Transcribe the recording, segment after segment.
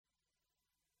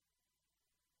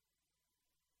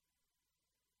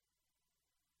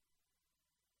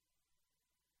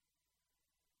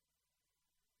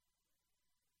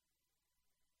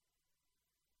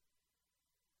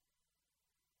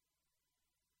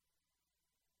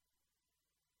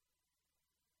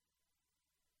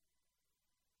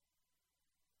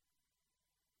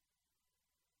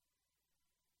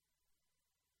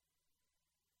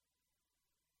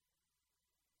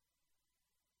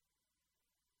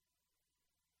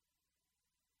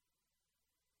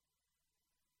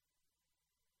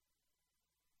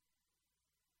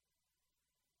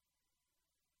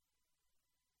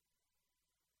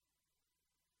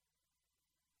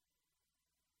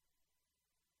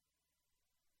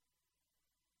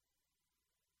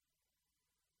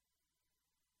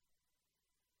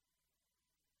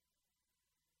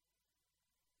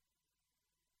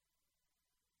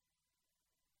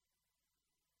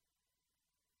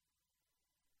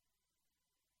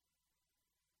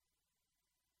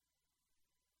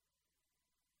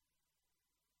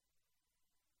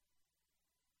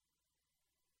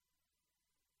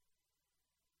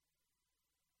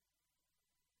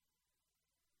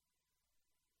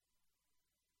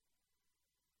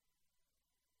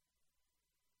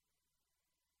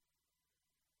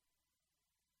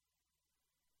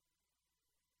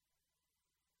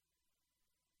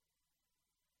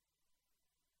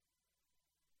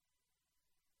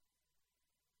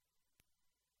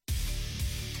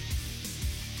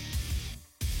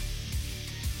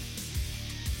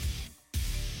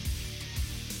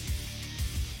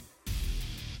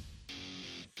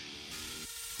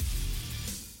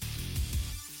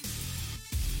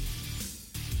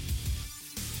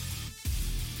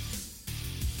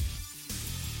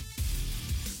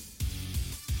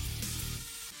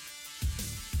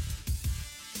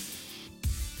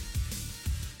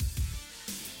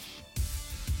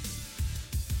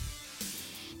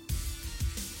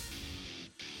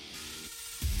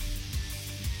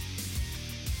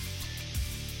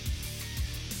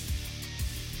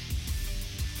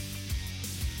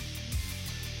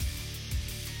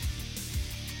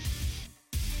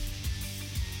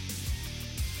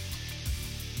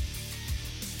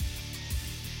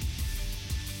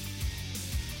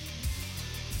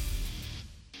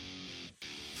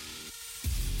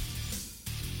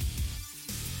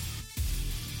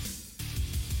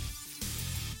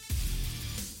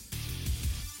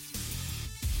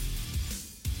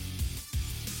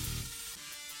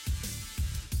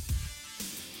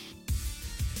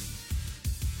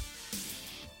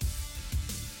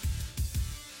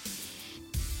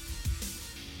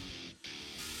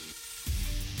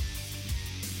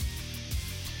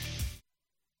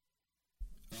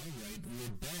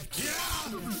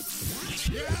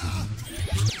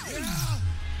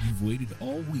You've waited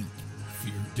all week for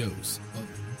your dose of ...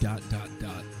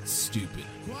 stupid.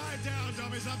 Quiet down,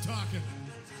 dummies. I'm talking.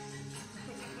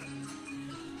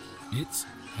 It's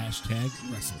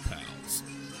 #WrestlePals.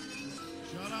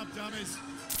 Shut up, dummies.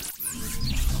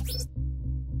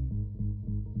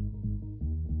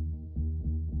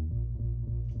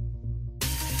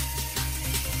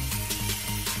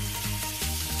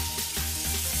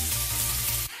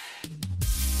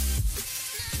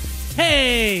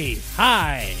 Hey!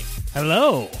 Hi!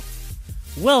 Hello!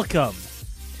 Welcome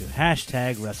to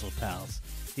 #WrestlePals,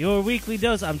 your weekly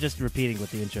dose. I'm just repeating what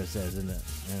the intro says, isn't it?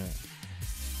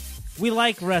 We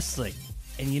like wrestling,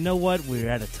 and you know what? We're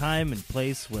at a time and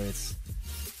place where it's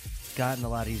gotten a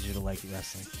lot easier to like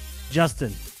wrestling.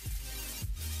 Justin,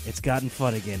 it's gotten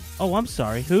fun again. Oh, I'm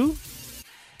sorry. Who?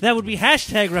 That would be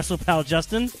 #WrestlePal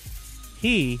Justin.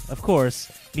 He, of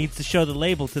course, needs to show the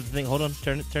label to the thing. Hold on,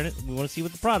 turn it. We want to see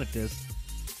what the product is.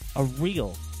 A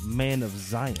real man of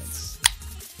science.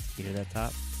 You hear that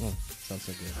top? Oh, sounds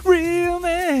so good. Real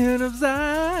man of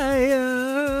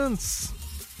science.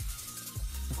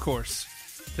 Of course.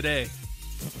 Today.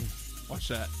 Watch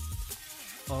that.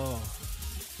 Oh.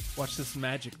 Watch this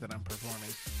magic that I'm performing.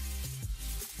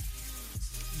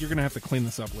 You're going to have to clean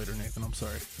this up later, Nathan. I'm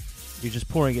sorry. You're just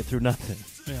pouring it through nothing.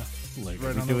 Yeah. Like,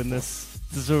 right are we on doing the this?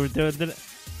 This is what we're doing. There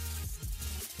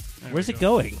Where's we it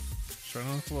go. going? It's right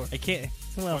on the floor. I can't.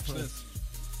 Well, Watch this.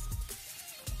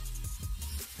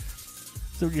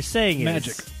 So what you're saying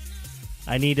Magic. is,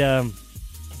 I need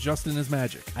Justin is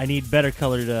magic. I need better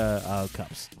colored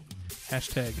cups.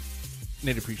 #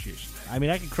 Nate Appreciation Day. I mean,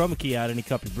 I can chroma key out any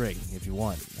cup you bring if you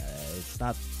want. It's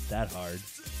not that hard.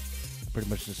 Pretty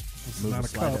much just This is move not and a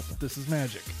slide cup. up. This is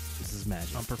magic. This is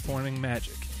magic. I'm performing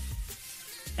magic.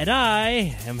 And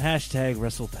I am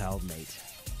 #WrestlePal Nate.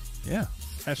 Yeah.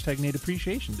 # Nate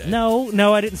Appreciation Day.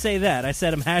 No, I didn't say that. I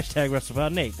said I'm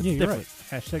 #WrestlePal Nate. That's Yeah, you're different.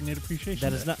 right. # Nate Appreciation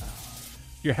That Day. is not.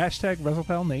 Your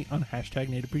 #WrestlePal Nate on #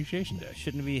 Nate Appreciation Day.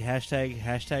 Shouldn't it be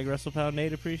 #WrestlePal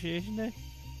Nate Appreciation Day?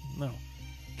 No.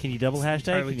 Can you double hashtag?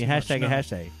 entirely Can you too much. hashtag a No.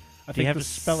 hashtag? I Do you think have to the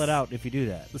spell it out if you do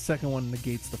that? The second one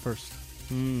negates the first.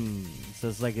 So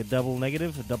it's like a double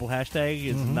negative, a double hashtag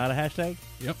is not a hashtag?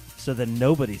 Yep. So then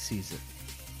nobody sees it.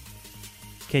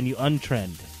 Can you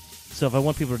untrend? So if I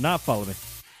want people to not follow me,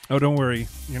 Oh, don't worry.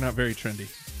 You're not very trendy.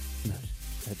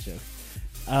 that joke.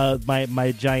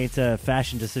 My giant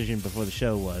fashion decision before the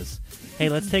show was, hey,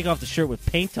 let's take off the shirt with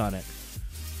paint on it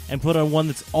and put on one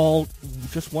that's all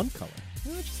just one color.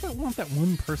 I just don't want that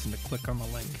one person to click on the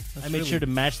link. That's I made really- sure to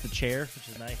match the chair, which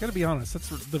is nice. Gotta be honest.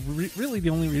 That's really the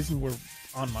only reason we're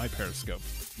on my Periscope.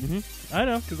 I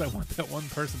know. Because I want that one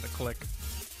person to click.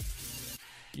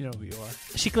 You know who you are.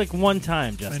 She clicked one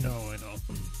time, Justin. I know.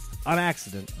 On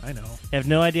accident. I know. I have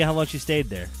no idea how long she stayed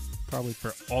there. Probably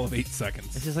for all of 8 It's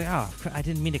seconds. just like, oh, I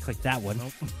didn't mean to click that one.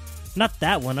 Nope. Not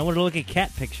that one. I wanted to look at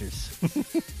cat pictures.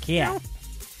 Cat.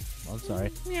 I'm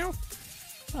sorry. Meow.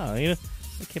 Oh, you know,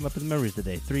 that came up in the memories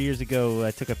today. 3 years ago,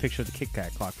 I took a picture of the Kit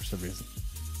Kat clock for some reason.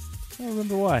 I don't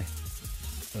remember why.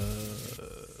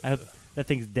 That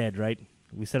thing's dead, right?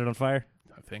 We set it on fire?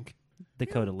 I think.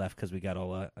 Dakota left because we got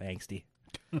all angsty.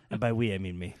 And by we, I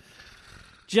mean me.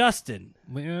 Justin,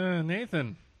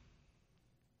 Nathan.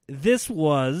 this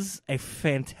was a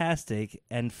fantastic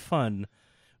and fun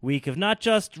week of not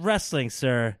just wrestling,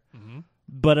 sir,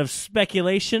 but of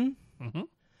speculation,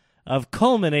 of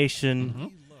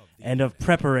culmination, and of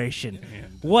preparation.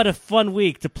 What a fun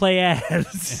week to play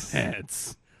as.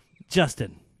 Ads.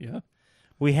 Justin, Yeah.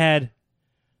 we had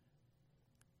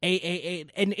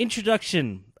an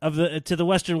introduction to the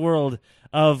Western world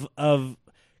of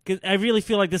 'cause I really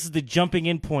feel like this is the jumping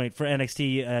in point for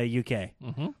NXT UK.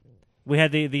 We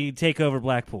had the takeover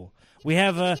Blackpool. We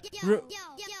have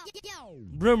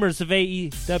rumors of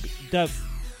AEW.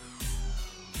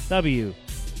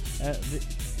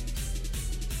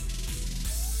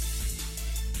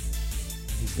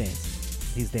 He's dancing.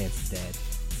 He's dancing, Dad.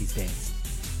 He's dancing.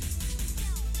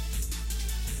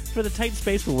 For the tight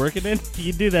space we're working in,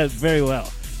 you do that very well.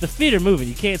 The feet are moving.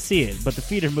 You can't see it, but the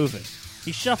feet are moving.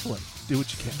 He's shuffling. Do what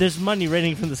you can. There's money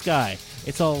raining from the sky.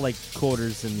 It's all like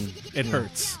quarters and... It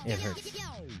hurts. It hurts.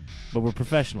 But we're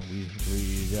professional. We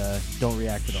don't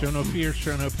react at all. Show no fear,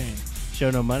 show no pain.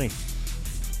 Show no money.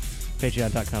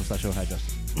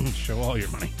 Patreon.com/ohijustin. Show all your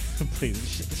money.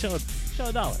 Please, show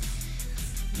a dollar.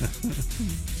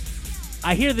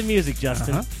 I hear the music,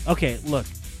 Justin. Okay, look.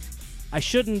 I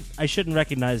shouldn't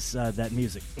recognize that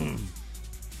music.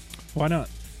 Why not?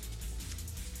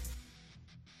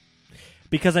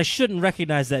 Because I shouldn't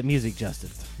recognize that music, Justin.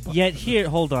 Yet here,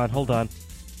 hold on.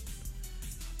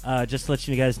 Just to let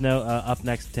you guys know, up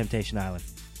next, Temptation Island.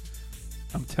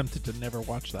 I'm tempted to never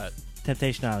watch that.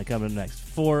 Temptation Island coming next.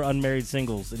 4 unmarried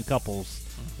singles and couples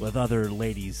with other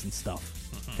ladies and stuff.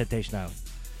 Temptation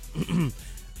Island.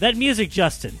 That music,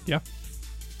 Justin. Yeah.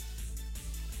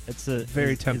 It's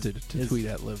Very tempted to tweet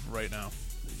at Liv right now.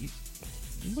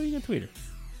 What are you gonna tweet her?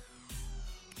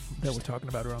 That we're talking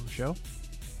about her on the show.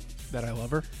 That I love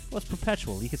her. Well, it's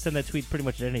perpetual. You can send that tweet pretty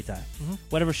much at any time.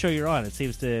 Whatever show you're on, it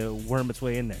seems to worm its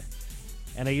way in there.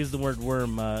 And I use the word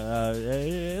worm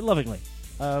lovingly.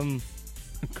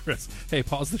 Chris, hey,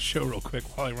 pause the show real quick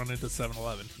while I run into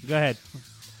 7-Eleven. Go ahead.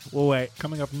 We'll wait.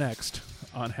 Coming up next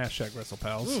on hashtag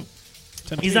WrestlePals.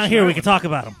 He's not here. We can talk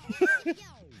about him.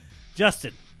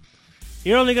 Justin,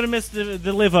 you're only going to miss the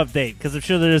Live update because I'm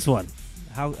sure there is one.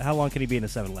 How long can he be in a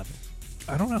 7-Eleven?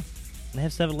 I don't know. They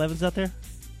have 7-Elevens out there?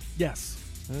 Yes.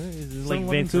 Is it like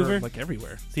 7-Elevens Vancouver? are, like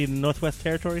everywhere. Is he in the Northwest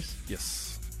Territories?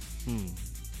 Yes.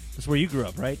 That's where you grew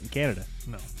up, right? In Canada.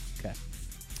 No. Okay.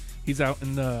 He's out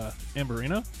in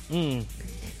Amberina.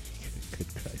 Good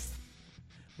Christ.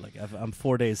 Like, I'm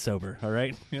 4 days sober, all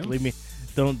right? Yeah. Believe me.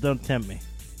 Don't tempt me.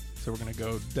 So we're going to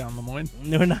go down Lemoyne.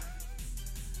 No, we're not.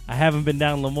 I haven't been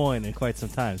down Lemoyne in quite some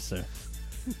time, sir.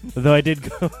 Though I did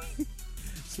go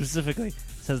specifically.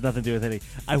 This has nothing to do with anything.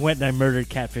 I went and I murdered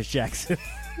Catfish Jackson.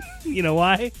 You know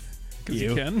why? Because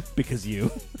you can? Because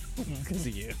you. Because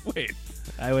of you. Wait.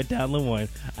 I went down Lemoyne.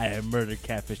 I have murdered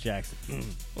Catfish Jackson.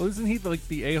 Well, isn't he like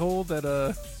the a-hole that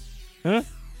Huh? that,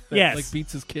 Yes. like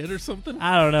beats his kid or something?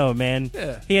 I don't know, man.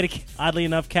 Yeah. He had oddly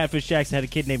enough, Catfish Jackson had a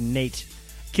kid named Nate.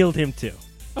 Killed him too,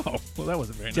 Oh, well, that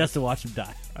wasn't very nice. just to watch him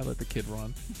die. I let the kid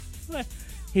run.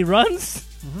 He runs?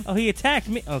 Oh, he attacked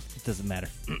me. Oh, it doesn't matter.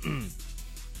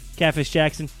 Catfish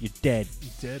Jackson, you're dead.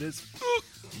 Dead as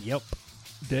Yep.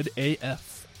 dead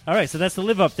AF. All right, so that's the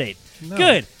Live update. No,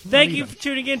 Good. not Thank you even. for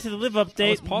tuning in to the Live I was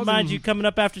update. pausing. Mind you, coming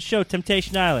up after the show,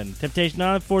 Temptation Island. Temptation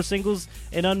Island, 4 singles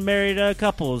and unmarried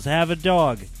couples have a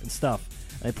dog and stuff.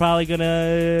 They're probably going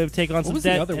to take on What some was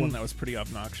debt. the other one and, that was pretty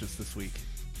obnoxious this week?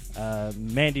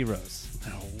 Mandy Rose.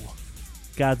 No.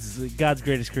 God's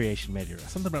greatest creation, Mandy Rose.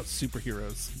 Something about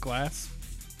superheroes. Glass?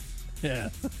 Yeah.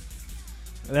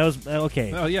 That was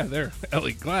okay. Oh, yeah, there.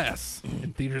 Ellie Glass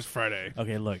in theaters Friday.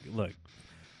 Okay, look.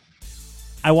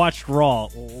 I watched Raw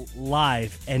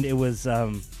live, and it was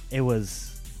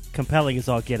compelling as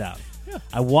all get out. Yeah.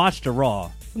 I watched a Raw.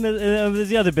 And there's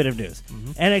the other bit of news: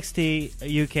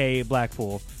 NXT UK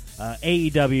Blackpool,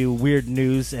 AEW weird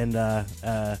news, and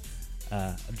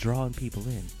drawing people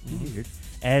in. Weird.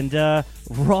 And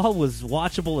Raw was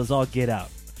watchable as all get out,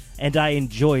 and I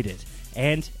enjoyed it.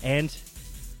 And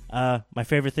my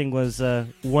favorite thing was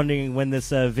wondering when this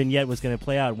vignette was going to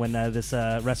play out, when this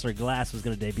wrestler Glass was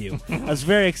going to debut. I was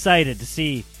very excited to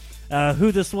see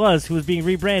who this was, who was being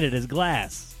rebranded as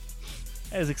Glass.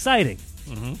 It was exciting.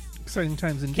 Exciting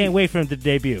times indeed. Can't wait for him to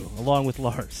debut, along with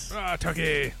Lars. Ah,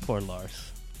 Tucky. Poor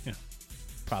Lars. Yeah.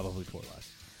 Probably poor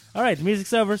Lars. All right, the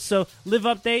music's over, so Live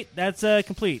Update, that's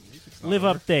complete. Live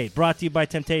over. Update, brought to you by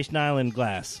Temptation Island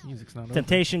Glass. Music's not over.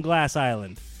 Temptation Glass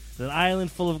Island. It's an island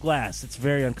full of glass. It's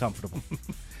very uncomfortable.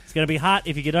 It's going to be hot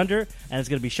if you get under, and it's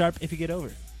going to be sharp if you get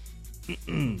over.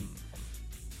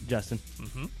 Justin,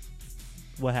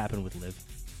 what happened with Liv?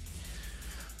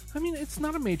 I mean, it's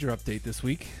not a major update this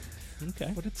week,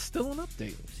 Okay. but it's still an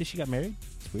update. See, she got married?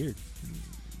 It's weird.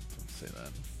 Don't say that.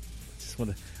 I just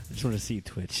want to see you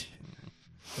twitch.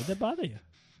 Would that bother you?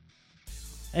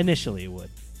 Initially, it would.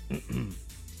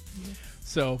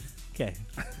 So, Okay.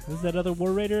 Was that other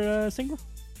War Raider single?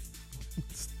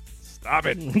 stop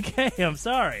it. Okay, I'm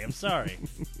sorry.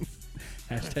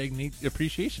 Hashtag Neat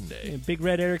Appreciation Day. Big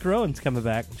Red Eric Rowan's coming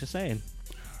back. Just saying.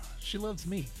 She loves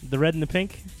me. The red and the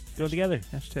pink go together.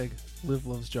 Hashtag Liv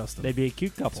loves Justin. They'd be a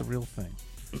cute It's couple. a real thing.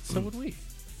 So would we.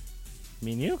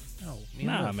 Me and you? No, me and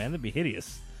Nah, Liv. man, that'd be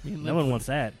hideous. Me and No Liv one wants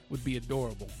that. would be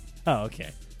adorable. Oh,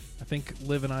 okay. I think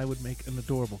Liv and I would make an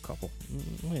adorable couple.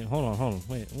 Wait, hold on.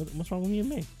 Wait, what's wrong with you and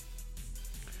me?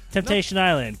 Temptation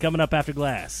Island coming up after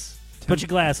Glass. Put your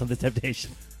glass on the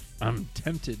Temptation. I'm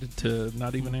tempted to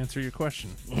not even answer your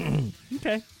question.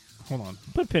 Okay. Hold on.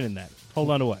 Put a pin in that.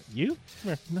 Hold on to what? You? Come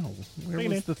here. No, where Bring it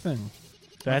was in. the thing?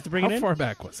 Do I have to bring How it in? far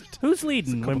back was it? Who's It's a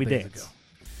leading couple when we days dance? ago.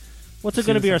 What's it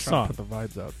going to be our song? Put the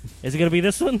vibes out. Is it going to be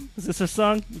this one? Is this our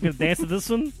song? We're going to dance to this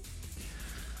one?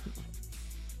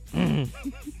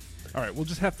 All right, we'll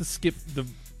just have to skip the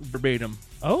verbatim.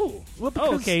 Oh. Well,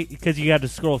 Oh, okay. Because you got to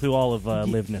scroll through all of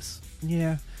Liveness.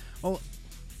 Yeah. Well,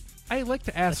 I like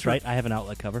to ask That's right. I have an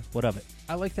outlet cover. What of it?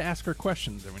 I like to ask her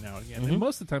questions every now and again, Mhm. and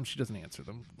most of the time she doesn't answer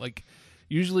them. Like,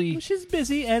 usually, Well, she's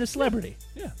busy and a celebrity.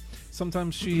 yeah.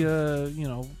 Sometimes she,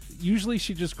 usually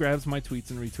she just grabs my tweets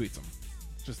and retweets them.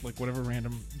 Just like whatever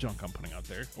random junk I'm putting out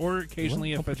there. Or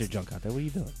occasionally Don't if put your it's junk out there. What are you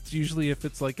doing? usually if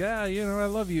it's like, I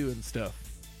love you and stuff.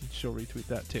 She'll retweet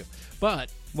that too.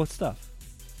 But What stuff?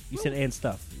 You said and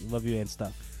stuff. Love you and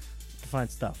stuff. Define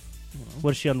stuff. you know,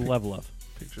 What is she on the level of?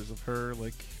 pictures of her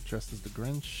like dressed as the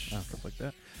Grinch, stuff like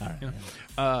that. All right. You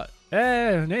know.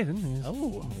 Hey, Nathan.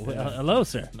 Oh, hello,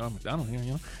 sir. Norm McDonald here,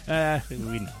 you know.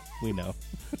 We know.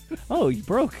 Oh, you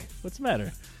broke. What's the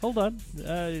matter? Hold on.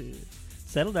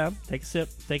 Settle down. Take a sip.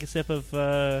 Take a sip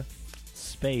of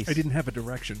space. I didn't have a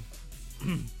direction.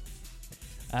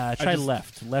 Try just-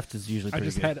 left. Left is usually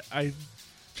pretty good. I Left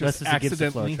just is against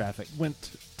the flow of accidentally traffic.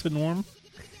 went to Norm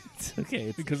It's okay.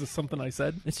 It's, because of something I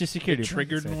said. it's just security. It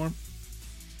triggered Norm. Norm.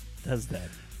 Does that.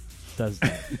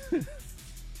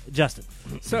 Justin,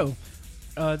 So,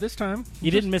 this time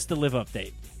you didn't miss the live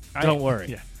update. Don't worry.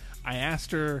 Yeah, I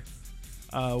asked her,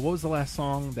 what was the last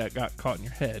song that got caught in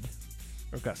your head,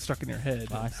 or got stuck in your head?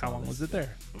 I And saw how long this. was it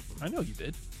there? I know you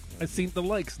did. I seen the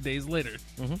likes days later,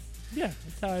 Yeah,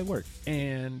 that's how I work.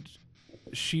 and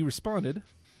she responded,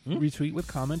 retweet with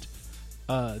comment,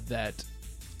 that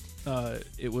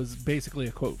it was basically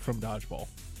a quote from Dodgeball.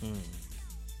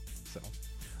 So,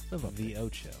 live update. The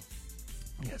Ocho.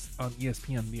 Yes, on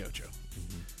ESPN The Ocho.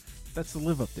 That's the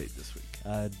live update this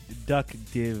week. Duck,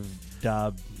 Div,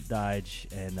 Dob, Dodge,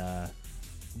 and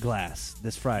Glass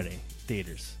this Friday.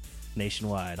 Theaters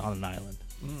nationwide on an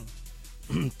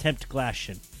island. Tempt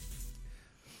Glassion.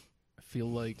 I feel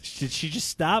like Did she just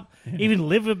stop? Even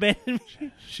Liv abandoned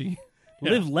me? she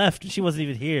Liv left. She wasn't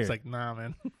even here. It's like, nah,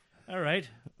 man. All right.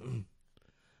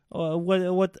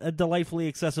 What a delightfully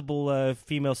accessible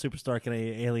female superstar can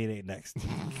I alienate next?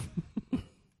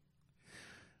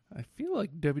 I feel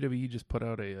like WWE just put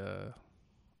out an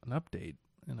update,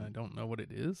 and I don't know what it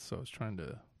is, so I was trying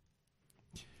to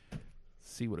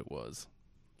see what it was.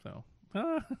 So,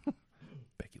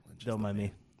 Becky Lynch. Don't mind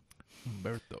me.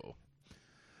 Humberto.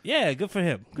 Yeah, good for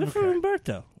him. Good for Okay.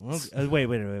 Umberto.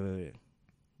 Wait.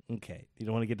 Okay. You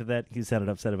don't want to get to that? You sounded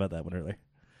upset about that one earlier.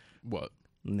 What?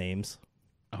 Names.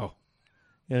 Oh,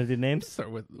 You want to do names?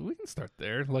 we can start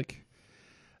there. Like,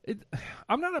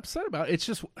 I'm not upset about it. It's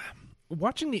just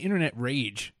watching the internet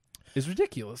rage is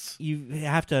ridiculous. You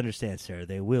have to understand, sir.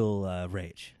 They will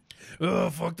rage. Oh,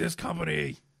 fuck this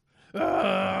company. They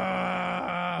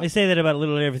say that about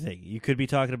literally everything. You could be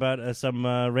talking about some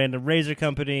random razor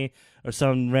company, or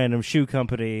some random shoe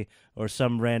company, or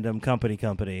some random company,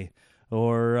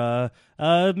 or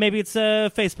maybe it's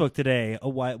Facebook today. Oh,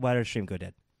 why did our stream go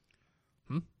dead?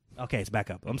 Okay, it's back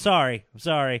up. I'm sorry.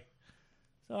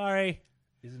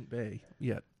 Isn't Bay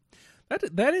yet.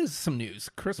 That is some news.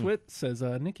 Chris Witt says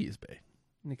Nikki is Bay.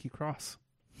 Nikki Cross.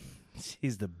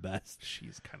 She's the best.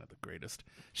 She's kind of the greatest.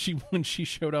 When she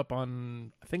showed up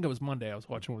on, I think it was Monday, I was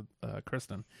watching with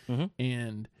Kristen,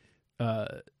 and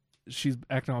she's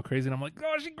acting all crazy, and I'm like,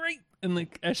 oh, she's great. And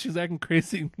like as she's acting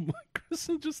crazy,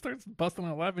 Kristen just starts busting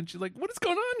out laughing. She's like, what is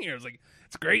going on here? I was like,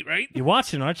 it's great, right? You're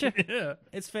watching, aren't you? Yeah.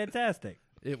 It's fantastic.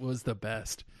 It was the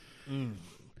best.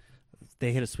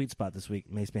 They hit a sweet spot this week.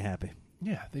 Makes me happy.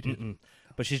 Yeah, they did.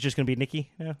 But she's just going to be Nikki?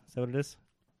 Yeah, is that what it is?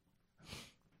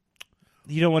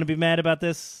 You don't want to be mad about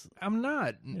this? I'm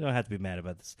not. You don't have to be mad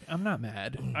about this. I'm not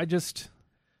mad. I just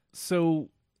so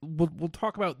we'll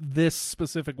talk about this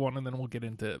specific one, and then we'll get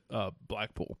into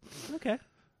Blackpool. Okay.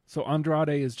 So Andrade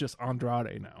is just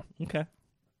Andrade now, Okay.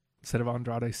 instead of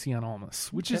Andrade Cien Almas,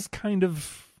 which is kind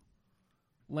of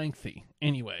lengthy.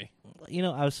 Anyway, You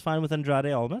know, I was fine with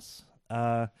Andrade Almas.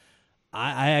 I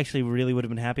actually really would have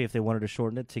been happy if they wanted to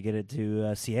shorten it to get it to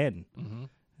Cien.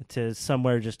 To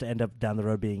somewhere just to end up down the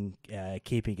road being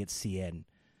keeping it CN.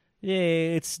 Yeah,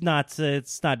 it's not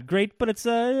great, but it's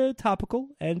topical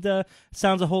and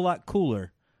sounds a whole lot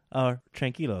cooler.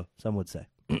 Tranquilo, some would say.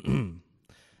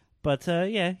 But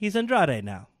yeah, he's Andrade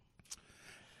now.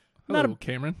 hello,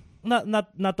 Cameron.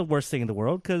 Not the worst thing in the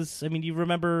world, because I mean, you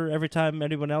remember every time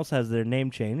anyone else has their name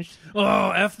changed.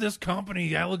 Oh, F this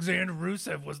company. Alexander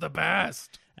Rusev was the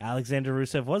best. Alexander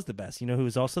Rusev was the best. You know who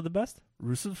was also the best?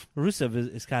 Rusev? Rusev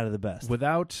is kind of the best.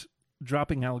 Without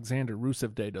dropping Alexander,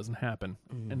 Rusev Day doesn't happen.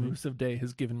 And Rusev Day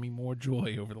has given me more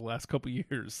joy over the last couple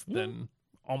years than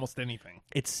almost anything.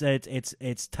 It's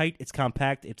tight, it's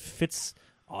compact, it fits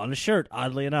on a shirt,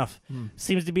 oddly enough.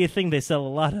 Seems to be a thing they sell a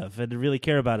lot of and really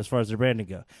care about as far as their branding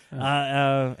go.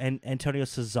 And Antonio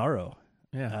Cesaro.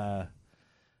 Yeah.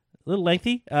 A little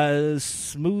lengthy,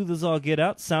 smooth as all get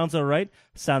out. Sounds all right.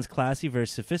 Sounds classy, very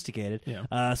sophisticated. Yeah.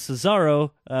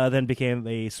 Cesaro then became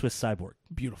a Swiss cyborg.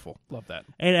 Beautiful. Love that.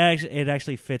 It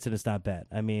actually fits and it's not bad.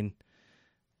 I mean,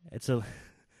 it's a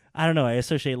I don't know. I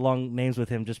associate long names with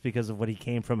him just because of what he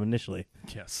came from initially.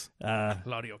 Yes. Uh,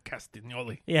 Claudio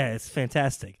Castagnoli. yeah, it's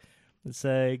fantastic. It's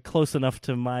close enough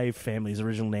to my family's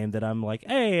original name that I'm like,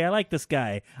 hey, I like this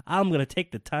guy. I'm going to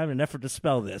take the time and effort to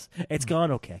spell this. It's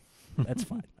gone okay. That's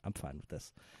fine. I'm fine with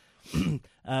this.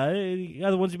 The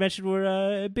other ones you mentioned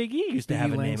were Big E used to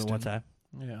have a name at one time.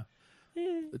 Yeah.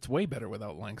 It's way better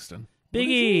without Langston. Big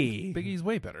E. Big E's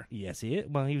way better. Yes, he is.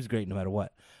 Well, he was great no matter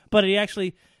what. But he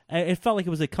actually, it felt like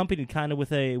it was accompanied kind of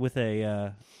with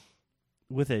a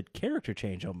character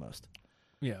change almost.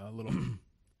 Yeah, a little.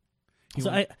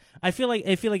 So I feel like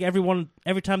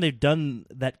every time they've done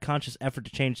that conscious effort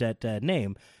to change that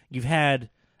name, you've had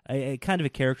a kind of a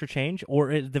character change, or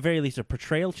at the very least a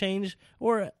portrayal change,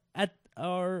 or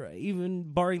even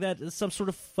barring that, some sort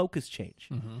of focus change.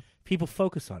 Mm-hmm. People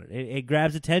focus on it. It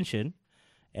grabs attention.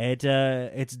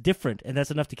 It's different, and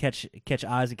that's enough to catch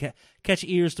eyes and catch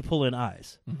ears to pull in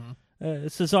eyes. Mm-hmm.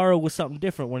 Cesaro was something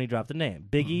different when he dropped the name.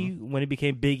 Big E, when he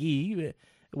became Big E,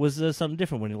 was something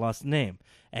different when he lost the name.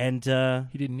 And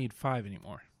he didn't need 5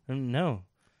 anymore. No,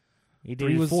 he did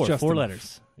 3 was 4 just enough.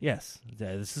 letters. Yes,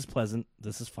 this is pleasant.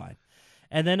 This is fine.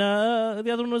 And then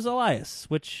the other one was Elias,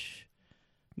 which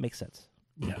makes sense.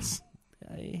 Yes.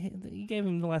 You gave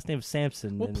him the last name of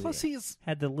Samson. Well, and plus he's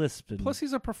had the lisp. And plus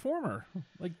he's a performer.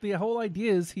 Like the whole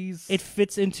idea is it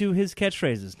fits into his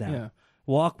catchphrases now. Yeah.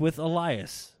 Walk with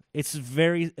Elias. It's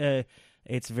very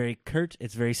curt.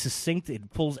 It's very succinct.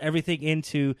 It pulls everything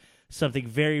into something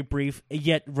very brief,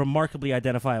 yet remarkably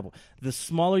identifiable. The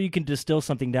smaller you can distill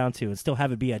something down to and still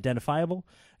have it be identifiable,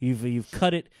 you've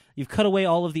cut it. You've cut away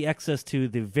all of the excess to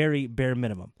the very bare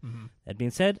minimum. Mm-hmm. That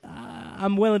being said,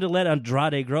 I'm willing to let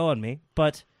Andrade grow on me,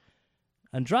 but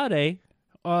Andrade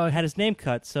had his name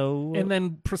cut, so and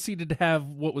then proceeded to have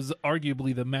what was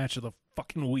arguably the match of the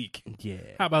fucking week. Yeah,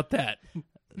 how about that?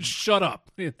 Shut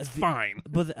up. It's fine.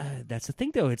 But that's the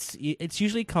thing, though. It's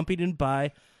usually accompanied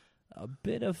by a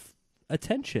bit of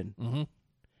attention. Mm-hmm.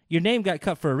 Your name got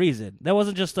cut for a reason. That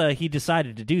wasn't just he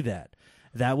decided to do that.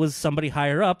 That was somebody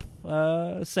higher up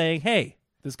saying, hey,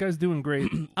 this guy's doing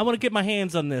great. I want to get my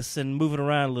hands on this and move it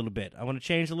around a little bit. I want to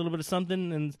change a little bit of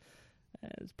something, and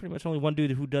there's pretty much only one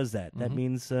dude who does that. That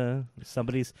means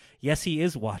somebody's... Yes, he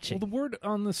is watching. Well, the word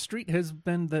on the street has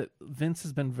been that Vince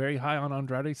has been very high on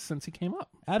Andrade since he came up.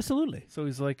 Absolutely. So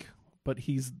he's like, but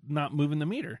he's not moving the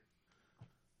meter.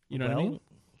 You know what I mean?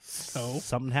 So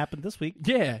something happened this week.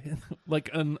 Yeah,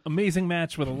 like an amazing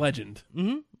match with a legend.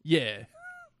 Mm-hmm. Yeah.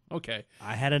 Okay.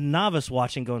 I had a novice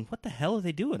watching going, what the hell are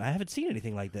they doing? I haven't seen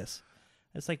anything like this.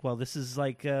 It's like, well, this is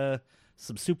like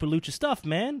some super lucha stuff,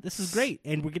 man. This is great.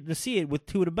 And we're getting to see it with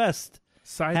two of the best.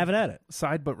 Have it at it.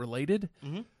 Side but related.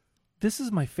 Mm-hmm. This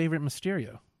is my favorite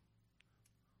Mysterio.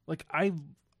 Like, I've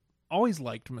always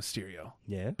liked Mysterio.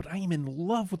 Yeah. But I am in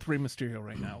love with Rey Mysterio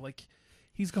right now. Like,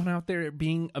 he's gone out there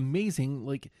being amazing.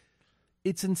 Like,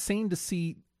 it's insane to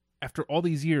see, after all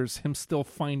these years, him still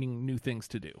finding new things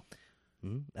to do.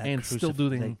 Mm-hmm. And still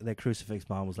doing... That crucifix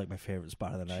bomb was like my favorite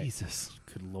spot of the night. Jesus.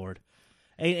 Good Lord.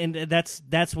 And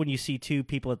that's when you see two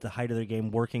people at the height of their game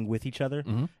working with each other,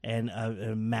 and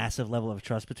a massive level of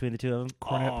trust between the two of them.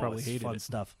 Cornette probably hated fun it.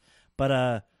 stuff. But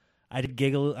I did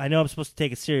giggle. I know I'm supposed to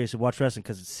take it serious and watch wrestling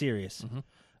because it's serious.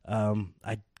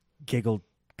 I giggled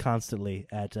constantly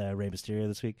at Rey Mysterio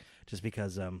this week just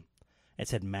because it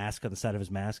said mask on the side of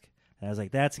his mask. And I was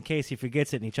like, that's in case he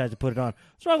forgets it and he tries to put it on.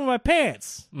 What's wrong with my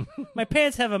pants? My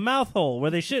pants have a mouth hole where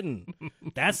they shouldn't.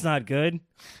 That's not good.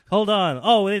 Hold on.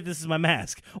 Oh, wait, this is my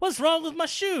mask. What's wrong with my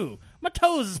shoe? My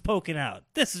toes is poking out.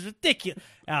 This is ridiculous.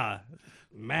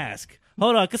 Mask.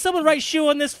 Hold on. Can someone write shoe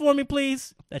on this for me,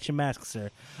 please? That's your mask,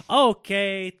 sir.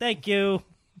 Okay, thank you.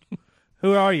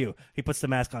 Who are you? He puts the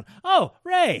mask on. Oh,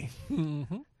 Ray.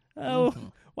 Oh,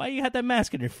 why you had that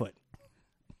mask in your foot?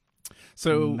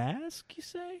 So mask, you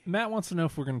say? Matt wants to know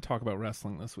if we're going to talk about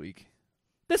wrestling this week.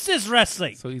 This is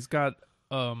wrestling. So he's got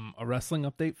a wrestling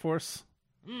update for us.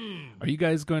 Are you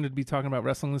guys going to be talking about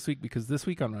wrestling this week? Because this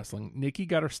week on wrestling, Nikki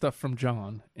got her stuff from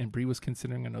John, and Bree was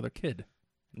considering another kid.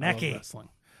 Nikki. Wrestling.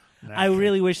 I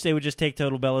really wish they would just take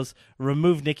Total Bellas,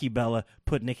 remove Nikki Bella,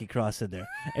 put Nikki Cross in there.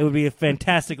 It would be a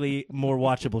fantastically more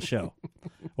watchable show.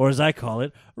 Or as I call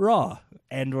it, Raw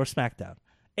and or SmackDown.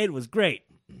 It was great.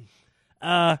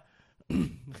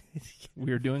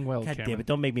 We are doing well, God Cameron. damn it!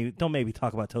 Don't make me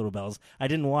talk about Total Bellas. I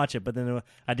didn't watch it, but then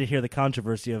I did hear the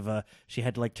controversy of she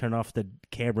had to like turn off the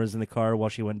cameras in the car while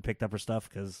she went and picked up her stuff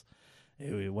because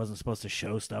it wasn't supposed to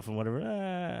show stuff and whatever.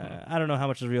 I don't know how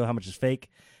much is real, how much is fake,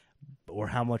 or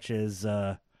how much is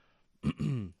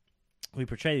we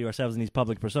portray ourselves in these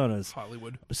public personas.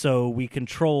 Hollywood. So we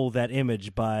control that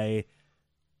image by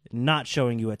not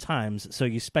showing you at times, so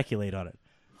you speculate on it.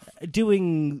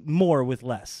 doing more with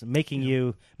less, making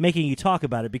you talk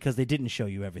about it because they didn't show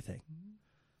you everything.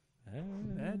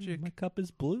 Magic. My cup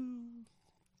is blue.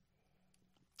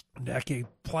 Neki.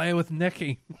 Play with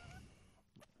Neki.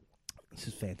 This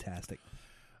is fantastic.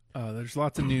 There's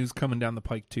lots of news coming down the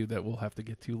pike, too, that we'll have to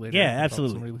get to later. Yeah, about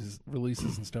absolutely. some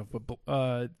releases and stuff. But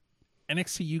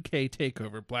NXT UK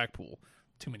TakeOver Blackpool.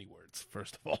 Too many words,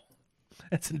 first of all.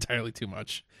 That's entirely too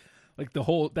much. Like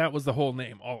that was the whole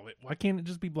name, all of it. Why can't it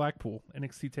just be Blackpool?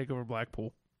 NXT TakeOver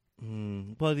Blackpool.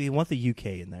 Well, you want the UK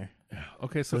in there.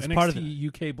 Okay, so That's NXT part of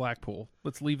UK Blackpool.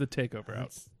 Let's leave the TakeOver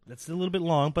out. That's a little bit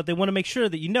long, but they want to make sure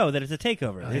that you know that it's a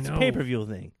takeover. I It's know. a pay-per-view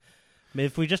thing. I mean,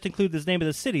 if we just include this name of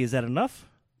the city, is that enough?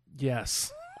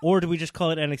 Yes. Or do we just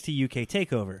call it NXT UK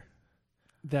TakeOver?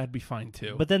 That'd be fine,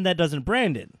 too. But then that doesn't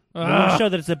brand it. We want to show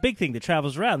that it's a big thing that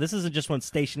travels around. This isn't just one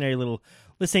stationary little...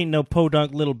 This ain't no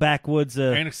podunk little backwoods...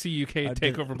 NXT UK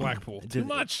TakeOver Blackpool. Too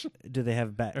much. Do they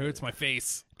have... It hurts my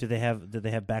face. Do they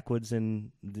have backwoods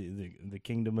in the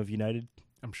Kingdom of United?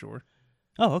 I'm sure.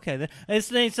 Oh, okay.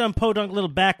 It's ain't some podunk little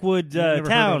backwood You never heard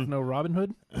town. of no Robin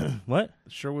Hood? What?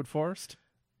 Sherwood Forest?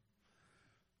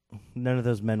 None of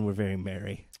those men were very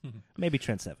merry. Maybe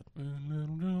Trent Seven.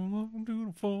 Little girl walking through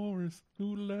the forest.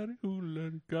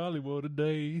 Hoo-la-dee, golly, what a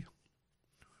day.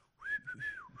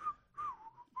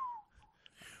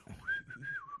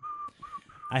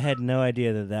 I had no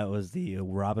idea that was the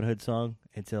Robin Hood song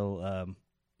until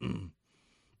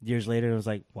years later. I was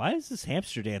like, why is this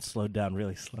hamster dance slowed down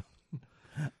really slow?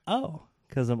 Oh,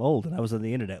 because I'm old and I was on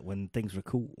the internet when things were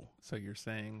cool. So you're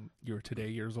saying you're today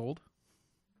years old?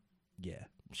 Yeah,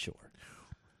 sure.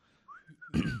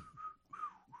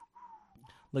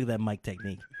 Look at that mic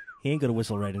technique. He ain't going to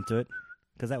whistle right into it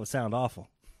because that would sound awful.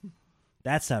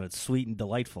 That sounded sweet and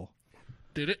delightful.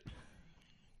 Did it?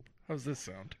 How's this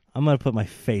sound? I'm going to put my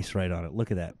face right on it.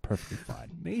 Look at that. Perfectly fine.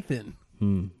 Nathan.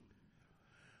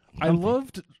 I Comfy.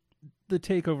 loved the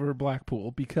TakeOver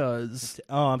Blackpool because...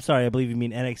 Oh, I'm sorry. I believe you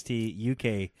mean NXT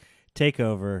UK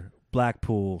TakeOver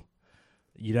Blackpool,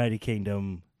 United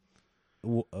Kingdom,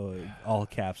 all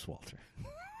caps, Walter.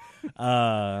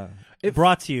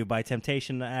 Brought to you by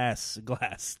Temptation Ass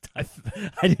Glass. I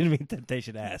didn't mean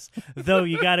Temptation Ass. Though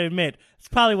you got to admit, it's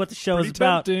probably what the show is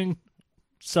about. Tempting.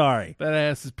 Sorry. That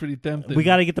ass is pretty tempting. We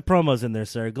got to get the promos in there,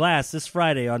 sir. Glass this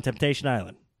Friday on Temptation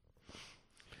Island.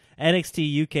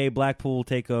 NXT UK Blackpool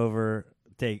TakeOver.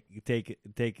 Take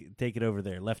it over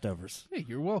there. Leftovers. Hey,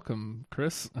 you're welcome,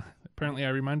 Chris. Apparently, I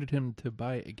reminded him to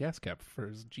buy a gas cap for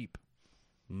his Jeep.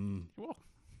 You're welcome.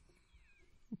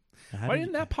 Why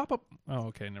didn't that pop up? Oh,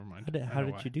 okay, never mind. How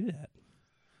did you do that?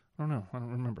 I don't know. I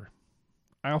don't remember.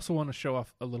 I also want to show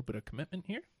off a little bit of commitment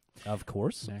here. Of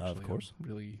course. And actually, Of course. I'm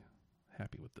really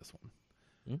happy with this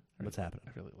one. What's happening?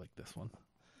 I really like this one.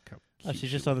 Look how Oh, cute she's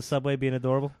she just on the looks. subway being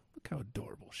adorable? Look how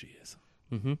adorable she is.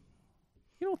 Mm-hmm.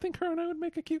 You don't think her and I would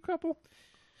make a cute couple?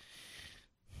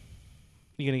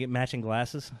 You going to get matching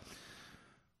glasses?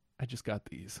 I just got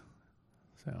these.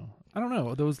 So, I don't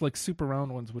know. Those like super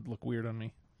round ones would look weird on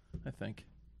me, I think.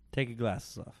 Take your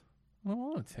glasses off. I don't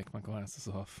want to take my glasses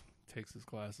off. Takes his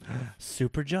glasses off.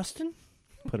 Super Justin?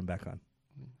 Put them back on.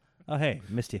 Oh, hey,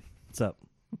 missed you. What's up?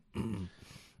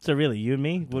 So really, you and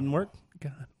me wouldn't work?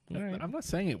 God. All right. I'm not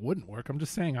saying it wouldn't work. I'm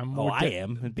just saying I'm more I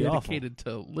am. It'd be awful. dedicated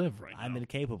to live right now. I'm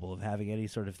incapable of having any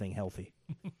sort of thing healthy.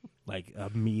 Like a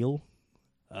meal,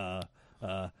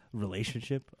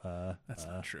 relationship, That's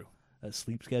not true. a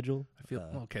sleep schedule. I feel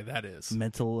okay. That is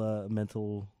mental.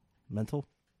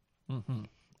 Mm-hmm.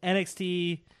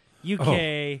 NXT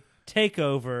UK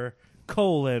TakeOver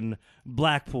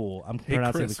Blackpool. I'm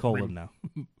pronouncing Chris, the colon now.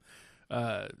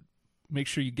 Make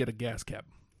sure you get a gas cap.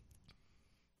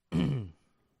 Duncan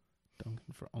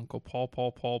for Uncle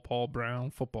Paul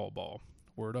Brown football ball.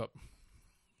 Word up.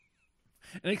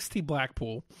 NXT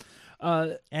Blackpool.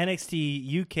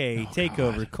 NXT UK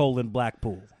TakeOver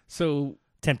Blackpool. So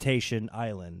Temptation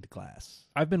Island class.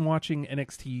 I've been watching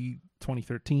NXT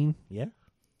 2013. Yeah.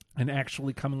 And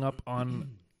actually coming up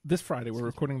on this Friday, we're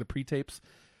recording the pre-tapes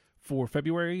for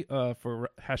February for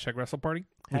hashtag Wrestle Party.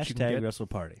 Hashtag Wrestle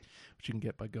Party. Which you can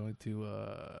get by going to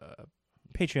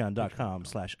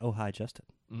Patreon.com/OhiJustin.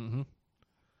 Mm-hmm.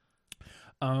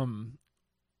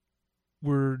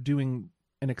 We're doing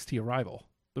NXT Arrival,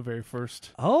 the very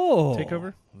first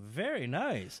TakeOver. Very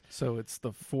nice. So it's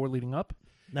the 4 leading up.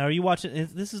 Now, are you watching?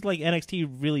 This is like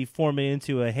NXT really forming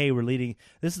into a, hey, we're leading.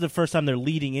 This is the first time they're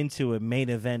leading into a main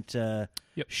event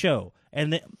show.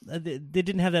 And they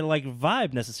didn't have that like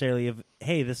vibe necessarily of,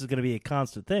 hey, this is going to be a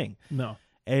constant thing. No.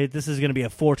 This is going to be a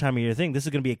 4-time-a-year thing. This is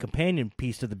going to be a companion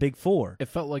piece to the Big Four. It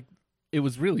felt like it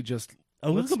was really just...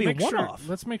 Oh, this is going to be a one-off.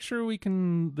 Let's make sure we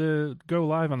can go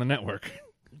live on the network.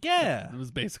 Yeah. It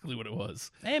was basically what it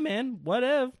was. Hey, man,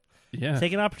 whatever. Yeah.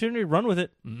 Take an opportunity, run with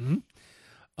it. Mm-hmm.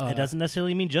 It doesn't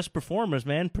necessarily mean just performers,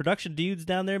 man. Production dudes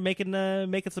down there making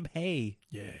some hay.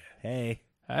 Yeah. Hey.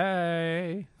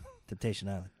 Hey. Temptation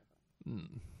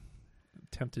Island.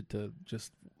 Tempted to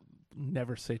just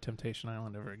never say Temptation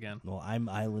Island ever again. Well, I'm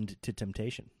island to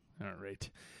temptation. All right.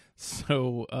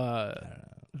 So,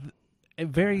 a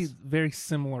very, very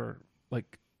similar,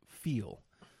 like, feel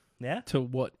Yeah? to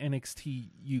what NXT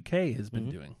UK has been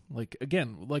doing. Like,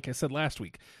 again, like I said last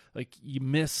week, like, you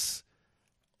miss...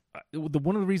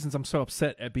 one of the reasons I'm so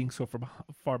upset at being so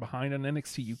far behind on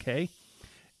NXT UK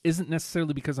isn't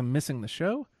necessarily because I'm missing the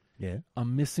show. Yeah.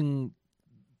 I'm missing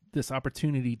this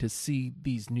opportunity to see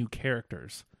these new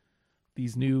characters,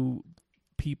 these new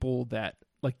people that,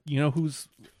 like, you know who's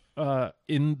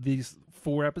in these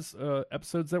 4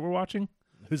 episodes that we're watching?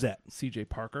 Who's that? CJ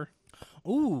Parker.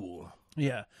 Ooh.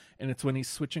 Yeah, and it's when he's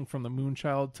switching from the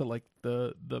Moonchild to, like,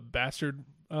 the bastard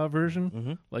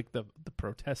version, like the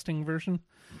protesting version.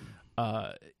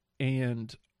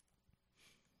 And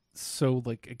so,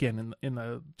 like, again, in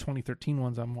the 2013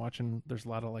 ones I'm watching, there's a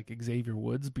lot of, like, Xavier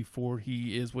Woods before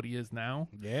he is what he is now.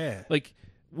 Yeah. Like,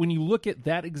 when you look at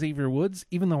that Xavier Woods,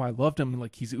 even though I loved him,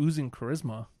 like, he's oozing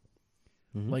charisma,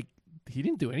 like, he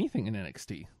didn't do anything in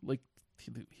NXT. Like,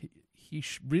 he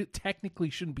technically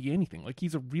shouldn't be anything. Like,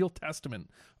 he's a real testament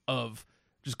of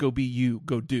just go be you,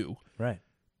 go do. Right.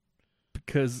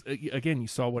 Because, again, you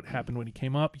saw what happened when he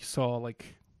came up. You saw,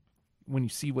 like, when you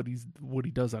see what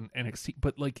he does on NXT.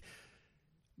 But, like,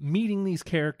 meeting these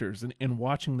characters and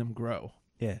watching them grow.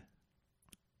 Yeah.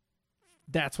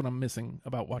 That's what I'm missing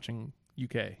about watching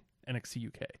NXT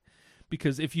UK.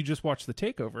 Because if you just watch the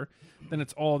TakeOver, then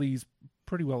it's all these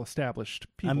pretty well established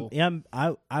people.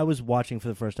 I was watching for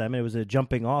the first time, and it was a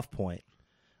jumping off point.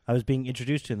 I was being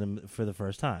introduced to them for the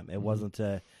first time. It wasn't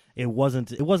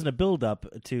a build up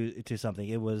to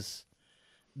something.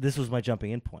 This was my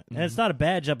jumping in point. And it's not a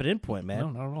bad jumping in point, man. No,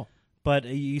 not at all. But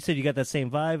you said you got that same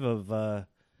vibe of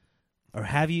or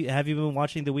have you been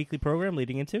watching the weekly program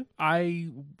leading into? I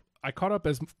caught up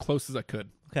as close as I could.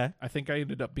 Okay. I think I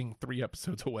ended up being 3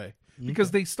 episodes away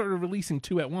because they started releasing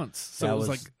 2 at once. So that it was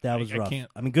like that was rough. I can't.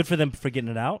 I mean, good for them for getting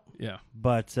it out. Yeah.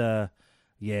 But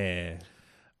yeah.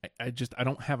 I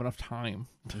don't have enough time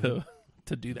to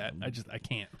do that. I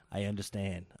can't. I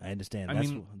understand. I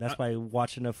That's why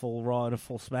watching a full Raw and a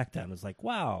full SmackDown is like,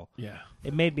 wow. Yeah.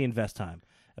 It made me invest time.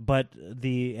 But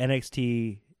the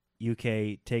NXT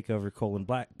UK TakeOver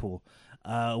Blackpool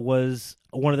was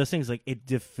one of those things, like, it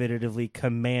definitively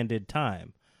commanded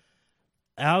time.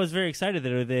 I was very excited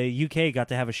that the UK got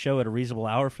to have a show at a reasonable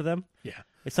hour for them. Yeah.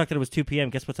 It sucked that it was 2 p.m.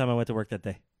 Guess what time I went to work that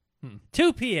day?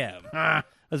 2 p.m. Ah.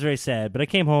 I was very sad, but I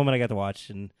came home and I got to watch.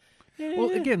 And Well,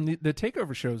 again, the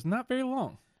TakeOver show is not very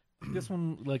long. This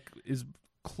one, like, is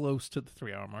close to the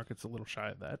 3-hour mark. It's a little shy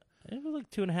of that. it was like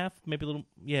 2.5, maybe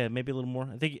a little more.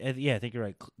 I think you're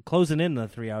right. Closing in the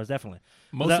 3 hours, definitely.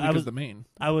 Mostly because the main.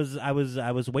 I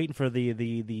was waiting for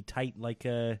the tight, like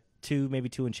 2, maybe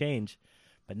 2 and change,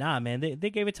 but nah, man, they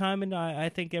gave it time, and I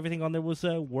think everything on there was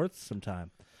worth some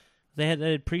time. They had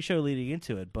a pre-show leading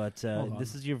into it, but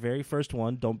this is your very first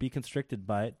one. Don't be constricted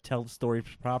by it. Tell the story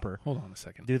proper. Hold on a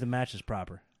second. Do the matches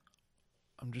proper.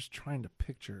 I'm just trying to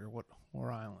picture what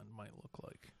War Island might look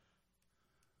like.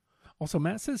 Also,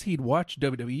 Matt says he'd watch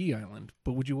WWE Island,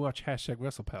 but would you watch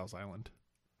 #WrestlePals Island?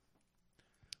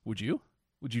 Would you?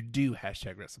 Would you do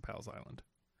 #WrestlePals Island?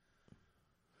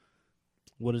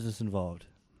 What is this involved?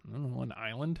 I don't know, an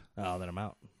island? Oh, then I'm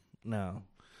out. No.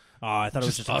 Oh, I thought it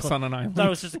was just us on an I island. thought it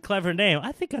was just a clever name.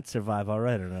 I think I'd survive all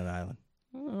right on an island.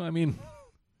 I mean,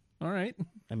 all right.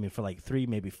 I mean, for like 3,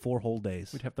 maybe 4 whole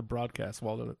days. We'd have to broadcast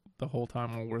while the whole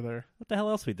time while we're there. What the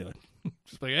hell else we doing?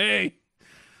 Just like, hey,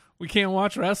 we can't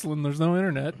watch wrestling. There's no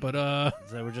internet, but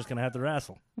So we're just gonna have to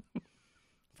wrestle.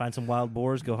 Find some wild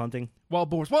boars, go hunting. Wild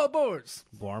boars.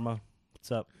 Guarma,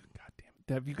 what's up? God damn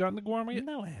it! Have you gotten the guarma yet?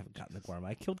 No, I haven't gotten the guarma.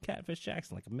 I killed Catfish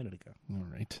Jackson like a minute ago. All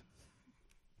right.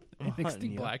 hunting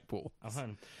NXT you. Blackpool.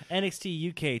 NXT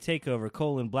UK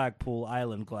TakeOver Blackpool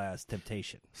Island Glass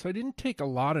Temptation. So I didn't take a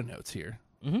lot of notes here.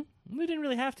 Mm-hmm. We didn't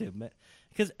really have to,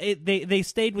 because they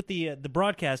stayed with the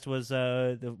broadcast was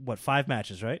 5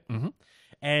 matches, right? Mm-hmm.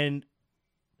 And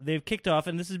they've kicked off,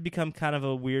 and this has become kind of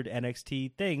a weird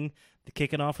NXT thing. They're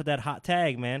kicking off with that hot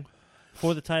tag, man.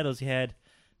 For the titles, you had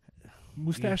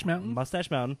Mustache Mountain. Mustache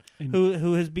Mountain,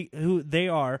 who they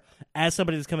are, as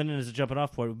somebody that's coming in as a jumping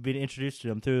off point, we've been introduced to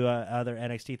them through other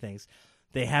NXT things.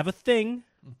 They have a thing,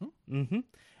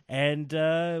 And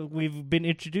we've been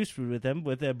introduced with them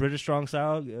with British Strong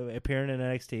Style appearing in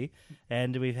NXT.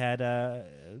 And we've had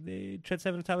the Trent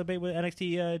Seven and Tyler Bate with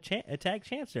NXT tag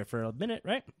champs there for a minute,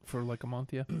 right? For like a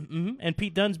month, yeah. Mm-hmm. And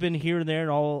Pete Dunne's been here and there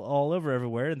and all over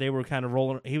everywhere. And they were kind of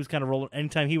rolling. He was kind of rolling.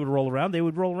 Anytime he would roll around, they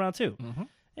would roll around too.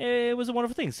 Mm-hmm. It was a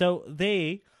wonderful thing. So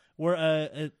they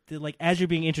were like, as you're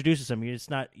being introduced to something,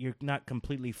 you're not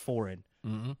completely foreign.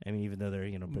 Mm-hmm. I mean, even though they're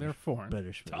British, they're foreign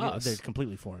British to us. They're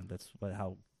completely foreign. That's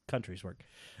how countries work.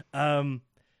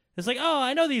 It's like, oh,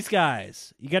 I know these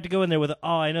guys. You got to go in there with, oh,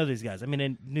 I know these guys. I mean,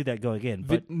 I knew that going in,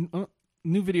 but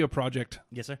new video project.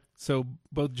 Yes, sir. So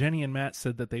both Jenny and Matt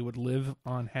said that they would live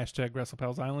on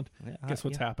 #WrestlePals Island. Guess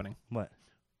what's happening? What?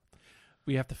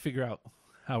 We have to figure out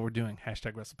how we're doing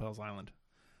 #WrestlePals Island.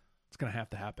 It's gonna have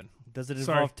to happen. Does it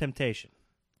involve temptation?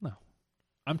 No.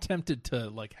 I'm tempted to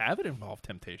like have it involve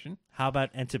temptation. How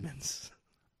about Entenmann's?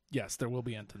 Yes, there will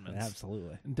be Entenmann's.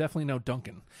 Absolutely. And definitely no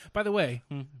Dunkin'. By the way,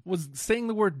 was saying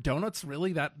the word donuts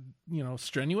really that,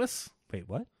 strenuous? Wait,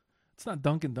 what? It's not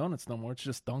Dunkin' Donuts no more. It's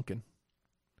just Dunkin'.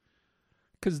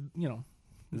 Because,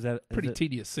 Is that pretty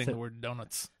tedious saying the word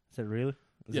donuts. Is it real?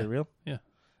 Is Yeah. it real? Yeah.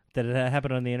 Did it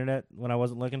happen on the internet when I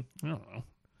wasn't looking? I don't know.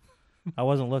 I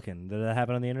wasn't looking. Did that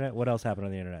happen on the internet? What else happened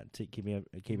on the internet? To keep me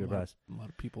abreast. A lot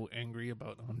of people angry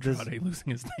about Andrade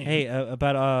losing his name. Hey,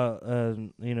 about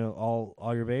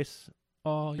all your base.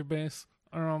 All your base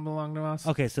don't belong to us.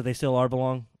 Okay, so they still are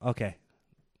belong. Okay,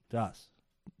 to us.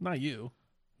 Not you.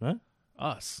 Huh?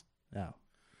 Us. No.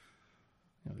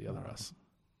 The other us.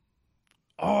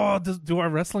 Oh, do our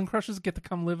wrestling crushes get to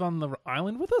come live on the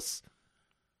island with us?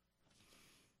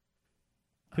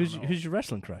 Who's your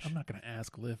wrestling crush? I'm not going to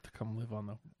ask Liv to come live on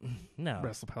the No.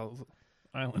 WrestlePals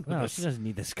Island with No, us. she doesn't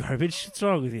need this garbage. What's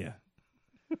wrong with you?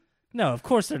 No, of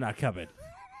course they're not coming.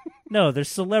 No, they're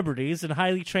celebrities and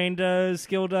highly trained,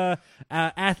 skilled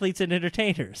athletes and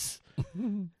entertainers.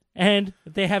 And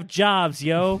they have jobs,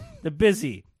 yo. They're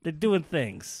busy. They're doing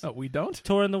things. Oh, we don't?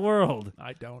 Touring the world.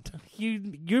 I don't.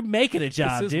 You're making a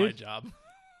job, this is dude. my job.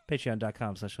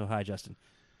 Patreon.com/hi Justin.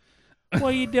 What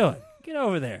are you doing? Get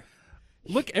over there.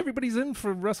 Look, everybody's in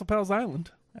for WrestlePals Island.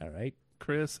 All right.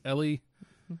 Chris, Ellie,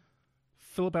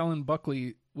 Philip Allen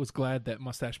Buckley was glad that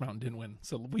Mustache Mountain didn't win,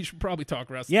 so we should probably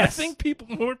talk wrestling. Yes. I think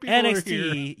more people are here.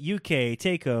 NXT UK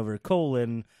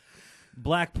TakeOver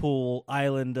Blackpool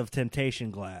Island of Temptation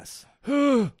Glass.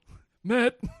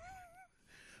 Matt,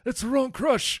 it's the wrong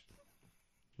crush.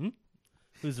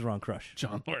 Who's the wrong crush?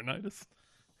 John Laurinaitis.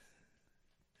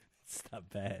 It's not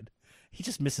bad. He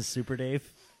just misses Super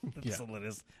Dave. That's Yeah. all it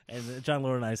is. And John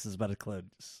Laurinaitis is about to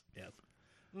close. Yes.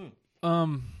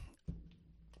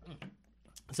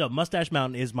 So Mustache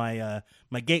Mountain is my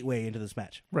my gateway into this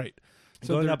match. Right.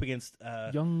 So Going they're up against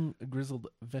young grizzled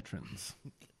veterans.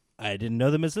 I didn't know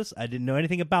them as this. I didn't know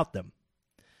anything about them.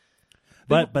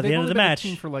 But by the end of the match,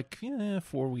 for like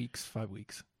 4 weeks, 5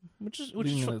 weeks, which is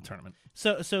leading into the tournament.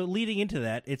 So leading into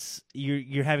that, it's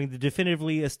you're having to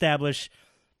definitively establish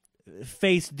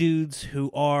face dudes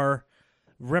who are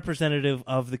representative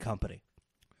of the company.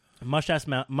 Mustache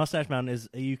Mountain is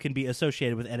you can be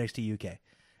associated with NXT UK.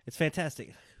 It's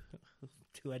fantastic.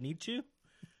 Do I need to?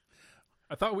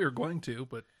 I thought we were going to,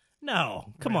 but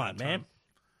No, come ran on, out of man.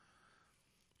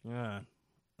 time.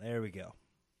 There we go.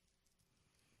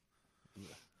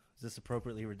 Is this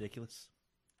appropriately ridiculous?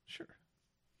 Sure.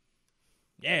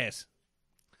 Yes.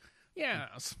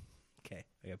 Yes. Okay,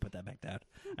 I gotta put that back down.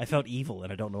 I felt evil,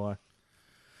 and I don't know why.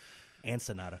 And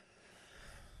Sonata.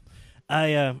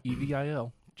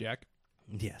 EVIL, Jack.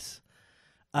 Yes.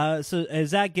 So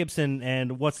Zach Gibson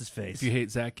and what's his face? If you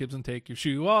hate Zach Gibson, take your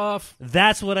shoe off.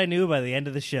 That's what I knew by the end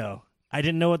of the show. I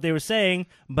didn't know what they were saying,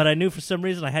 but I knew for some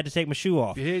reason I had to take my shoe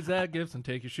off. If you hate Zach Gibson,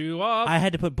 take your shoe off. I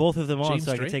had to put both of them on James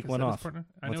so I Drake? could take Is one that his off. partner?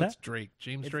 I What's know that? it's Drake.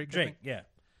 James It's Drake. I Drake, think. yeah.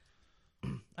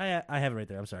 I have it right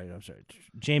there. I'm sorry.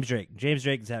 James Drake,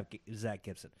 Zach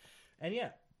Gibson. And yeah,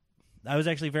 I was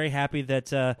actually very happy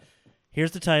that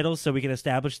here's the titles so we can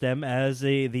establish them as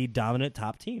the dominant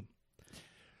top team.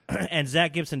 And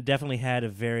Zach Gibson definitely had a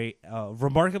very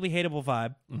remarkably hateable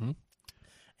vibe. Mm-hmm.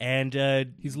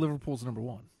 And He's Liverpool's number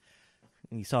one.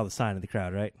 you saw the sign in the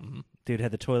crowd, right? Mm-hmm. Dude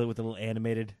had the toilet with the little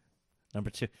animated number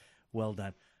 2. Well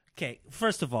done. Okay,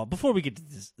 first of all, before we get to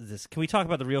this, can we talk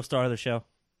about the real star of the show?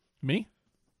 Me?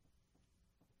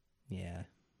 Yeah,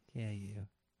 you.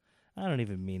 I don't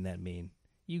even mean that mean.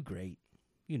 You great.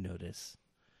 You know this.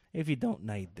 If you don't,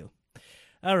 now you do.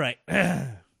 All right.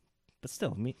 But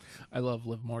still, me. I love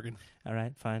Liv Morgan. All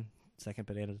right, fine. Second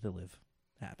banana to live.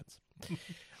 Happens.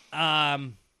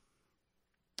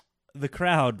 The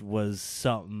crowd was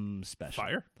something special.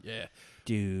 Fire? Yeah.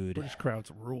 Dude. British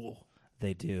crowds rule.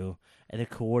 They do. And they're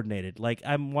coordinated. Like,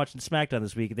 I'm watching SmackDown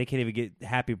this week, and they can't even get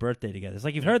Happy Birthday together. It's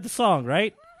like, you've heard the song,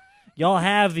 right? Y'all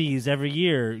have these every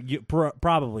year,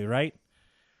 probably, right?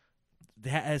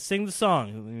 Sing the song.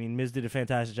 I mean, Miz did a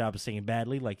fantastic job of singing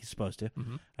badly, like he's supposed to.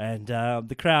 Mm-hmm. And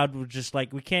the crowd were just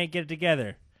like, we can't get it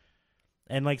together.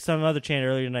 And like some other chant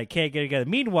earlier tonight, can't get it together.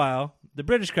 Meanwhile, the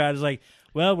British crowd is like,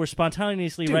 well, we're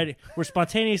spontaneously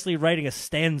writing a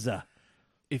stanza.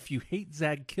 If you hate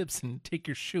Zach Gibson, take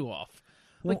your shoe off.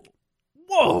 Like,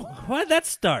 whoa! Why did that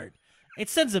start? It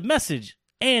sends a message,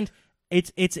 and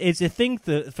it's a thing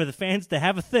for the fans to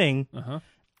have a thing,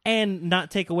 and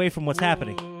not take away from what's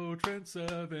happening. Whoa, Trent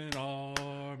Seven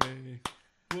Army.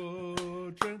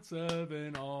 Whoa, Trent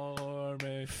Seven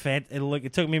Army. Look,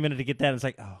 it took me a minute to get that. It's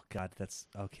like, oh god, that's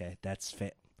okay. That's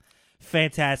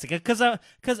fantastic. Because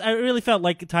I really felt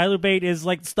like Tyler Bate is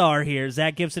like the star here.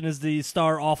 Zach Gibson is the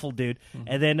star awful dude,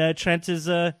 and then Trent is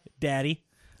daddy.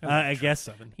 I guess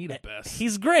he's the best.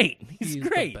 He's great. He's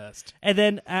great. The best. And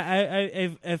then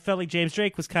I felt like James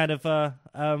Drake was kind of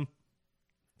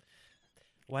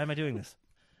why am I doing this?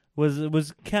 Was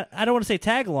I don't want to say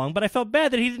tag along, but I felt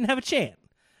bad that he didn't have a chant.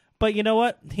 But you know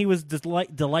what? He was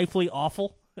delightfully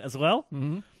awful as well,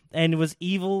 and was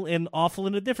evil and awful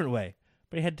in a different way.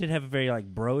 But he did have a very like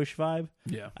bro-ish vibe.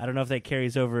 Yeah. I don't know if that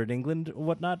carries over in England or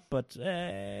whatnot, but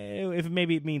if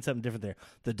maybe it means something different there.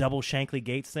 The double Shankly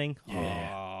Gates thing. Yeah.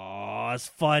 Oh, it's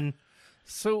fun.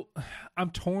 So I'm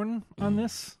torn on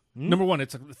this. Number one,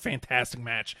 it's a fantastic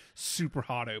match. Super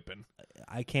hot open.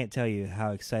 I can't tell you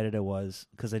how excited I was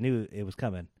because I knew it was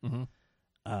coming.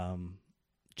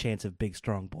 Chance of big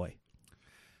strong boy.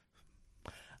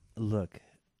 Look,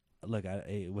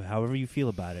 however you feel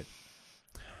about it,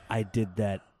 I did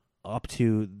that up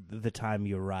to the time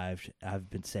you arrived. I've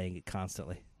been saying it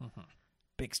constantly.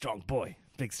 Big strong boy.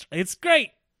 It's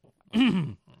great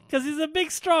because he's a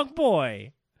big strong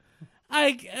boy.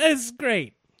 It's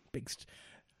great.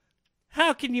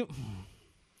 How can you?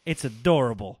 It's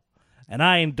adorable, and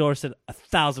I endorse it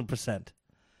 1,000%.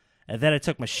 And then I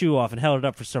took my shoe off and held it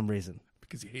up for some reason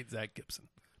because you hate Zach Gibson.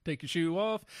 Take your shoe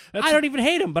off. I don't even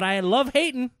hate him, but I love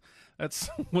hating. That's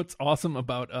what's awesome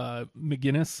about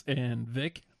McGuinness and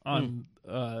Vic on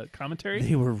commentary.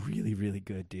 They were really, really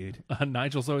good, dude.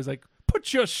 Nigel's always like,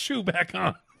 put your shoe back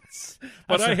on.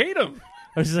 But I hate him.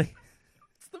 I was just like,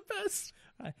 it's the best.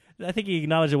 I think he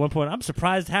acknowledged at one point, I'm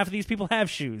surprised half of these people have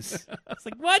shoes. I was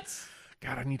like, what?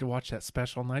 God, I need to watch that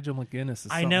special. Nigel McGuinness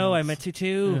is I know, I meant to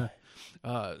too.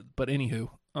 Yeah. But anywho,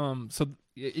 so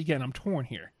again, I'm torn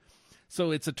here.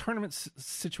 So it's a tournament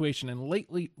situation, and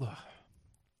lately...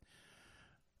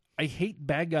 I hate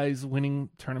bad guys winning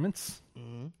tournaments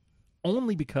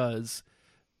only because,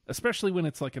 especially when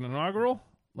it's like an inaugural,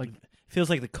 like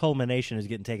feels like the culmination is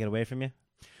getting taken away from you.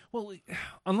 Well,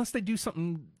 unless they do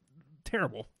something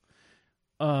terrible,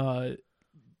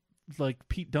 like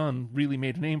Pete Dunne really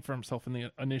made a name for himself in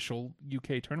the initial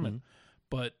UK tournament,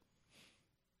 but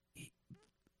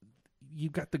you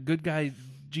got the good guy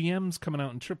GMs coming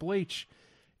out in Triple H,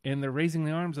 and they're raising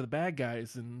the arms of the bad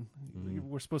guys, and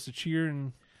we're supposed to cheer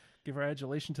and give our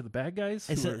adulation to the bad guys?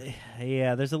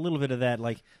 Yeah, there's a little bit of that.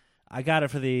 Like, I got it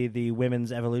for the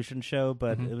women's Evolution show,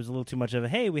 but it was a little too much of a,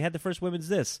 hey, we had the first women's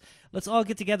this. Let's all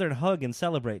get together and hug and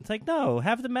celebrate. It's like, no,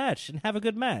 have the match and have a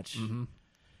good match.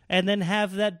 And then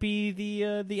have that be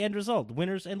the end result.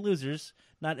 Winners and losers,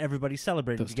 not everybody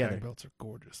celebrating together. Those tag belts are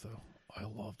gorgeous, though. I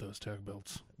love those tag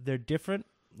belts. They're different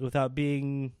without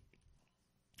being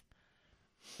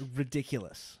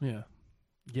ridiculous. Yeah.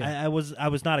 I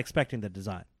was not expecting the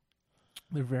design.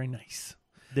 They're very nice.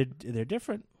 They're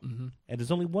different, and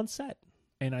there's only one set.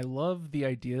 And I love the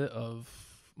idea of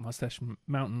Mustache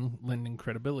Mountain lending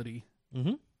credibility,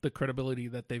 the credibility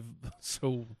that they've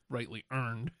so rightly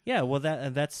earned. Yeah, well,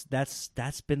 that's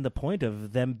been the point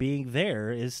of them being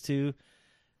there is to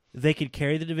they could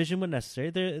carry the division when necessary.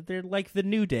 They're like the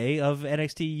New Day of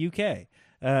NXT UK.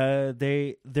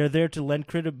 They're there to lend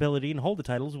credibility and hold the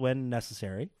titles when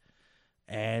necessary,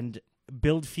 and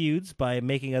build feuds by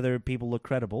making other people look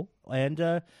credible,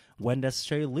 and when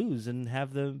necessary, lose and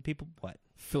have the people what?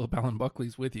 Philip Allen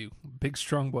Buckley's with you. Big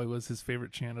Strong Boy was his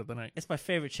favorite chant of the night. It's my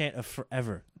favorite chant of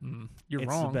forever. You're it's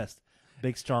wrong. It's the best.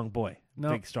 Big Strong Boy.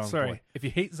 No, Big Strong sorry. Boy. If you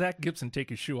hate Zach Gibson, take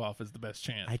your shoe off is the best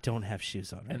chant. I don't have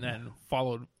shoes on right and then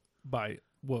followed by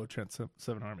Whoa, Trent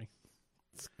Seven Army.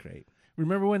 It's great.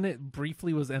 Remember when it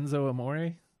briefly was Enzo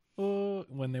Amore? Oh,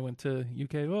 when they went to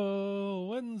UK.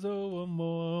 Oh, Enzo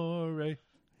Amore.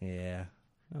 Yeah.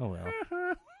 Oh, well.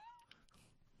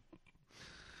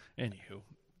 Anywho.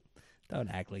 Don't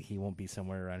act like he won't be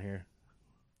somewhere around here.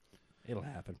 It'll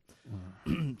happen.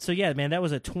 So, yeah, man, that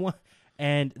was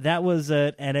And that was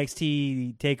an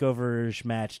NXT TakeOver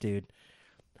match, dude.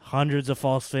 Hundreds of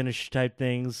false finish type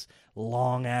things,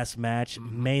 long ass match,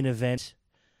 main event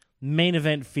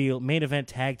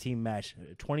tag team match,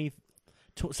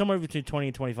 somewhere between 20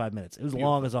 and 25 minutes. It was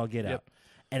long as all get out,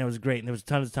 and it was great. And there was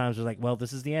tons of times where like, well,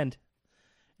 this is the end,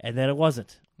 and then it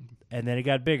wasn't, and then it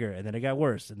got bigger, and then it got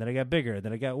worse, and then it got bigger, and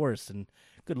then it got worse, and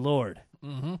good lord,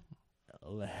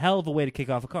 a hell of a way to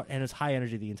kick off a card, and it was high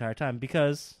energy the entire time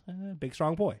because big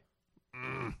strong boy.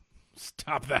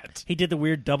 Stop that. He did the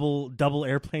weird double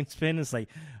airplane spin. It's like,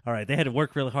 all right, they had to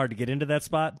work really hard to get into that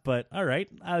spot, but all right,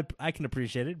 I can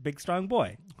appreciate it. Big strong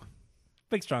boy.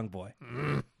 Big strong boy.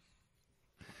 I'm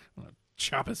gonna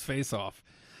chop his face off.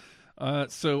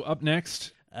 So up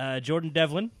next, Jordan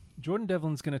Devlin. Jordan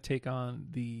Devlin's going to take on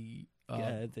the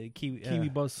Kiwi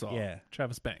Buzzsaw,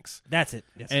 Travis Banks. That's it.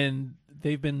 Yes. And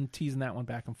they've been teasing that one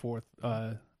back and forth.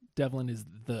 Devlin is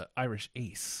the Irish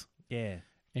ace. Yeah.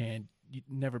 And you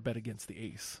never bet against the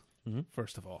ace,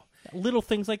 first of all. Little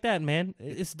things like that, man.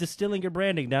 It's distilling your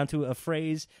branding down to a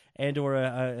phrase and or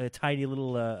a tiny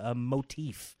little a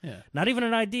motif. Yeah. Not even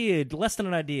an idea, less than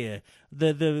an idea.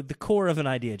 The core of an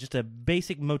idea, just a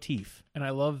basic motif. And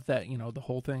I love that, the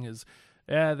whole thing is,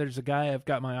 there's a guy I've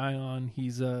got my eye on.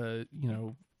 He's,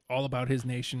 all about his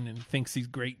nation and thinks he's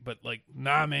great, but like,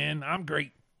 nah, man, I'm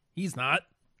great. He's not.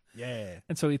 Yeah.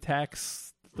 And so he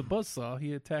attacks the Buzzsaw.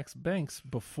 He attacks Banks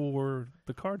before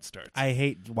the card starts. I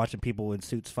hate watching people in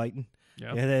suits fighting.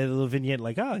 Yeah. That little vignette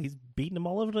like, oh, he's beating them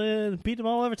all over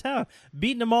town,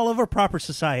 beating them all over proper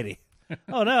society.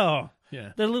 Oh no.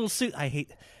 Yeah. Their little suit. I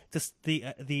hate just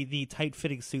the tight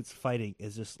fitting suits fighting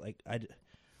is just like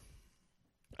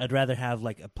I'd rather have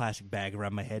like a plastic bag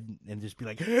around my head and just be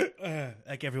like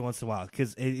every once in a while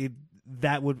because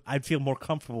I'd feel more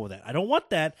comfortable with that. I don't want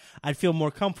that. I'd feel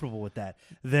more comfortable with that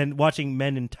than watching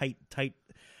men in tight.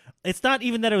 It's not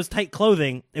even that it was tight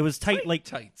clothing. It was tight like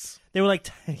tights. They were like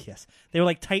yes, they were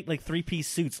like tight like 3-piece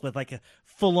suits with like a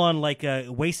full on like a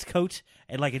waistcoat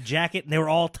and like a jacket, and they were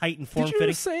all tight and form fitting. Did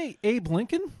you say Abe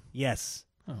Lincoln? Yes.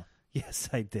 Oh. Yes,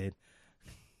 I did.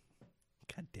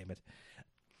 God damn it.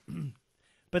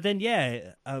 But then,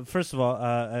 first of all,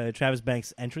 Travis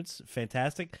Banks' entrance,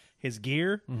 fantastic. His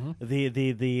gear,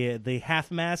 the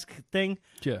half mask thing,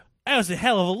 that was a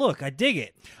hell of a look. I dig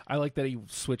it. I like that he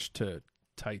switched to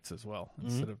tights as well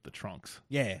instead of the trunks.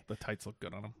 Yeah, the tights look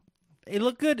good on him. It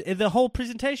looked good. The whole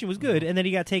presentation was good, and then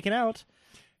he got taken out,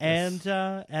 and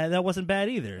that wasn't bad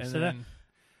either. And so then,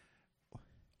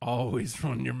 always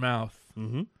run your mouth.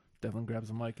 Mm-hmm. Devlin grabs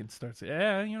a mic and starts,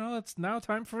 it's now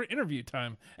time for interview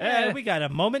time. We got a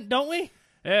moment, don't we?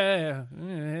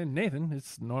 Nathan,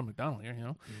 it's Norm MacDonald here,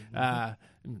 that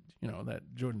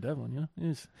Jordan Devlin,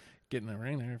 is getting the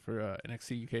ring there for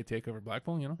NXT UK TakeOver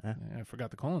Blackpool, I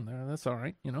forgot the colon there. That's all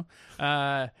right,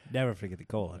 Never forget the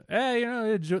colon.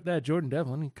 That Jordan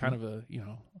Devlin, kind of a,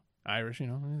 Irish,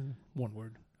 one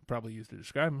word probably used to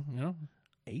describe him,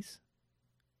 Ace.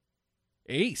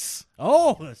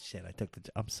 Oh shit!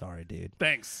 I'm sorry, dude.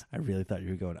 Thanks. I really thought you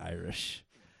were going Irish.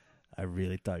 I'm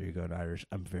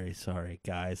very sorry,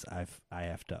 guys. I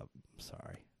effed up. I'm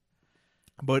sorry.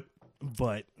 But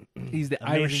he's the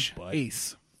amazing, Irish but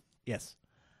ace. Yes,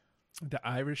 the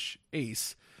Irish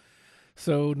ace.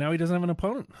 So now he doesn't have an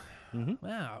opponent. Mm-hmm.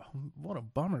 Wow, what a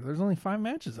bummer. There's only 5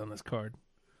 matches on this card.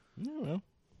 I don't know.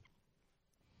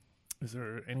 Is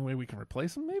there any way we can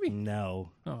replace him, maybe?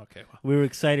 No. Oh, okay. Well. We were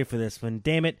excited for this one.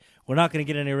 Damn it. We're not going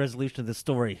to get any resolution of the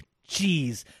story.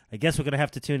 Jeez. I guess we're going to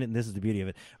have to tune in. This is the beauty of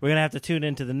it. We're going to have to tune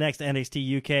into the next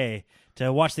NXT UK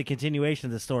to watch the continuation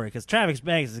of the story because Travis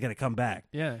Banks is going to come back.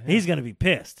 Yeah. He's going to be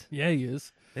pissed. Yeah, he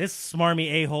is. This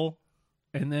smarmy a-hole.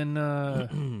 And then,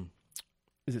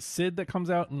 is it Sid that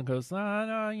comes out and goes,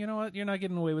 no, you know what? You're not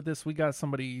getting away with this. We got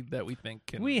somebody that we think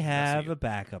can. We have a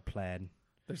backup plan.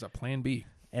 There's a plan B.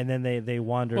 And then they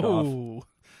wandered off. Oh,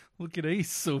 look at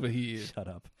Ace over here. Shut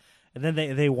up. And then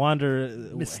they wander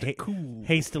Mr. Cool.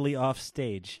 hastily off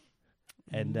stage.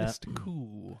 And Mr.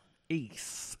 Cool.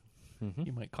 Ace.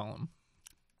 You might call him.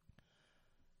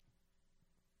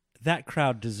 That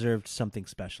crowd deserved something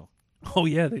special. Oh,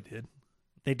 yeah, they did.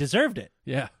 They deserved it.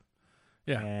 Yeah.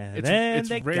 Yeah. And then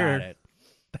they rare.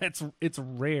 got it. It's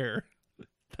rare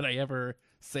that I ever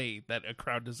say that a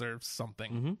crowd deserves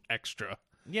something extra.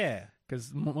 Yeah.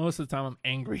 Because most of the time I'm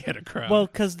angry at a crowd. Well,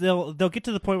 because they'll get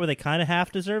to the point where they kind of half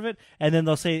deserve it, and then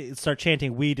they'll start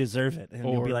chanting, "We deserve it," and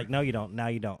you'll be like, "No, you don't. Now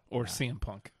you don't." Or CM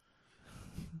Punk.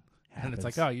 And it's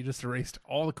like, oh, you just erased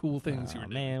all the cool things you were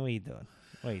doing. Man, what are you doing?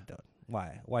 What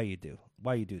are you doing?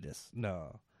 Why you do this?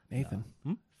 No, Nathan.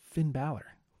 No. Finn Balor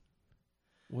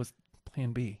was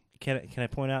Plan B. can I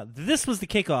point out this was the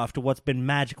kickoff to what's been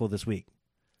magical this week?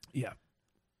 Yeah.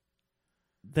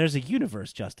 There's a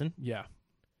universe, Justin. Yeah.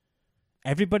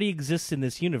 Everybody exists in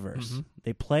this universe. Mm-hmm.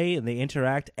 They play and they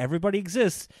interact. Everybody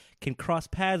exists, can cross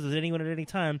paths with anyone at any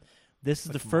time. This is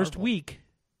Like the first Marvel. week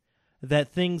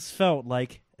that things felt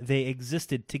like they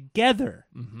existed together.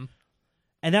 Mm-hmm.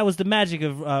 And that was the magic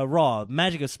of Raw,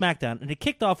 magic of SmackDown. And it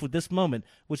kicked off with this moment,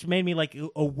 which made me like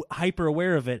hyper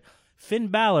aware of it. Finn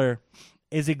Balor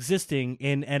is existing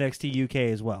in NXT UK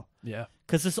as well. Yeah.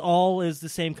 Because this all is the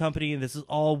same company, and this is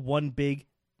all one big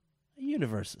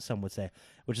universe, some would say.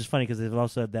 Which is funny because they've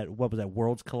also had that, what was that,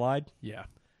 Worlds Collide? Yeah.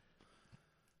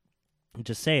 I'm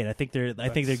just saying, I think they're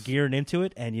gearing into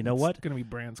it, and you know what? It's going to be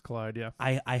Brands Collide, yeah.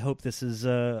 I hope this is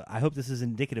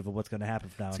indicative of what's going to happen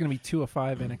from now. It's going to be 2 of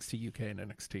 5 NXT UK and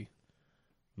NXT.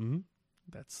 Mm-hmm.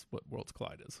 That's what Worlds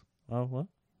Collide is. Oh, what?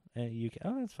 UK?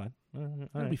 Oh, that's fine.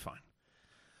 It'll be fine.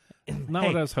 Not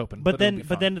what I was hoping. But it'll be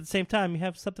then fine. at the same time, you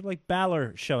have something like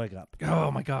Balor showing up.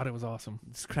 Oh my God, it was awesome.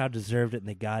 This crowd deserved it, and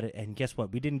they got it. And guess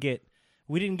what? We didn't get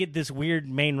this weird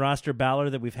main roster Balor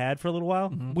that we've had for a little while,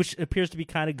 which appears to be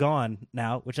kind of gone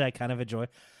now, which I kind of enjoy.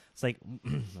 It's like,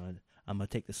 I'm gonna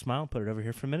take the smile, put it over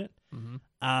here for a minute.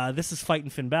 This is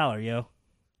fighting Finn Balor, yo,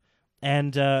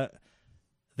 and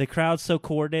the crowd's so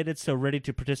coordinated, so ready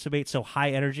to participate, so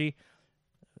high energy.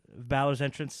 Balor's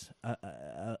entrance,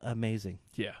 amazing.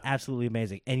 Yeah. Absolutely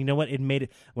amazing. And you know what? It made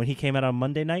it, when he came out on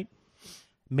Monday night,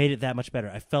 made it that much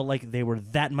better. I felt like they were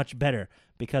that much better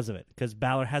because of it. Because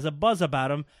Balor has a buzz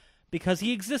about him because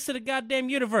he exists in a goddamn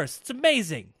universe. It's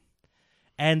amazing.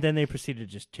 And then they proceeded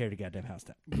to just tear the goddamn house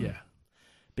down. Yeah.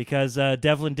 Because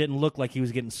Devlin didn't look like he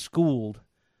was getting schooled.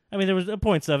 I mean, there was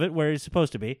points of it where he's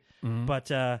supposed to be. But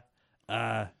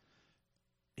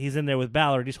he's in there with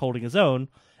Balor and he's holding his own.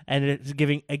 And it's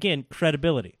giving, again,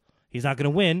 credibility. He's not going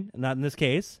to win, not in this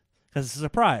case, because it's a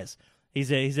surprise.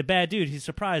 He's a bad dude. He's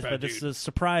surprised by this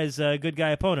surprise good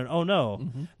guy opponent. Oh, no.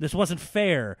 This wasn't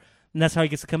fair. And that's how he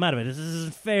gets to come out of it. This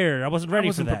isn't fair. I wasn't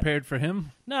ready for that. Prepared for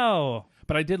him. No.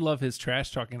 But I did love his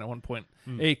trash talking at one point.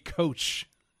 Hey, coach.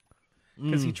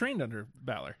 Because he trained under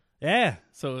Balor. Yeah.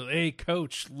 So, hey,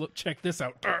 coach, look, check this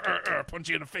out. Punch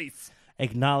you in the face.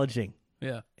 Acknowledging.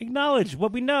 Yeah. Acknowledge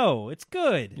what we know. It's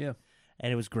good. Yeah.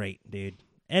 And it was great, dude.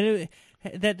 And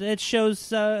that shows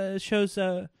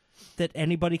that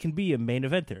anybody can be a main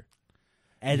eventer.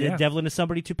 And Devlin is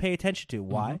somebody to pay attention to.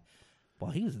 Why? Well,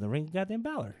 he was in the ring with goddamn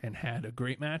Balor. And had a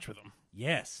great match with him.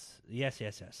 Yes.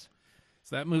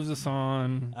 So that moves us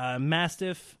on.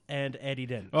 Mastiff and Eddie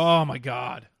Dennis. Oh, my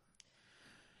God.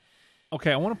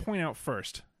 Okay, I want to point out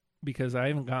first, because I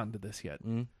haven't gotten to this yet.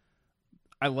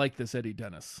 I like this Eddie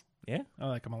Dennis. Yeah? I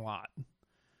like him a lot.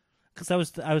 Because I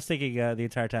was thinking the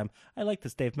entire time, I like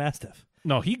this Dave Mastiff.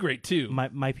 No, he great, too.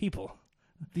 My people.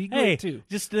 He great, too.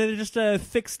 Just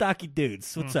thick, stocky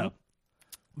dudes. What's up?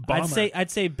 Bomber.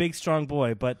 I'd say big, strong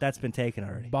boy, but that's been taken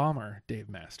already. Bomber Dave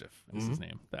Mastiff is his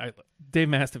name. Dave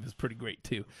Mastiff is pretty great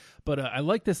too, but I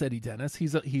like this Eddie Dennis.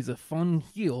 He's a fun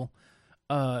heel,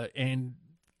 and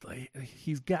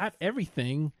he's got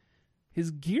everything.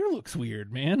 His gear looks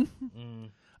weird, man.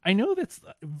 I know that's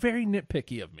very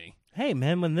nitpicky of me. Hey,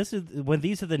 man, when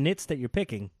these are the nits that you're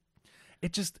picking,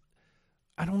 it just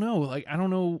I don't know. Like I don't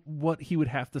know what he would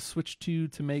have to switch to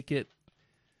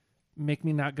make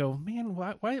me not go, man,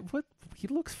 why, what? He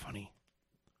looks funny.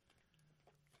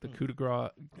 The coup de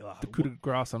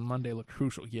grace on Monday looked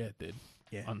crucial. Yeah, it did.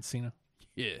 Yeah. On Cena.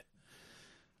 Yeah.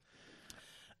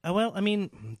 Well, I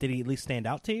mean, did he at least stand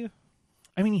out to you?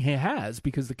 I mean, he has,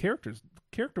 because the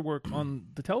character work on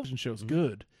the television show is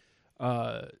good.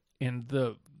 And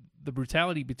the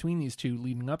brutality between these two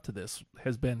leading up to this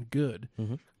has been good.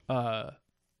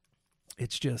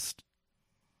 It's just,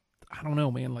 I don't know,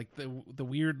 man. Like the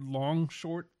weird long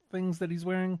short things that he's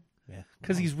wearing. Yeah,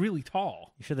 because he's really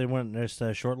tall. You sure they weren't just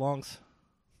short longs?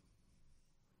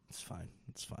 It's fine.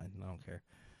 I don't care.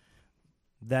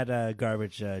 That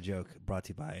garbage joke brought to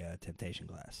you by Temptation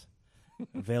Glass,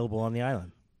 available on the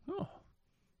island. Oh,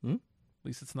 at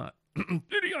least it's not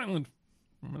Diddy Island.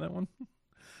 Remember that one?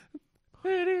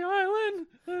 Diddy Island.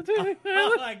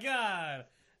 Oh my God,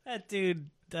 that dude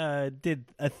did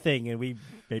a thing, and we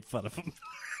made fun of him.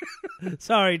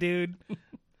 Sorry, dude.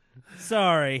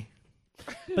 Sorry.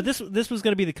 But this was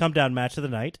going to be the come down match of the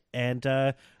night, and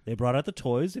they brought out the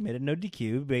toys. They made it no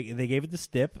DQ. They gave it the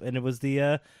stip, and it was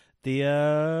the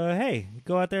hey,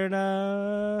 go out there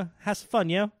and have some fun,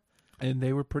 yo. And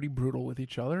they were pretty brutal with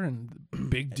each other, and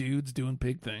big dudes doing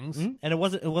big things. And it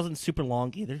wasn't super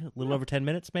long either. A little over 10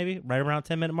 minutes, maybe right around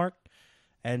 10-minute mark.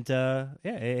 And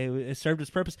it served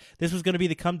its purpose. This was going to be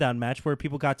the come down match where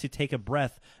people got to take a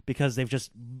breath because they've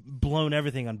just blown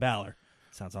everything on Balor.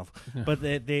 Sounds awful, but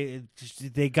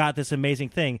they got this amazing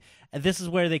thing, and this is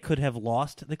where they could have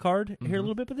lost the card here a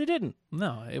little bit, but they didn't.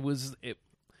 No, it was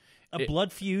a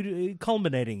blood feud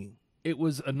culminating. It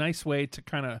was a nice way to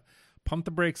kind of pump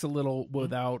the brakes a little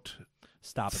without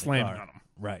stopping slamming the card. on them.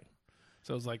 Right.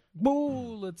 So it was like,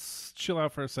 whoa, let's chill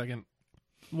out for a second.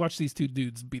 Watch these two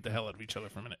dudes beat the hell out of each other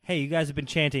for a minute. Hey, you guys have been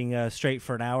chanting straight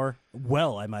for an hour.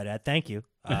 Well, I might add. Thank you.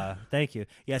 Thank you.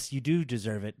 Yes, you do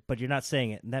deserve it, but you're not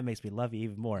saying it, and that makes me love you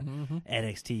even more.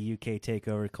 NXT UK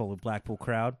TakeOver Blackpool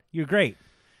crowd. You're great.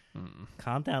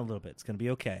 Calm down a little bit. It's going to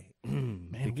be okay.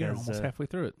 Man, we're almost halfway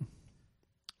through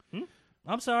it.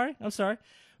 I'm sorry.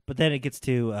 But then it gets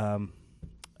to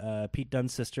Pete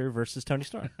Dunne's sister versus Toni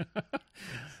Storm.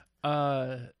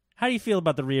 How do you feel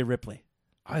about the Rhea Ripley?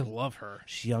 I love her.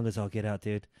 She's young as all get out,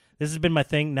 dude. This has been my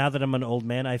thing. Now that I'm an old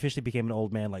man, I officially became an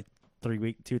old man like 3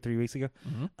 weeks ago.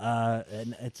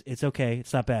 And it's okay.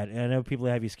 It's not bad. And I know people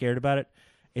have you scared about it.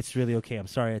 It's really okay. I'm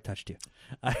sorry I touched you.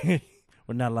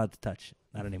 We're not allowed to touch.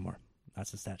 Not anymore.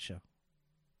 That's a stat show.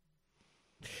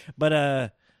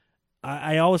 But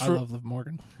I always... I love Liv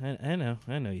Morgan. I know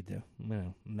you do. I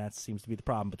know. And that seems to be the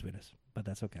problem between us. But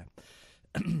that's okay.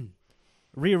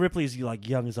 Rhea Ripley's like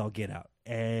young as all get out.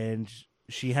 And...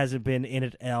 she hasn't been in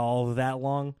it all that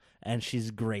long, and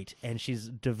she's great. And she's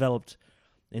developed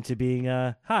into being,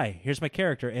 hi, here's my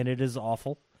character, and it is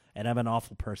awful, and I'm an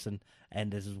awful person,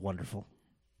 and this is wonderful.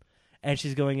 And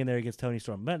she's going in there against Toni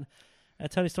Storm. But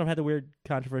Toni Storm had the weird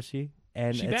controversy,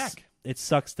 and She's back. It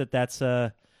sucks that that's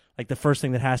like the first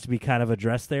thing that has to be kind of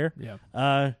addressed there.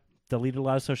 Yeah. Deleted a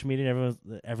lot of social media,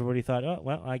 and everybody thought, oh,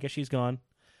 well, I guess she's gone.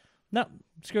 No,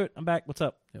 screw it, I'm back. What's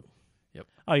up? Yep.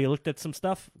 Oh, you looked at some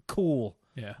stuff? Cool.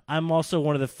 Yeah. I'm also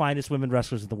one of the finest women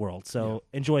wrestlers in the world, so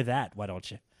enjoy that, why don't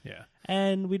you? Yeah.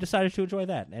 And we decided to enjoy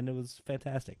that, and it was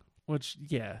fantastic. Which,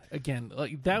 yeah, again,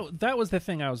 like that was the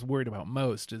thing I was worried about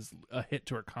most, is a hit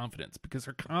to her confidence, because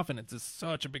her confidence is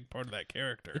such a big part of that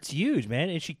character. It's huge, man,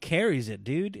 and she carries it,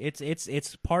 dude.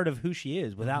 It's part of who she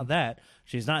is. Without that,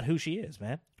 she's not who she is,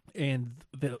 man. And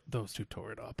those two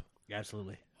tore it up.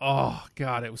 Absolutely. Oh,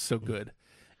 God, it was so good.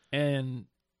 And...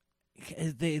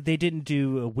 they didn't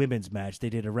do a women's match.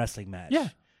 They did a wrestling match. Yeah.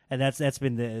 And that's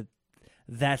been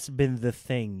the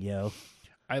thing, yo.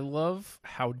 I love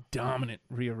how dominant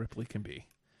Rhea Ripley can be.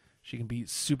 She can be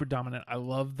super dominant. I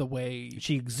love the way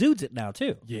she exudes it now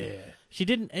too. Yeah. She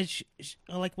didn't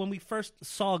like when we first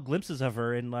saw glimpses of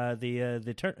her in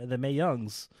the Mae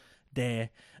Young's day.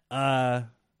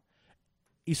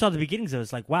 You saw the beginnings of it.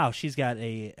 It's like, wow, she's got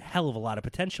a hell of a lot of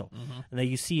potential. And then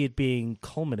you see it being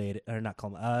cultivated. And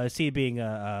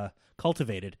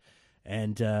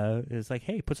it's like,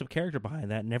 hey, put some character behind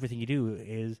that, and everything you do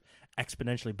is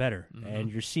exponentially better.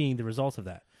 And you're seeing the results of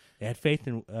that. They had faith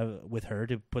in with her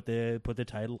to put the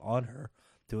title on her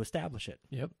to establish it.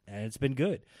 Yep. And it's been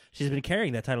good. She's been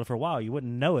carrying that title for a while. You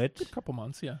wouldn't know it. A couple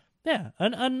months, yeah. Yeah,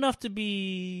 enough to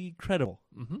be credible.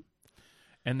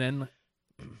 And then...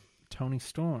 Toni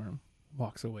Storm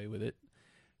walks away with it,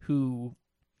 who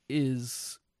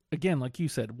is, again, like you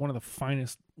said, one of the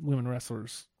finest women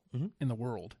wrestlers in the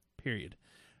world, period.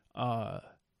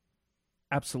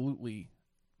 Absolutely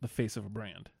the face of a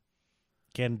brand.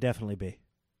 Can definitely be.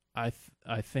 I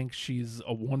think she's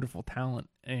a wonderful talent.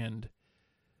 And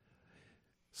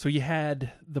so you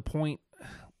had the point,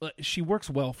 she works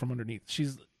well from underneath.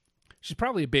 She's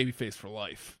probably a babyface for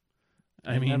life.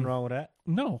 I mean, nothing wrong with that.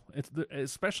 No,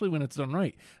 especially when it's done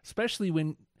right. Especially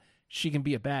when she can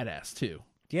be a badass too.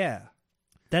 Yeah,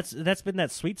 that's been that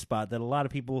sweet spot that a lot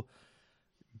of people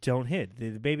don't hit.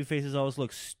 The baby faces always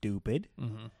look stupid,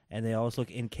 and they always look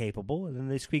incapable, and then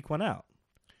they squeak one out,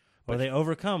 or they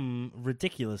overcome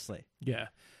ridiculously. Yeah,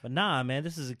 but nah, man,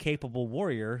 this is a capable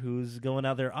warrior who's going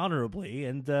out there honorably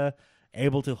and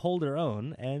able to hold her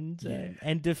own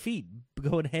and defeat,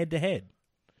 going head to head.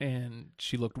 And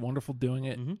she looked wonderful doing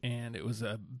it, and it was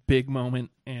a big moment,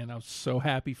 and I was so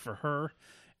happy for her,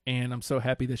 and I'm so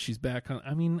happy that she's back on.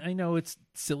 I mean, I know it's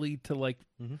silly to like,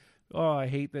 oh, I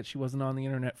hate that she wasn't on the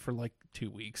internet for like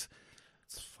 2 weeks.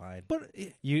 It's fine, but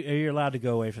you're allowed to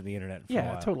go away from the internet for a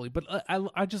while. Totally. But I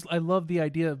love the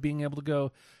idea of being able to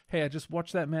go, hey, I just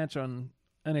watched that match on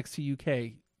NXT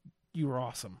UK. You were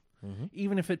awesome.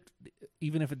 Even if it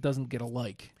doesn't get a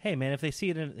like. Hey man, if they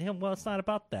see it well, it's not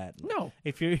about that. No.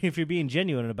 If you're being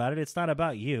genuine about it, it's not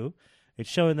about you. It's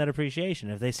showing that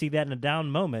appreciation. If they see that in a down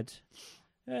moment,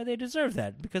 they deserve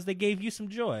that because they gave you some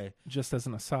joy. Just as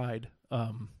an aside,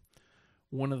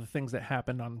 one of the things that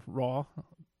happened on Raw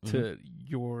to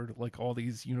your, like, all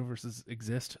these universes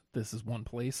exist. This is one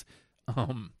place.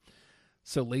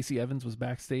 So Lacey Evans was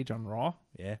backstage on Raw.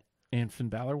 Yeah. And Finn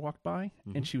Balor walked by,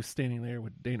 and she was standing there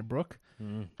with Dana Brooke.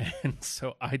 And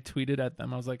so I tweeted at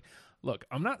them. I was like, look,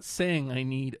 I'm not saying I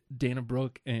need Dana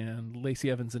Brooke and Lacey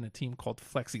Evans in a team called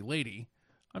Flexi Lady.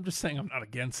 I'm just saying I'm not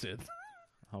against it.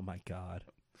 Oh, my God.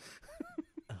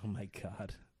 Oh, my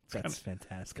God. That's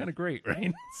fantastic. It's kind of great,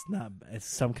 right? It's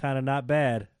some kind of not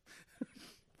bad.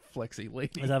 Flexi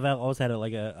Lady. 'Cause I've always had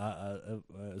a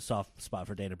soft spot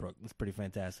for Dana Brooke. It's pretty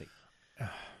fantastic.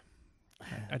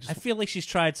 I feel like she's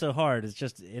tried so hard. It's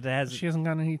just she hasn't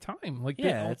gotten any time. Like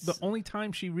yeah, the only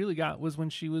time she really got was when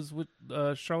she was with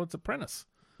Charlotte's Apprentice.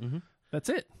 That's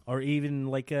it. Or even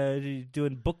like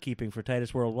doing bookkeeping for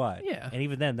Titus Worldwide. Yeah, and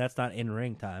even then, that's not in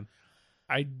ring time.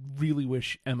 I really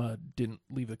wish Emma didn't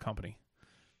leave the company,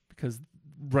 because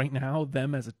right now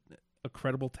them as a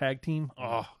credible tag team,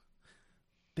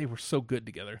 they were so good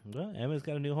together. Well, Emma's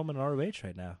got a new home in ROH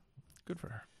right now. Good for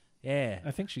her. Yeah. I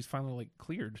think she's finally like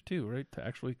cleared too, right? To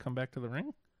actually come back to the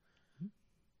ring.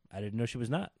 I didn't know she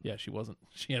was not. Yeah, she wasn't.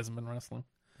 She hasn't been wrestling.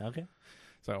 Okay.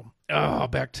 So,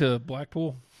 back to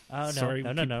Blackpool. Oh, no. Sorry,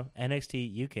 No.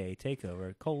 NXT UK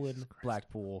TakeOver,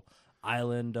 Blackpool,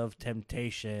 Island of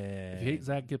Temptation. If you hate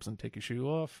Zach Gibson, take your shoe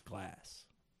off. Glass.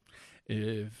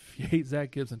 If you hate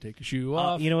Zach Gibson, take your shoe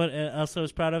off. You know what also I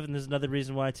was proud of, and this is another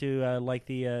reason why to like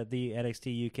the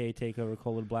NXT UK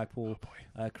TakeOver, Blackpool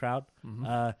crowd.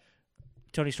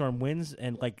 Tony Storm wins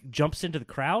and like jumps into the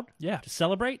crowd to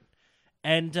celebrate.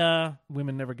 And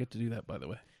women never get to do that, by the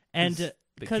way. And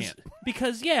because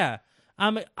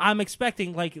I'm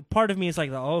expecting, like, part of me is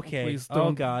like, okay,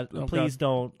 oh God, please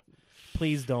don't.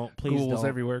 Ghouls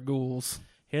everywhere, ghouls.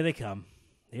 Here they come.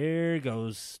 Here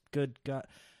goes. Good God.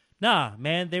 Nah,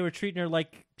 man, they were treating her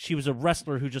like she was a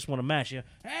wrestler who just won a match. You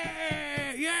know,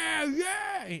 hey,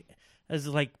 yeah. It's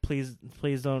like, please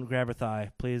don't grab her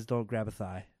thigh. Please don't grab a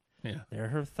thigh. Yeah. They're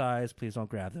her thighs. Please don't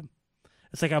grab them.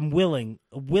 It's like I'm willing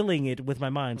it with my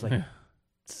mind. It's like,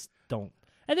 don't.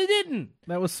 And they didn't.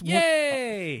 That was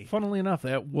yay. Funnily enough,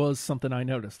 that was something I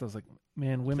noticed. I was like,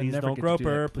 man, women please never don't get grope to do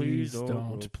her. that. Please don't.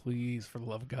 Don't. Please, for the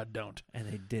love of God, don't. And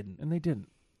they didn't.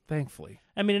 Thankfully.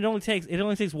 I mean, it only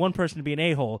takes one person to be an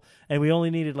a-hole, and we only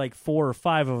needed like 4 or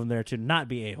 5 of them there to not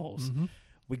be a-holes.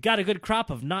 We got a good crop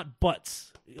of not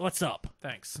butts. What's up?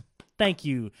 Thanks. Thank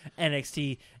you,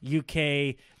 NXT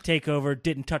UK TakeOver.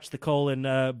 Didn't touch the coal in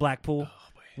Blackpool.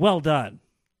 Well done.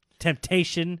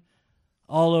 Temptation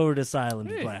all over this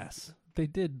island of glass. They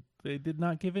did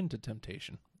not give in to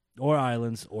temptation. Or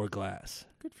islands or glass.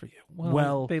 Good for you.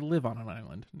 Well, they live on an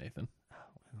island, Nathan.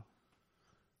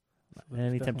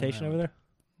 Any temptation over there?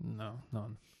 No,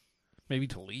 none. Maybe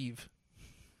to leave.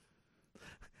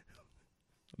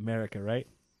 America, right?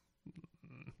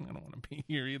 I don't want to be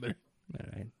here either. All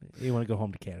right. You want to go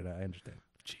home to Canada. I understand.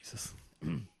 Jesus.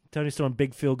 Tony Storm,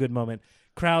 big feel-good moment.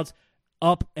 Crowds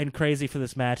up and crazy for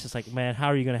this match. It's like, man, how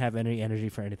are you going to have any energy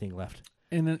for anything left?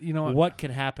 And then, you know what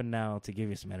can happen now to give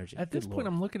you some energy? At this point,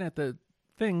 I'm looking at the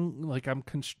thing like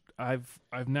I've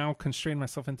now constrained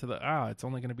myself into it's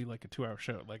only going to be like a 2-hour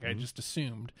show. Like I just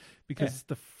assumed, because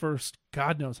the first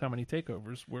God knows how many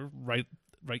takeovers were right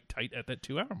tight at that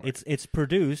 2-hour mark. It's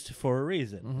produced for a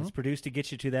reason. It's produced to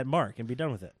get you to that mark and be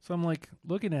done with it. So I'm like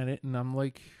looking at it and I'm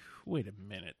like, wait a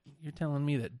minute. You're telling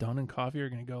me that Dunn and Coffey are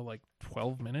going to go like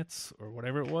 12 minutes or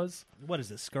whatever it was? What is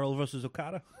this, Skrull versus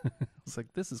Okada? It's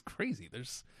like, this is crazy. They're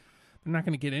not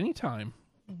going to get any time.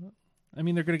 I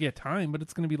mean, they're going to get time, but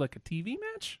it's going to be like a TV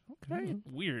match? Okay,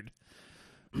 weird.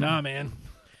 Nah, man.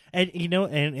 And, you know,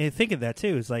 and think of that,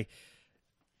 too. It's like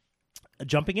a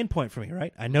jumping in point for me,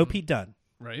 right? I know Pete Dunne.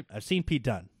 Right. I've seen Pete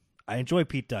Dunne. I enjoy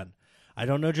Pete Dunne. I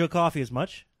don't know Joe Coffey as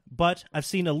much, but I've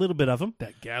seen a little bit of him.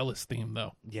 That Gallus theme,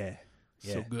 though. Yeah.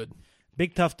 So good.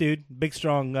 Big, tough dude. Big,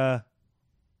 strong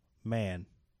man.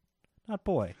 Not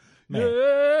boy. Man.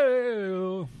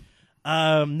 Yeah.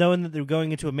 Knowing that they're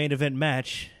going into a main event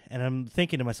match, and I'm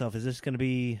thinking to myself, is this going to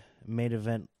be main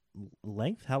event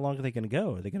length? How long are they going to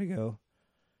go? Are they going to go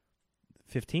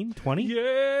 15, 20?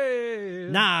 Yeah.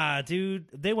 Nah, dude.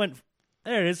 They went...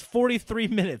 There it is. 43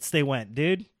 minutes they went,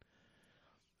 dude.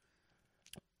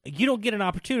 You don't get an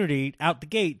opportunity out the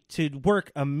gate to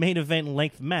work a main event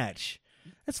length match.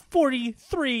 That's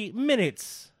 43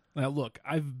 minutes. Now, look,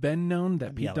 I've been known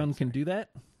that Pete Dunne can do that.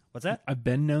 What's that? I've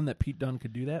been known that Pete Dunne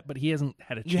could do that, but he hasn't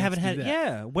had a chance to do that.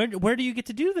 Yeah. Where do you get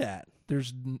to do that?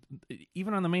 There's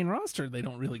even on the main roster, they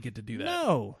don't really get to do that.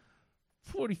 No.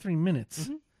 43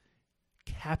 minutes.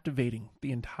 Captivating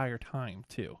the entire time,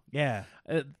 too. Yeah.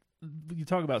 You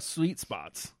talk about sweet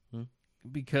spots,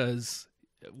 because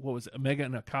what was it? Omega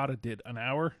and Okada did an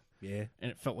hour. Yeah.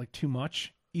 And it felt like too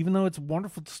much. Even though it's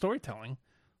wonderful storytelling,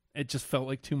 it just felt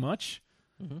like too much.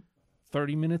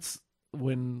 30 minutes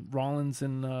when Rollins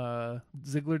and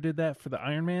Ziggler did that for the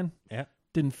Iron Man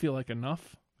didn't feel like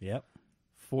enough. Yep.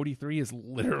 43 is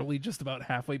literally just about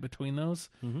halfway between those.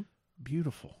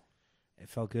 Beautiful. It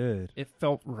felt good. It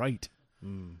felt right.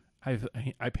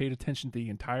 I paid attention to the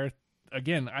entire...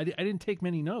 Again, I didn't take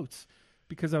many notes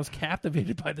because I was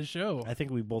captivated by the show. I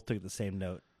think we both took the same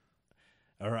note.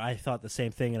 Or I thought the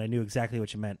same thing, and I knew exactly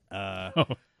what you meant.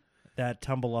 That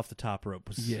tumble off the top rope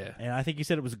was... Yeah. And I think you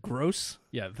said it was gross.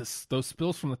 Yeah, those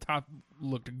spills from the top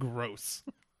looked gross.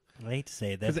 I hate to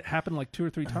say that. Because it happened like 2 or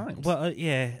 3 times. Well,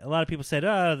 yeah. A lot of people said,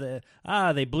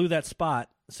 they blew that spot,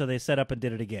 so they set up and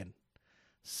did it again.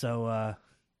 So,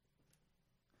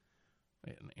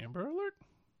 Wait, an Amber Alert?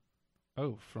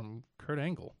 Oh, from Kurt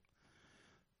Angle.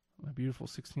 My beautiful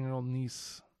 16-year-old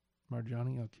niece,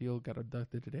 Marjani Alkeel, got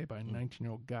abducted today by a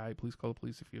 19-year-old guy. Please call the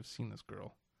police if you have seen this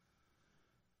girl.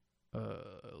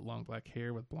 Long black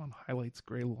hair with blonde highlights,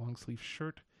 gray long-sleeve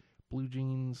shirt, blue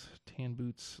jeans, tan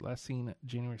boots. Last seen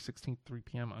January 16th, 3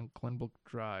 p.m. on Glenbrook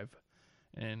Drive.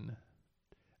 And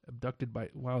abducted by...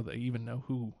 Wow, they even know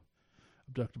who.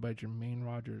 Abducted by Jermaine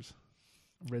Rogers.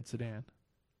 Red sedan.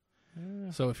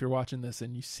 So if you're watching this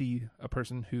and you see a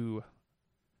person who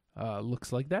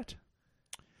looks like that,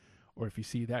 or if you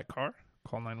see that car,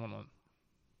 call 911.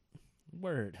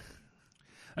 Word.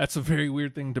 That's a very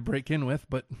weird thing to break in with,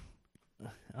 but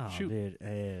Oh, shoot.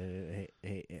 dude.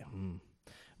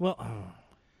 Well,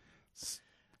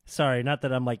 sorry, not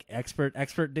that I'm like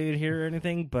expert dude here or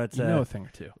anything, but you know a thing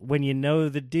or two. when you know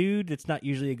the dude, it's not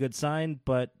usually a good sign,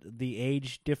 but the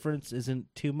age difference isn't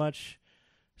too much,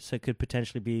 so it could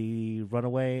potentially be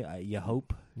runaway, you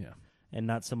hope. Yeah. And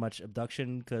not so much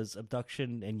abduction, because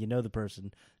abduction and you know the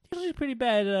person, usually a pretty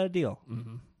bad deal.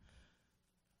 Mm-hmm.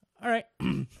 All right.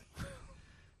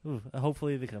 Ooh,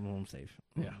 hopefully they come home safe.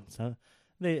 Yeah. So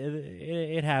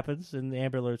it happens, and the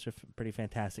Amber Alerts are pretty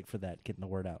fantastic for that, getting the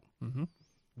word out. Mm-hmm.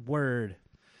 Word.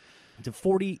 To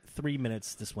 43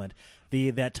 minutes this went.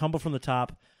 That tumble from the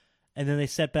top, and then they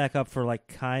set back up for like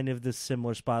kind of this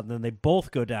similar spot, and then they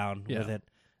both go down with it.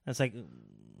 And it's like,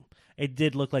 it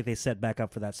did look like they set back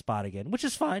up for that spot again, which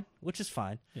is fine.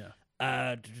 Yeah.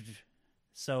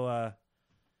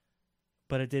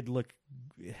 But it did look...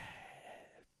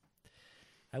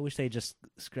 I wish they just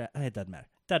scrap. It doesn't matter.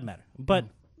 But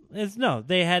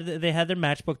they had their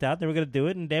match booked out. They were going to do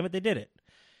it, and damn it, they did it.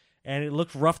 And it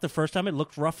looked rough the first time. It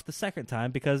looked rough the second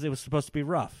time because it was supposed to be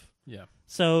rough. Yeah.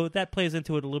 So that plays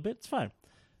into it a little bit. It's fine.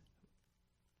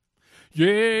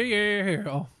 Yeah.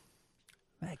 Oh,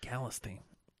 that Gallus theme.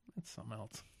 That's something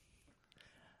else.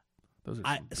 Those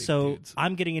are some big dudes.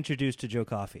 I'm getting introduced to Joe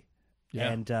Coffey.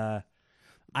 Yeah. And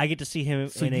I get to see him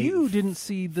So in you didn't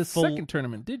see the full- second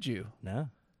tournament, did you? No.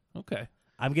 Okay.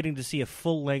 I'm getting to see a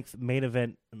full-length main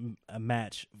event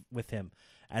match with him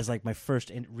as like my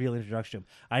first real introduction to him.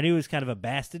 I knew he was kind of a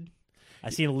bastard.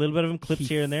 I seen a little bit of him, clips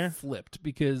here and there. Flipped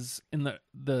because in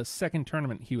the second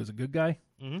tournament he was a good guy,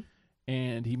 Mm-hmm.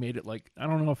 and he made it like I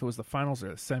don't know if it was the finals or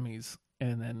the semis,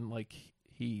 and then like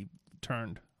he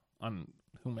turned on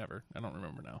whomever, I don't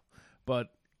remember now, but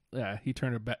yeah, he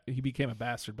became a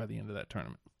bastard by the end of that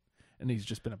tournament, and he's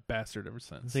just been a bastard ever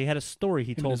since. So he had a story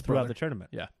he Him and told his throughout brother. the tournament.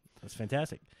 Yeah. That's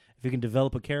fantastic. If you can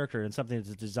develop a character and something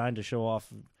that's designed to show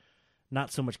off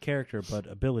not so much character but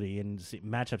ability and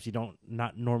matchups you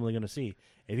not normally going to see.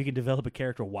 If you can develop a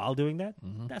character while doing that,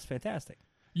 that's fantastic.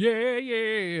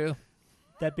 Yeah.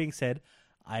 That being said,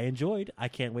 I enjoyed. I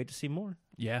can't wait to see more.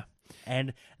 Yeah.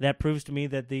 And that proves to me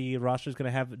that the roster is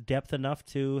going to have depth enough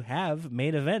to have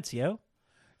main events, yo.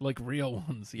 Like real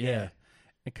ones, yeah.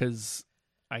 Because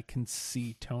I can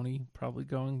see Tony probably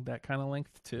going that kind of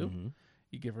length too. Mm-hmm.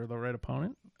 You give her the right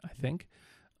opponent, I think.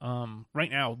 Right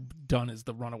now, Dunn is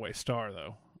the runaway star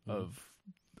though of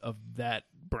that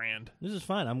brand. This is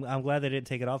fine. I'm glad they didn't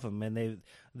take it off him, and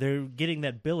they're getting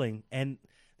that billing, and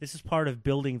this is part of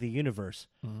building the universe.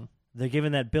 Mm-hmm. They're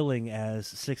giving that billing as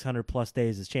 600 plus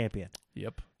days as champion.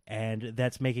 Yep. And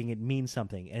that's making it mean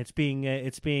something, and it's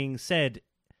being said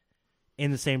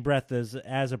in the same breath as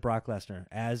a Brock Lesnar,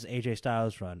 as AJ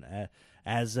Styles run,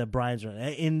 as Bryan's run,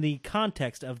 in the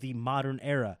context of the modern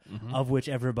era of which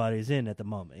everybody's in at the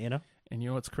moment, you know? And you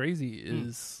know what's crazy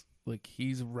is like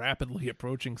he's rapidly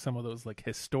approaching some of those like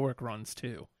historic runs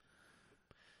too.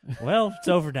 Well, it's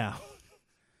over now.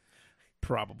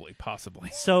 Probably, possibly.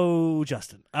 So,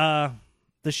 Justin, the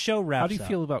show wraps up. How do you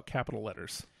feel about capital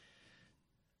letters?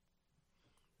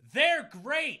 They're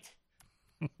great.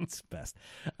 It's best.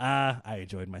 I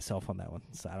enjoyed myself on that one,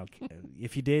 so I don't care.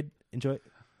 If you did enjoy,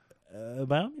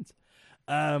 by all means.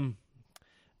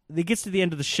 it gets to the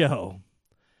end of the show.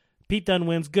 Pete Dunne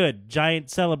wins. Good. Giant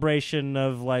celebration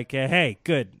of like, hey,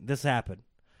 good. This happened.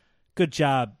 Good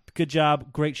job. Good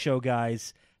job. Great show,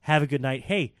 guys. Have a good night.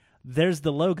 Hey, there's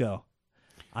the logo.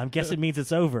 I guess it means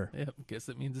it's over. Yep, guess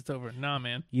it means it's over. Nah,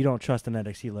 man. You don't trust an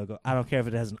NXT logo. I don't care if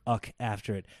it has an uck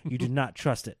after it. You do not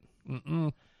trust it.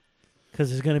 Mm-mm. Because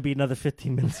there's going to be another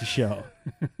 15 minutes of show.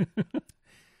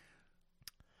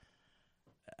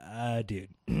 Dude.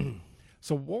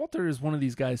 So Walter is one of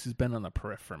these guys who's been on the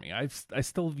periphery for me. I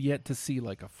still have yet to see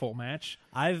like a full match.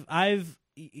 I've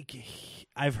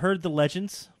heard the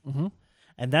legends,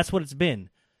 and that's what it's been.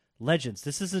 Legends.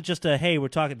 This isn't just a, hey, we're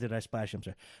talking. Did I splash? I'm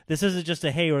sorry. This isn't just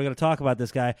a, hey, we're going to talk about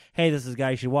this guy. Hey, this is a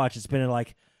guy you should watch. It's been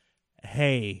like,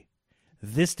 hey,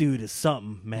 this dude is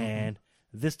something, man.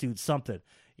 This dude's something.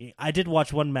 I did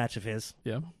watch one match of his.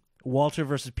 Yeah. Walter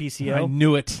versus PCO. I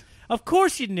knew it. Of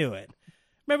course you knew it.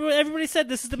 Remember when everybody said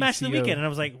this is the match of the PCO. weekend? And I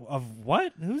was like, of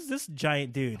what? Who's this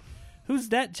giant dude? Who's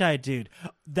that giant dude?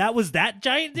 That was that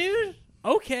giant dude?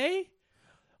 Okay.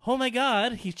 Oh my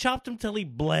God. He chopped him till he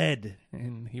bled.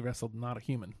 And he wrestled not a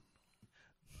human.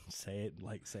 Say it.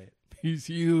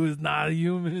 PCO is not a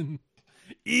human.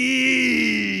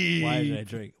 Why did I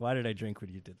drink? Why did I drink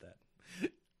when you did that?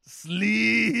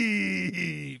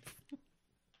 Sleep.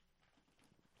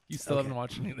 You still haven't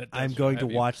watched any of that. I'm going to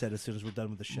watch that as soon as we're done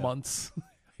with the show. Months.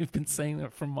 You've been saying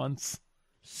that for months.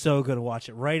 So going to watch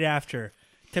it right after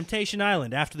Temptation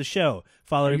Island after the show,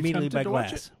 followed Are you immediately by tempted to watch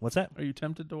Glass. it? What's that? Are you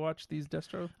tempted to watch these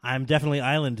Destro? I'm definitely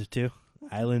Island too.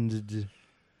 Island.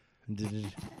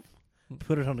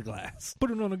 Put it on the glass.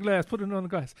 Put it on the glass. Put it on the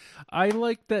glass. I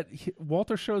like that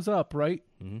Walter shows up, right?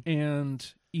 And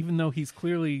even though he's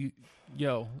clearly,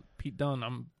 Pete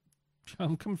Dunne,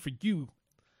 I'm coming for you,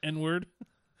 N-word.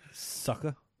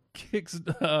 Sucker. Kicks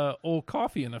old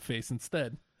Coffee in the face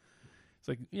instead. It's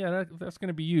like, yeah, that's going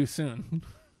to be you soon.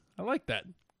 I like that.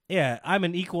 Yeah, I'm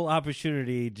an equal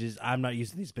opportunity. Just I'm not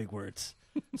using these big words,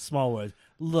 small words.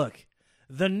 Look,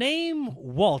 the name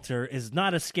Walter is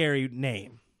not a scary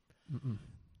name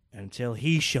until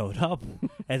he showed up,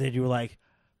 and then you were like.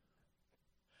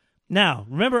 Now,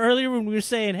 remember earlier when we were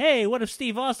saying, "Hey, what if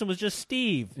Steve Austin was just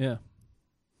Steve?" Yeah.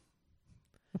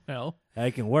 Well,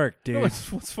 that can work, dude. No,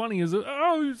 what's funny is, he's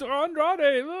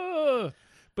Andrade.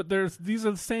 But these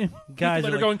are the same guys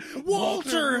that are going,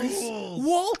 Walter's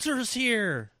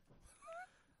here.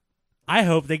 I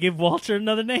hope they give Walter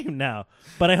another name now.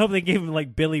 But I hope they gave him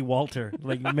like Billy Walter.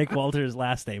 Like make Walter his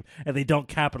last name. And they don't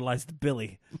capitalize the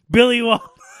Billy. Billy Walter.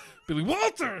 Billy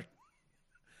Walter.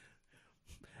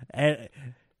 And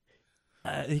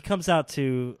he comes out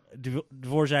to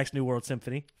Dvorak's New World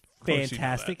Symphony.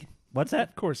 Fantastic. What's that?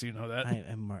 Of course you know that.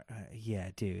 Yeah,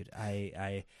 dude.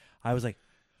 I was like,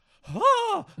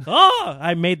 oh!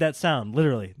 I made that sound,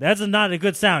 literally. That's not a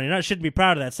good sound. Shouldn't be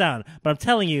proud of that sound. But I'm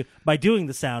telling you, by doing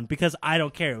the sound, because I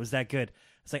don't care. It was that good.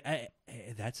 It's like,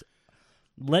 that's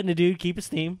letting a dude keep his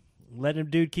theme. Letting a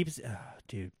dude keep his...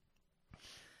 dude.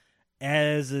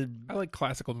 I like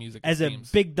classical music. As a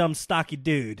big, dumb, stocky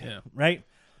dude, right?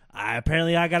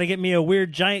 Apparently, I got to get me a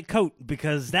weird giant coat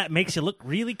because that makes you look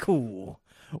really cool.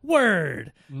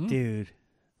 Word. Dude.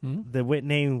 The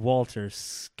name Walter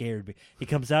scared me. He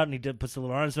comes out and he puts the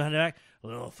little arms behind the back, a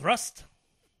little thrust,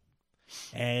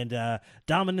 and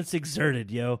dominance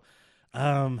exerted, yo.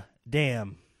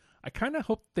 Damn. I kind of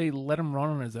hope they let him run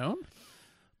on his own,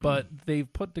 but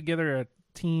they've put together a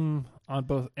team on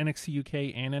both NXT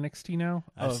UK and NXT now.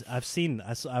 I've seen.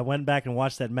 I went back and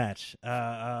watched that match.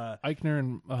 Eichner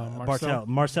and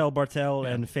Marcel Bartel,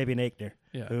 and Fabian Eichner.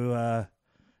 Yeah. Who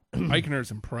Eichner's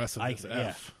impressive as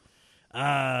F.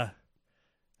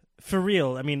 For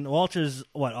real, I mean, Walter's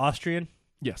what, Austrian?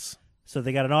 Yes. So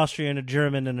they got an Austrian, a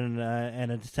German, and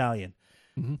an Italian.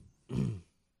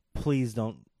 Please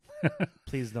don't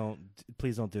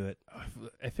do it.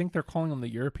 I think they're calling them the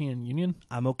European Union.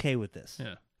 I'm okay with this.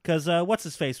 Yeah. Because what's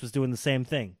his face was doing the same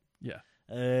thing. Yeah.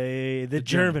 The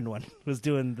German one was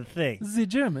doing the thing. The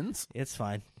Germans. It's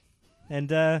fine. And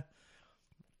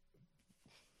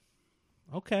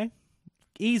okay,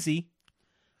 easy.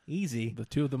 The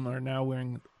two of them are now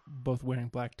both wearing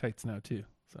black tights now too.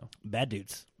 So bad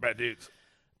dudes.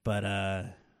 But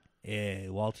yeah,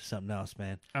 Walter's something else,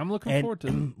 man. I'm looking forward to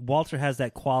it. Walter has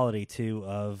that quality too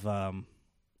of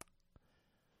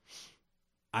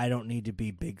I don't need to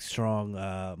be big, strong,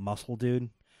 muscle dude.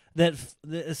 The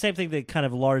same thing that kind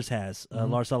of Lars has.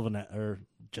 Lars Sullivan, or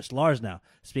just Lars now.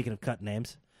 Speaking of cut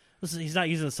names. Listen, he's not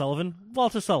using a Sullivan.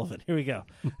 Walter Sullivan. Here we go.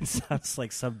 It sounds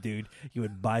like some dude you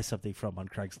would buy something from on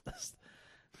Craigslist.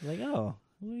 You're like, oh,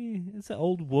 it's an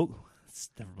old woke.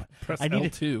 Never mind. Press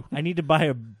L2. I need to buy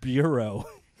a bureau.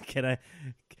 Can I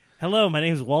Hello, my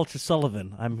name is Walter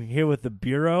Sullivan. I'm here with the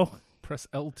Bureau. Press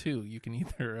L2. You can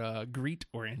either greet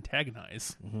or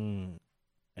antagonize.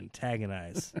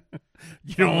 Antagonize.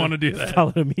 You don't want to do that.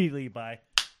 Followed immediately by...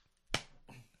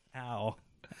 Ow.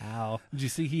 Did you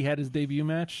see he had his debut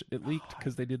match? It leaked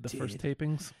because they did the first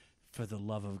tapings. For the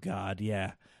love of God,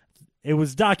 yeah. It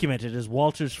was documented as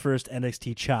Walter's first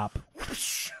NXT chop.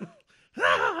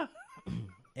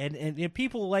 and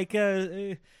people like...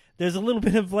 there's a little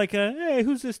bit of like hey,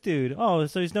 who's this dude? Oh,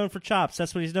 so he's known for chops.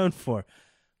 That's what he's known for.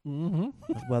 Mm-hmm.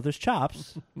 Well, there's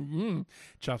chops. Mm-hmm.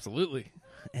 Chopsably.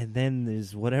 And then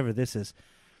there's whatever this is.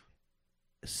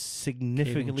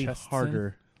 Significantly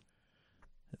harder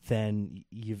than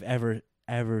you've ever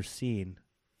seen.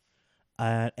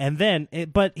 And then,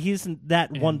 but he's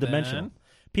that one-dimensional.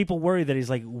 People worry that he's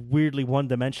like weirdly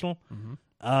one-dimensional.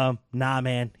 Mm-hmm. Nah,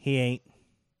 man, he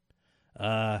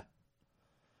ain't.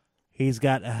 He's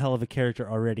got a hell of a character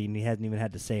already, and he hasn't even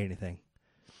had to say anything.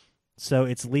 So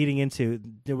it's leading into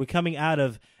we're coming out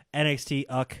of NXT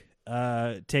UK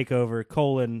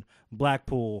TakeOver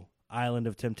Blackpool Island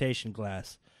of Temptation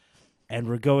Glass, and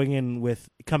we're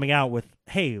coming out with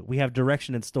hey, we have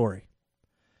direction and story.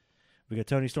 We got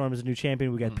Tony Storm as a new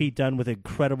champion. We got Pete Dunne with a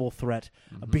credible threat,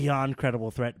 a beyond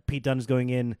credible threat. Pete Dunne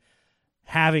is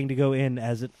having to go in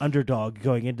as an underdog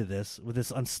going into this with this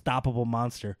unstoppable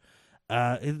monster.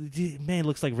 Man,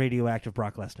 looks like radioactive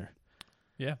Brock Lesnar.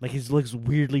 Yeah. Like he looks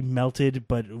weirdly melted,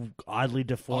 but oddly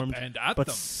deformed, Up and at but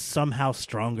them. somehow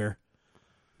stronger.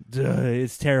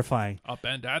 It's terrifying. Up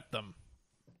and at them.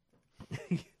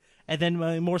 And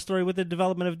then more story with the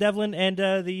development of Devlin and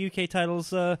the UK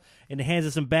titles in the hands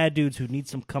of some bad dudes who need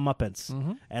some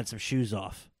comeuppance and some shoes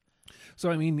off. So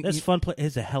I mean, that's fun.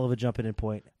 It's a hell of a jumping in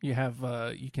point. You have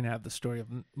you can have the story of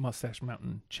Mustache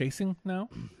Mountain chasing now,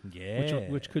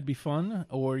 which could be fun,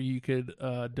 or you could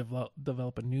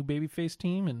develop a new babyface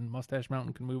team, and Mustache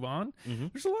Mountain can move on. Mm-hmm.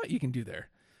 There's a lot you can do there.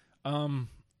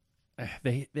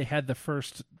 They had the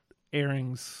first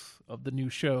airings of the new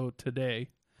show today.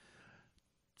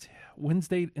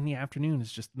 Wednesday in the afternoon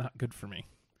is just not good for me.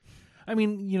 I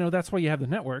mean, that's why you have the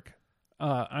network.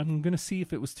 I'm going to see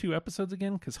if it was 2 episodes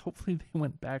again, because hopefully they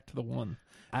went back to the 1.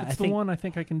 If it's the 1, I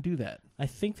think I can do that. I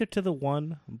think they're to the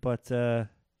 1, but...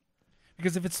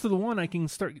 Because if it's to the 1, I can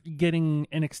start getting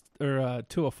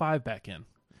 205 back in.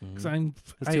 Because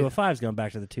 205 is going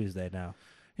back to the Tuesday now.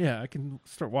 Yeah, I can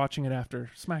start watching it after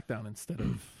SmackDown instead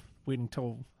of waiting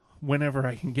till whenever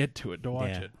I can get to it to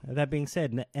watch it. That being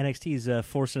said, NXT is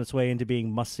forcing its way into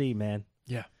being must-see, man.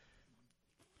 Yeah.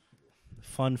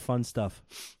 Fun stuff.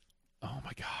 Oh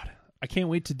my God! I can't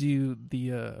wait to do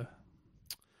the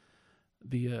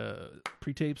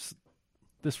pre-tapes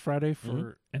this Friday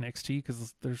for NXT,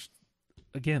 because there's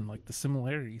again like the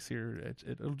similarities here.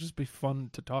 It'll just be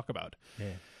fun to talk about.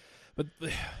 Yeah. But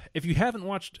if you haven't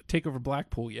watched TakeOver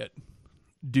Blackpool yet,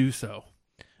 do so.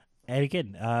 And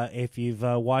again, if you've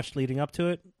watched leading up to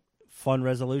it, fun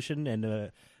resolution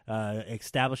and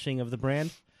establishing of the brand.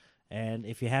 And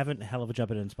if you haven't, hell of a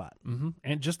jumping in spot. Mm-hmm.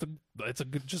 And it's a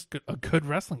good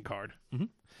wrestling card. Mm-hmm.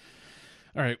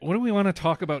 All right, what do we want to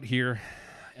talk about here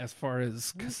as far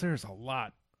as, because there's a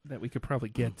lot that we could probably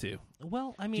get to.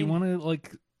 Well, I mean... Do you want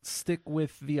to, stick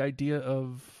with the idea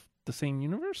of the same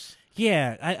universe?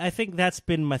 Yeah, I think that's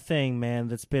been my thing, man.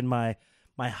 That's been my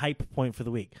hype point for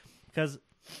the week. Because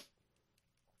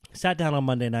I sat down on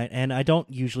Monday night, and I don't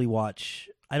usually watch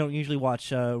Raw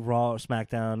or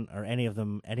SmackDown or any of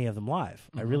them live.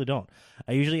 Mm-hmm. I really don't.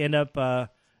 I usually end up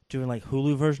doing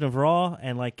Hulu version of Raw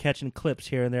and catching clips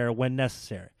here and there when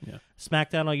necessary. Yeah.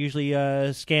 SmackDown I'll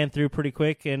usually scan through pretty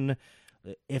quick, and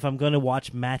if I'm going to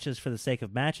watch matches for the sake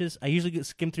of matches, I usually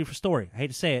skim through for story. I hate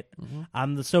to say it. Mm-hmm.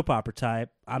 I'm the soap opera type.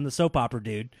 I'm the soap opera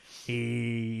dude.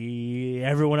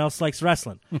 Everyone else likes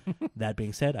wrestling. That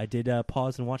being said, I did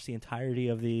pause and watch the entirety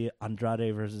of the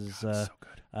Andrade versus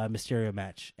Mysterio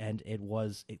match, and it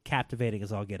was captivating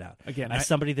as all get out. Again, as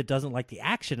somebody that doesn't like the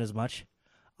action as much,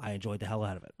 I enjoyed the hell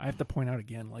out of it. I have to point out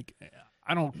again,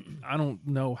 I don't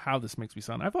know how this makes me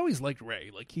sound. I've always liked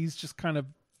Ray. He's just kind of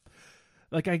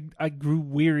I grew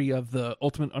weary of the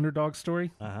Ultimate Underdog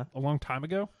story a long time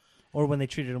ago, or when they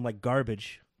treated him like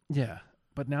garbage. Yeah,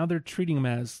 but now they're treating him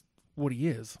as what he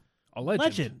is, a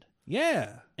legend.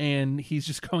 Yeah, and he's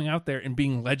just going out there and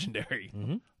being legendary.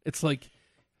 Mm-hmm. It's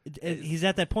he's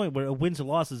at that point where a wins or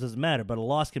losses doesn't matter, but a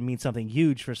loss can mean something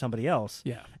huge for somebody else.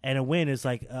 Yeah, and a win is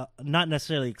not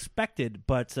necessarily expected,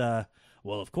 but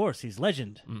well, of course, he's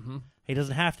legend. Mm-hmm. He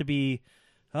doesn't have to be.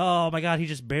 Oh my God, he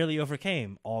just barely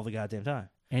overcame all the goddamn time.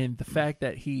 And the fact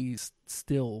that he's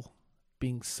still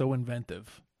being so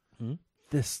inventive,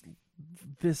 this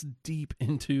deep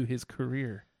into his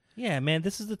career, Yeah, man,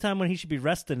 this is the time when he should be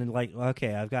resting and like,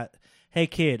 okay, hey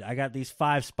kid, I got these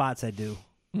 5 spots I do.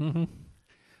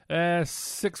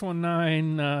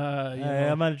 619.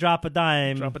 I'm gonna drop a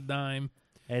dime. Drop a dime.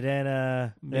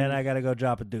 And then I gotta go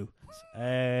drop a do.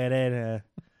 And then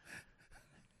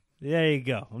there you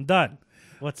go. I'm done.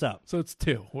 What's up? So it's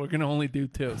 2. We're gonna only do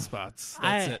 2 spots.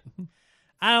 That's it.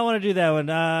 I don't want to do that one.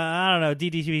 I don't know.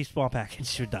 DDTV small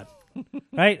package. We're done.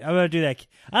 Right? I'm gonna do that.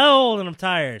 I'm old and I'm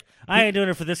tired. I ain't doing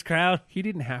it for this crowd. He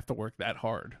didn't have to work that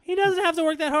hard. He doesn't have to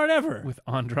work that hard ever. With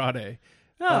Andrade.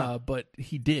 But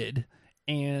he did.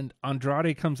 And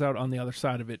Andrade comes out on the other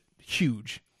side of it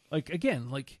huge.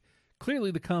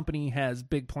 Clearly the company has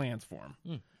big plans for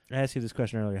him. I asked you this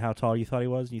question earlier. How tall you thought he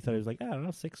was? And you thought he was like, I don't know,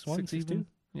 6'1", 6'2"?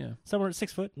 Yeah. Somewhere at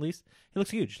 6 foot, at least. He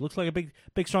looks huge. Looks like a big,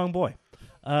 strong boy.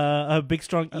 A big,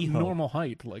 strong Eho. Normal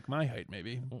height, like my height,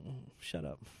 maybe. Shut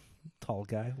up. Tall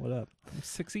guy. What up? I'm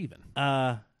 6 even.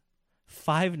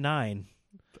 5'9".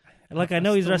 Like, I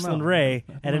know he's wrestling Ray,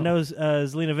 and I know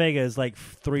Zelina Vega is like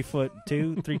 3'2",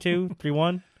 3'2",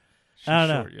 3'1". I don't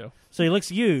know. Short, yo. So he looks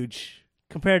huge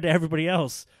compared to everybody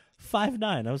else.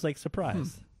 5'9". I was like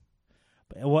surprised.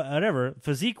 But whatever,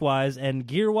 physique-wise and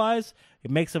gear-wise,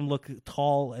 it makes him look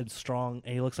tall and strong,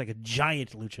 and he looks like a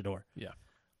giant luchador. Yeah.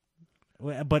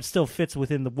 But still fits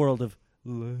within the world of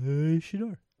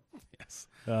luchador. Yes.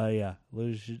 Yeah.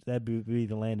 That'd be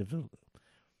the land of... I'm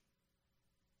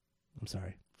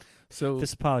sorry. So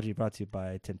this apology brought to you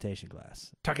by Temptation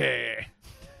Glass. Take.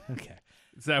 Okay.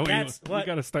 Is that what we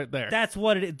got to start there? That's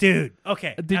what it is. Dude,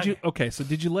 okay. So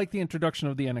did you like the introduction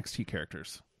of the NXT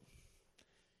characters?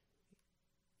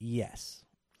 Yes.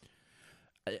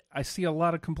 I see a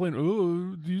lot of complaint.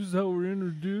 Oh, this is how we're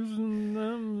introducing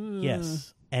them.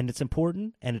 Yes. And it's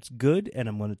important, and it's good, and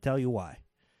I'm going to tell you why.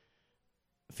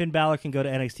 Finn Balor can go to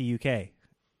NXT UK,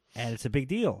 and it's a big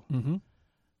deal. Mm-hmm.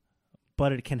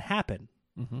 But it can happen.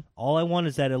 Mm-hmm. All I want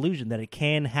is that illusion that it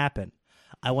can happen.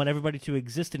 I want everybody to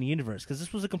exist in the universe, because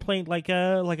this was a complaint like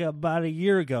about a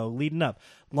year ago, leading up.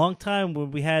 Long time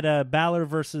when we had Balor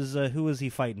versus who was he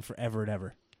fighting forever and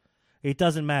ever. It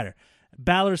doesn't matter.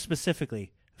 Balor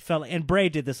specifically felt, and Bray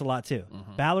did this a lot too.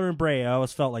 Mm-hmm. Balor and Bray, I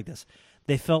always felt like this.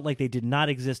 They felt like they did not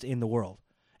exist in the world.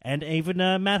 And even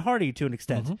Matt Hardy, to an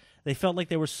extent. Mm-hmm. They felt like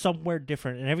they were somewhere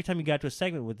different. And every time you got to a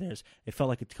segment with theirs, it felt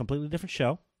like a completely different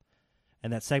show.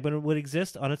 And that segment would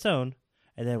exist on its own,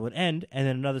 and then it would end, and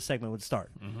then another segment would start.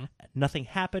 Mm-hmm. Nothing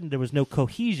happened. There was no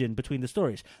cohesion between the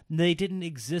stories. They didn't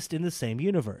exist in the same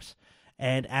universe.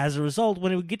 And as a result,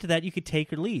 when it would get to that, you could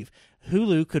take or leave.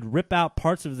 Hulu could rip out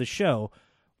parts of the show.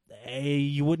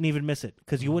 You wouldn't even miss it,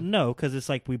 because you wouldn't know, because it's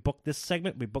like, we booked this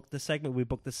segment, we booked this segment, we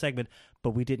booked this segment,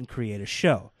 but we didn't create a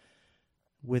show.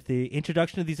 With the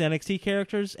introduction of these NXT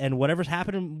characters and whatever's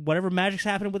happening, whatever magic's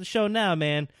happening with the show now,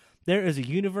 man, there is a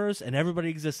universe and everybody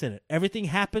exists in it. Everything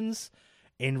happens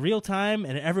in real time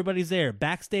and everybody's there.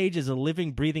 Backstage is a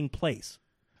living, breathing place.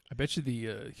 I bet you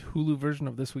the Hulu version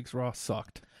of this week's Raw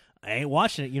sucked. I ain't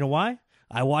watching it. You know why?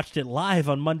 I watched it live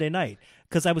on Monday night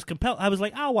because I was compelled. I was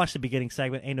like, I'll watch the beginning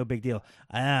segment. Ain't no big deal.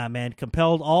 Man,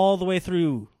 compelled all the way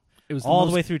through. It was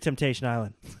the way through Temptation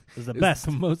Island. It was the best.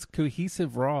 Was the most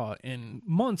cohesive Raw in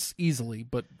months easily,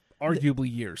 but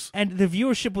arguably years. And the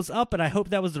viewership was up, and I hope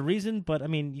that was the reason. But, I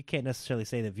mean, you can't necessarily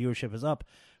say that viewership is up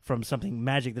from something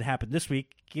magic that happened this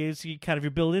week. It's kind of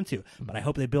your build into. Mm-hmm. But I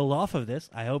hope they build off of this.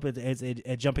 I hope it's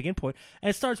a jumping in point. And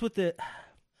it starts with the...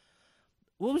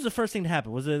 What was the first thing to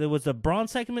happen? Was the Braun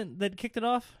segment that kicked it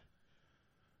off?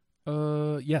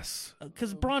 Yes.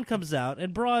 Because Braun comes out,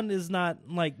 and Braun is not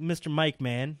like Mr. Mike,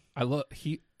 man.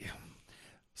 Okay, yeah.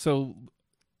 So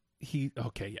he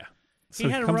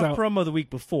had a rough promo the week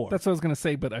before. That's what I was going to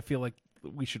say, but I feel like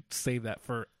we should save that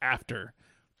for after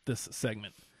this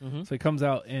segment. Mm-hmm. So he comes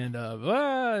out and,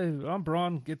 I'm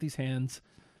Braun, get these hands.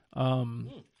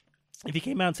 If he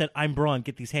came out and said, I'm Braun,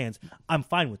 get these hands, I'm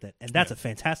fine with it. And that's a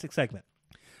fantastic segment.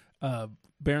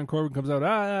 Baron Corbin comes out,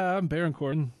 I'm Baron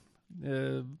Corbin.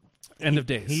 End of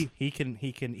days. He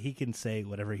can say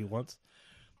whatever he wants.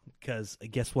 Because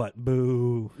guess what?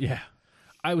 Boo. Yeah.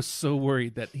 I was so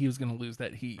worried that he was going to lose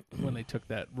that heat when they took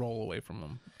that role away from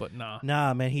him, but nah.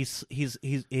 Nah, man, he's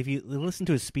if you listen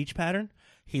to his speech pattern,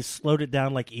 he's slowed it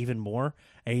down like even more,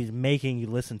 and he's making you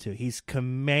listen to. He's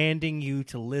commanding you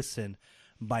to listen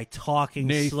by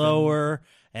talking slower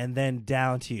and then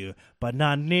down to you, but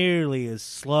not nearly as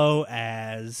slow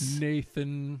as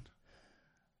Nathan.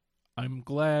 I'm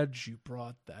glad you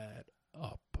brought that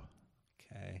up.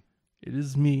 Okay. It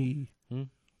is me.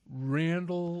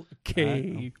 Randall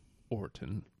K.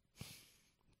 Orton.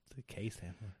 The K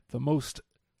stand for the most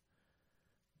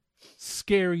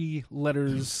scary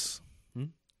letters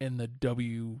in the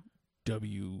WWE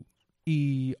W-E-R.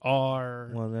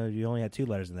 Well, no, you only had 2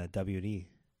 letters in that. W-D.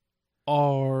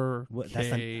 R-K-O.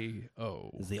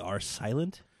 Is the R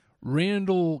silent?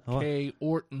 Randall K.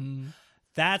 Orton.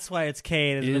 That's why it's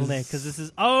K in his middle name, because this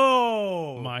is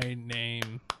my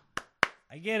name.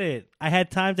 I get it. I had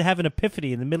time to have an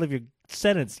epiphany in the middle of your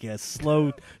sentence, you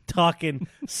slow talking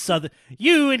southern.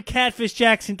 You and Catfish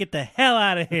Jackson, get the hell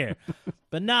out of here.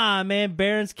 But nah, man,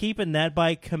 Baron's keeping that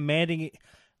by commanding it.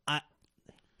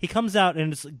 He comes out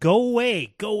and it's go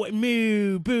away,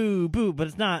 moo, boo, boo. But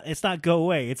it's not go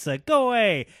away. It's like go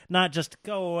away, not just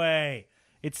go away.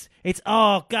 It's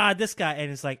oh God, this guy,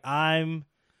 and it's like I'm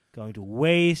going to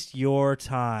waste your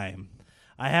time.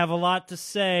 I have a lot to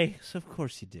say, so of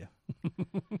course you do.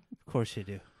 Of course you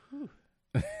do.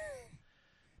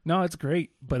 No, it's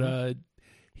great, but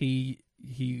he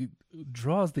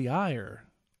draws the ire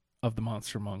of the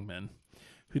Monster Among Men,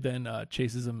 who then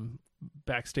chases him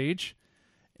backstage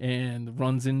and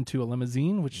runs into a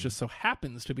limousine, which just so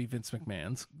happens to be Vince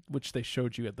McMahon's, which they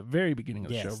showed you at the very beginning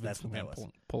of the show. Vince that's what McMahon that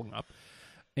was. pulling up,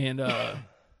 and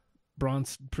Braun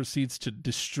proceeds to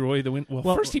destroy the window.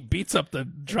 Well, first he beats up the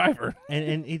driver,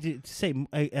 and to say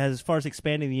as far as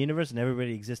expanding the universe and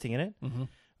everybody existing in it. Mm-hmm.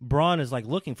 Braun is like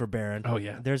looking for Baron. Oh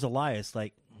yeah, there's Elias.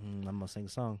 Like I'm gonna sing a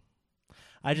song.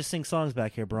 I just sing songs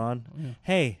back here, Braun. Yeah.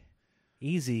 Hey,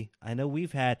 easy. I know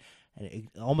we've had,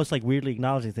 almost like weirdly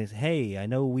acknowledging things. Hey, I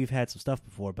know we've had some stuff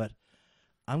before, but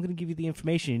I'm gonna give you the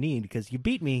information you need because you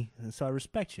beat me, and so I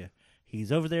respect you.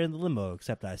 He's over there in the limo,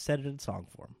 except I said it in song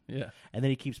form. Yeah, and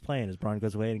then he keeps playing as Braun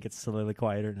goes away and it gets slowly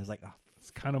quieter, and it's like, oh, it's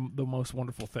kind of the most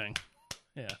wonderful thing.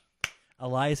 Yeah.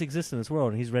 Elias exists in this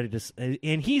world, and he's ready to.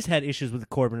 And he's had issues with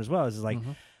Corbin as well. It's like,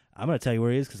 I'm going to tell you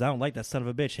where he is because I don't like that son of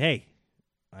a bitch. Hey,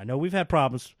 I know we've had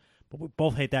problems, but we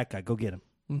both hate that guy. Go get him.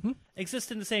 Mm-hmm.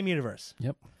 Exist in the same universe.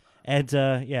 Yep. And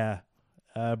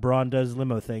Braun does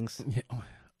limo things. Yeah.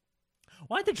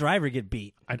 Why'd the driver get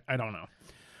beat? I don't know.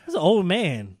 He's an old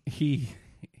man. He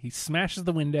smashes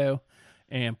the window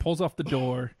and pulls off the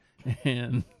door.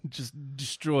 And just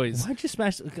destroys. Why'd you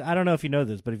smash? I don't know if you know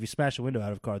this, but if you smash a window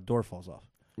out of a car, the door falls off.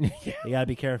 Yeah. You gotta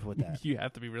be careful with that. You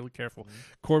have to be really careful.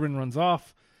 Corbin runs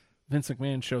off. Vince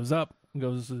McMahon shows up and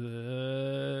goes,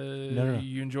 no.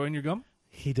 You enjoying your gum?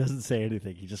 He doesn't say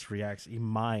anything. He just reacts. He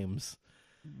mimes.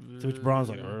 To which Braun's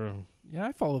like, yeah,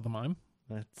 I follow the mime.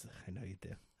 I know you do.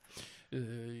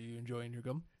 You enjoying your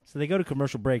gum? So they go to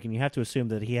commercial break, and you have to assume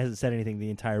that he hasn't said anything the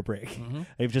entire break. Mm-hmm.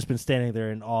 They've just been standing there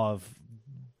in awe of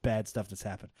bad stuff that's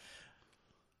happened.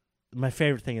 My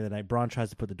favorite thing of the night, Braun tries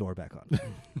to put the door back on.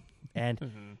 And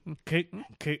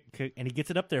and he gets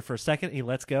it up there for a second. He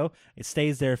lets go. It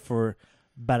stays there for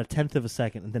about 1/10 of a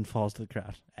second and then falls to the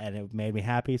ground. And it made me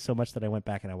happy so much that I went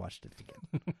back and I watched it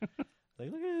again.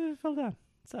 Like, look at it, fell down.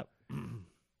 What's up?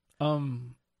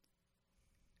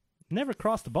 Never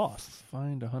crossed the boss.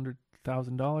 Fined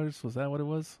 $100,000. Was that what it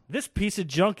was? This piece of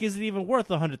junk isn't even worth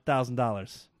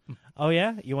 $100,000. Oh,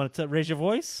 yeah? You want to raise your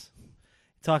voice?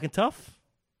 Talking tough?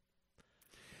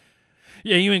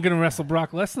 Yeah, you ain't going to wrestle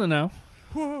Brock Lesnar now.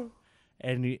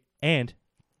 and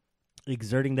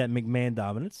exerting that McMahon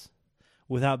dominance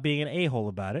without being an a-hole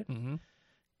about it. Mm-hmm.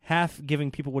 Half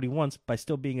giving people what he wants by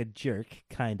still being a jerk,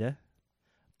 kind of.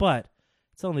 But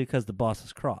it's only because the boss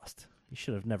is crossed. You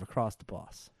should have never crossed the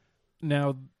boss.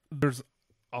 Now, there's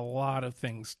a lot of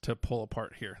things to pull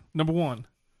apart here. Number one,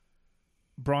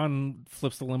 Braun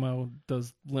flips the limo,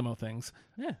 does limo things.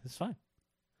 Yeah, it's fine.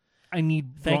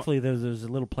 Thankfully, there's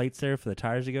little plates there for the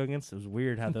tires to go against. It was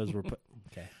weird how those were put.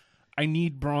 Okay. I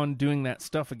need Braun doing that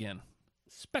stuff again.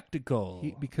 Spectacle.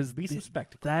 Because be some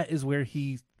spectacle. That is where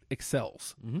he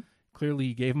excels. Mm-hmm. Clearly,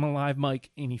 you gave him a live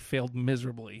mic, and he failed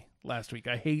miserably last week.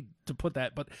 I hate to put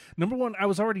that, but number one, I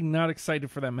was already not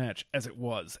excited for that match as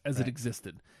it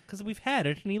existed. Because we've had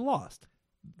it, and he lost.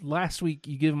 Last week,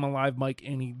 you give him a live mic,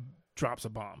 and he drops a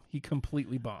bomb. He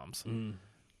completely bombs.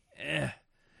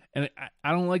 And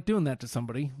I don't like doing that to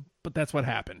somebody, but that's what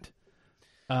happened.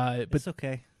 But it's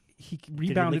okay. He rebounded.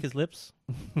 Did he lick his lips?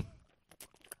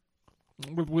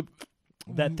 with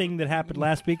that thing that happened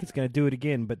last week, it's going to do it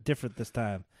again, but different this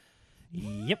time.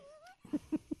 Yep.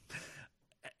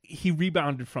 He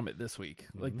rebounded from it this week.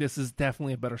 Mm-hmm. Like, this is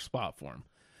definitely a better spot for him.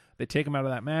 They take him out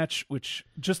of that match, which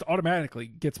just automatically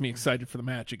gets me excited for the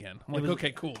match again. I'm like,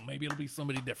 okay, cool. Maybe it'll be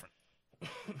somebody different.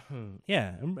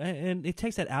 Yeah, and it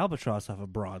takes that albatross off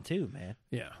of Braun too, man.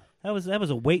 Yeah, that was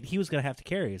a weight he was going to have to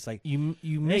carry. It's like you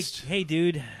missed. Hey,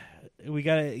 dude, we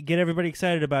got to get everybody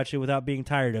excited about you without being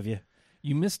tired of you.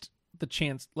 You missed the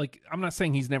chance. Like, I'm not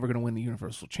saying he's never going to win the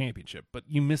Universal Championship, but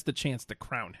you missed the chance to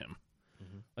crown him.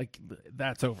 Mm-hmm. Like,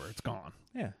 that's over. It's gone.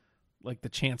 Yeah. like the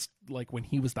chance, like when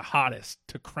he was the hottest,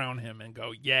 to crown him and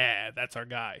go, yeah, that's our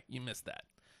guy. You missed that.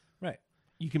 Right.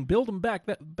 You can build him back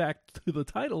to the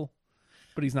title,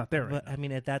 but he's not there right But now. I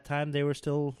mean, at that time they were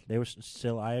still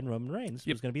eyeing Roman Reigns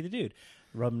was going to be the dude.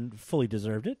 Roman fully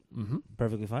deserved it. Mm-hmm.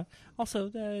 Perfectly fine. Also,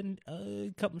 then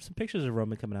some pictures of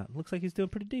Roman coming out. Looks like he's doing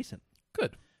pretty decent.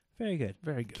 Good. Very good.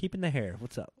 Very good. Keeping the hair.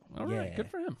 What's up? All right. Good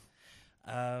for him.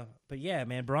 But yeah,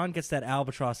 man, Braun gets that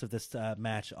albatross of this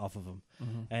match off of him,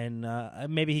 and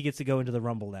maybe he gets to go into the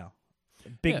Rumble now.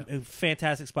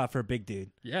 Fantastic spot for a big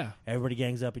dude. Yeah. Everybody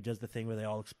gangs up. He does the thing where they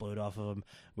all explode off of him.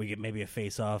 We get maybe a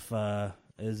face off.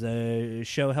 Is a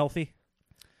show healthy?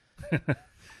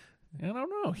 I don't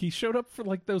know. He showed up for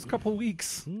like those couple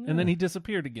weeks, and then he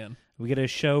disappeared again. We get a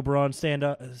show Braun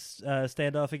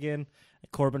standoff again.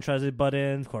 Corbin tries to butt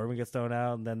in. Corbin gets thrown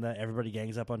out, and then everybody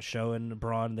gangs up on Show and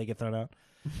Braun, and they get thrown out.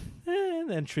 And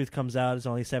then Truth comes out. It's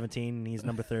only 17, and he's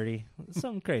number 30.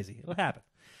 Something crazy. It'll happen.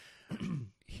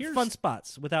 Here's fun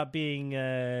spots without being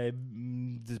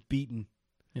just beaten.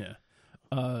 Yeah.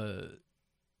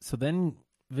 So then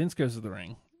Vince goes to the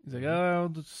ring. He's like,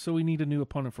 oh, so we need a new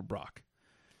opponent for Brock.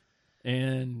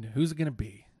 And who's it going to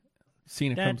be?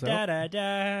 Cena comes out.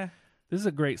 This is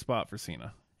a great spot for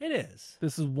Cena. It is.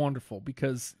 This is wonderful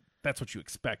because that's what you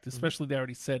expect, especially they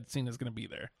already said Cena's going to be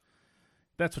there.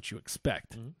 That's what you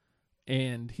expect.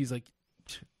 And he's like,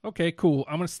 okay, cool.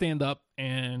 I'm going to stand up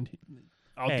and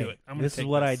I'll do it. This is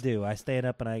what I do. I stand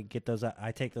up and I get those.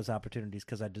 I take those opportunities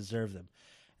because I deserve them.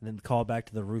 And then call back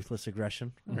to the ruthless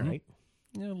aggression. All right.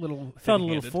 Yeah, felt a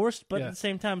little forced, but at the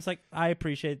same time, it's like I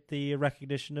appreciate the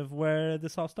recognition of where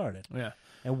this all started. Yeah.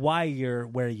 And why you're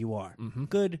where you are.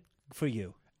 Good for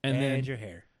you. And then your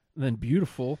hair. Then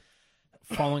beautiful,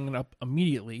 following it up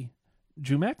immediately,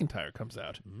 Drew McIntyre comes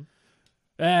out.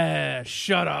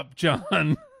 Shut up,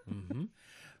 John.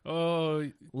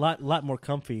 Oh, lot more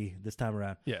comfy this time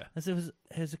around. Yeah. As it was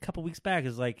a couple weeks back.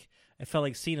 It felt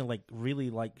like Cena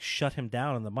really shut him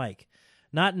down on the mic.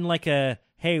 Not in like a,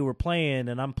 hey, we're playing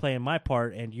and I'm playing my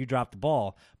part and you dropped the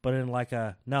ball, but in like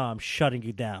a, no, I'm shutting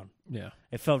you down. Yeah.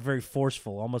 It felt very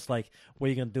forceful, almost like, what are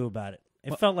you going to do about it?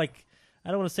 It felt like,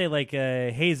 I don't want to say like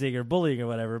hazing or bullying or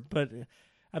whatever, but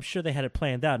I'm sure they had it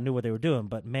planned out and knew what they were doing,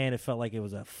 but man, it felt like it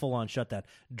was a full-on shutdown.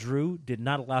 Drew did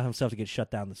not allow himself to get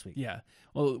shut down this week. Yeah.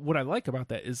 Well, what I like about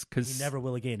that is because... He never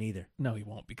will again either. No, he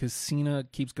won't, because Cena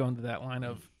keeps going to that line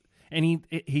of... And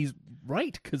he's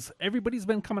right, because everybody's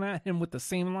been coming at him with the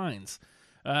same lines.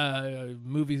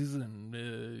 Movies and,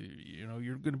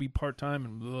 you're going to be part-time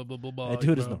and blah, blah, blah, blah.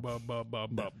 Dude is blah, blah, blah, blah,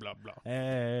 blah, blah, blah.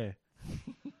 Hey.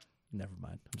 Never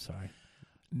mind. I'm sorry.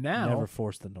 Now... Never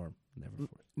forced the norm. Never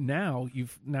forced. Now,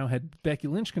 you've had Becky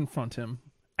Lynch confront him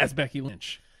as Becky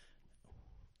Lynch.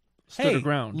 Stood her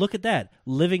ground. Look at that.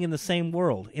 Living in the same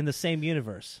world, in the same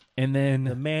universe. And then...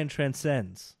 The man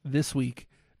transcends. This week...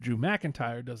 Drew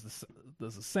McIntyre does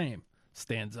the same.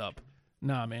 Stands up.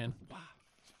 Nah, man.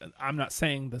 I'm not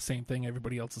saying the same thing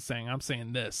everybody else is saying. I'm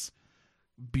saying this.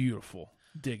 Beautiful.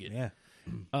 Dig it. Yeah.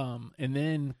 And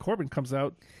then Corbin comes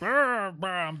out.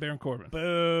 I'm Baron Corbin.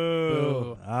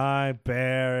 Boo. I'm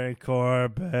Baron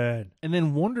Corbin. And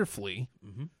then wonderfully,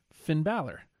 Finn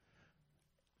Balor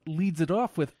leads it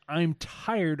off with, I'm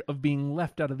tired of being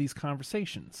left out of these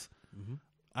conversations.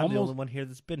 I'm the only one here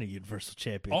that's been a Universal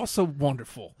Champion. Also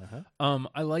wonderful.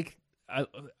 I like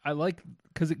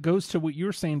because it goes to what you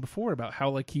were saying before about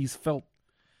how like he's felt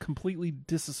completely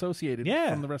disassociated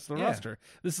from the rest of the roster.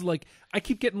 This is like, I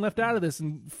keep getting left out of this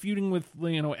and feuding with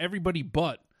everybody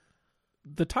but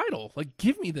the title. Like,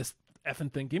 give me this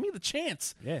effing thing. Give me the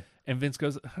chance. Yeah. And Vince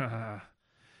goes,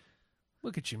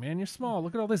 look at you, man. You're small.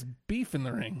 Look at all this beef in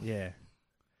the ring. Yeah.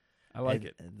 I like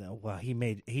it. Well,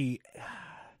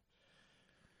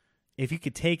 if you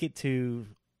could take it to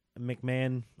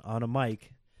McMahon on a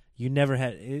mic, you never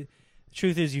had. The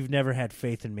truth is, you've never had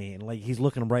faith in me, and like he's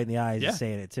looking him right in the eyes and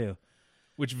saying it too.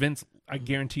 Which Vince, I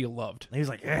guarantee you, loved. And he was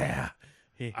like, "Yeah,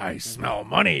 I smell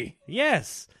money."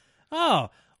 Yes. Oh,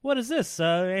 what is this?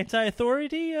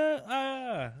 Anti-authority?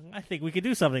 I think we could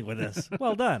do something with this.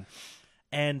 Well done.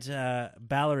 And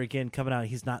Balor again coming out.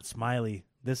 He's not smiley.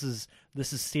 This is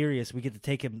serious. We get to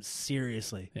take him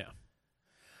seriously. Yeah.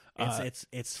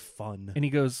 It's fun. And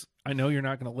he goes, I know you're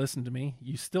not going to listen to me.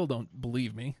 You still don't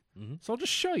believe me. So I'll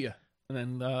just show you.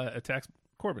 And then attacks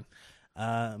Corbin.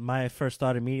 My first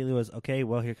thought immediately was, okay,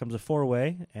 well, here comes a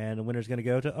 4-way, and the winner's going to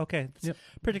go to, okay, it's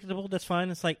predictable, that's fine.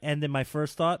 It's like, and then my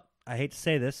first thought, I hate to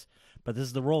say this, but this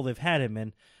is the role they've had him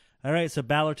in. All right, so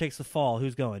Balor takes the fall.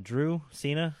 Who's going? Drew?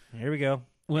 Cena? Here we go.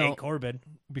 Well, Corbin.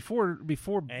 Before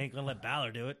I ain't gonna let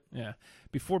Balor do it. Yeah.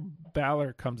 Before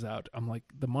Balor comes out, I'm like,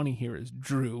 the money here is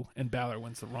Drew, and Balor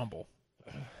wins the Rumble.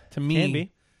 To Can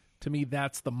be. me,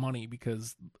 that's the money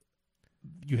because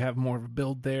you have more of a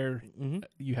build there. Mm-hmm.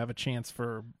 You have a chance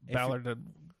for Balor to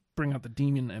bring out the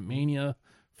Demon at Mania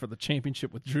for the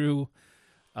championship with Drew.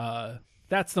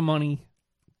 That's the money.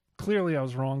 Clearly, I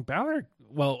was wrong. Balor.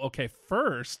 Well, okay.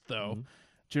 First, though,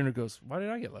 Jinder goes, "Why did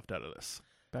I get left out of this?"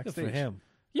 Backstage. Good for him.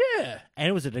 Yeah. And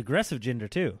it was an aggressive Jinder,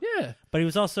 too. Yeah. But he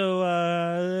was also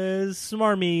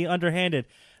smarmy, underhanded.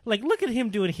 Like, look at him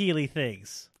doing Healy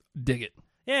things. Dig it.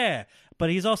 Yeah. But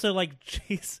he's also like,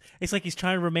 it's like he's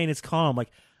trying to remain as calm.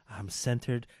 Like, I'm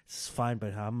centered. This is fine,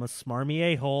 but I'm a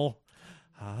smarmy a-hole.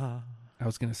 I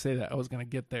was going to say that. I was going to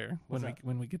get there What's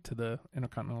when we get to the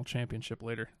Intercontinental Championship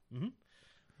later. Mm-hmm.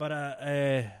 But,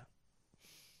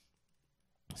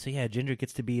 so yeah, Jinder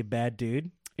gets to be a bad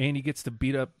dude. And he gets to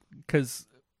beat up, because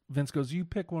Vince goes, you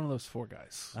pick one of those 4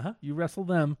 guys. Uh-huh. You wrestle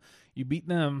them, you beat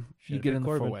them, you get in the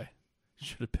Corbin. 4-way.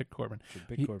 Should have picked Corbin.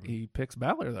 Corbin. He picks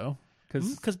Balor, though.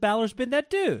 Because Balor's been that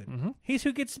dude. Mm-hmm. He's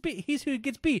who gets beat. He's who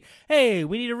gets beat. Hey,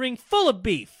 we need a ring full of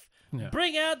beef. Yeah.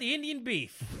 Bring out the Indian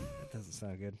beef. That doesn't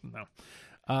sound good.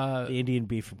 No. The Indian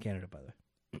beef from Canada, by the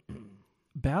way.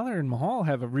 Balor and Mahal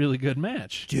have a really good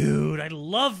match. Dude, I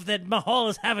love that Mahal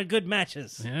is having good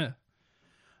matches. Yeah.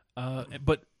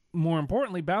 But more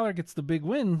importantly, Balor gets the big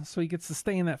win, so he gets to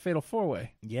stay in that fatal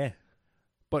 4-way. Yeah.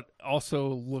 But also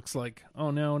looks like,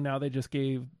 oh no, now they just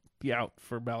gave the out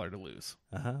for Balor to lose.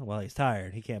 Uh-huh. Well, he's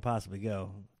tired. He can't possibly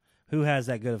go. Who has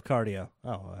that good of cardio?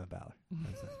 Oh, Balor.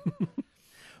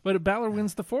 But Balor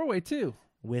wins the 4-way too.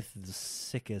 With the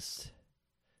sickest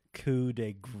coup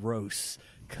de gross,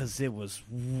 because it was,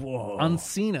 whoa. On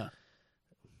Cena.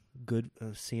 Good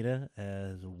Cena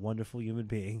as a wonderful human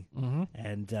being Mm-hmm.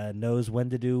 and knows when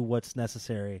to do what's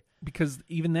necessary. Because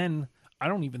even then, I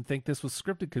don't even think this was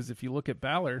scripted, because if you look at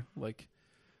Balor, like,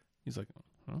 he's like,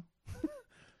 huh?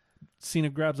 Cena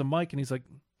grabs a mic and he's like,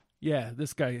 yeah,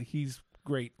 this guy, he's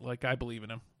great. Like, I believe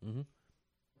in him. Mm-hmm.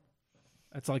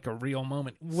 That's like a real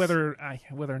moment. Whether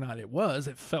or not it was,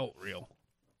 it felt real.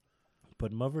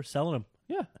 Put him over, selling him.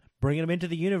 Yeah. Bringing him into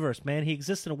the universe, man. He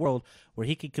exists in a world where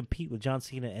he could compete with John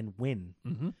Cena and win.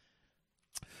 Mm-hmm.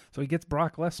 So he gets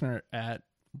Brock Lesnar at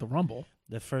the Rumble.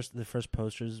 The first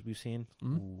posters we've seen.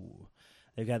 Mm-hmm. Ooh.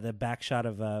 They've got the back shot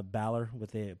of Balor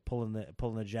with the pulling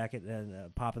the jacket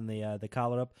and popping the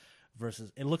collar up.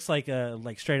 Versus, it looks like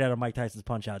straight out of Mike Tyson's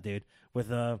Punch Out, dude, with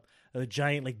a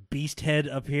giant like beast head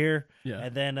up here, Yeah,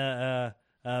 and then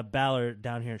Balor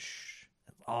down here. Shh.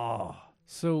 Oh,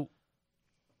 so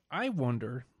I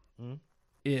wonder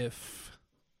if,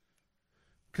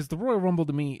 because the Royal Rumble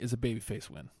to me is a babyface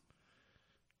win.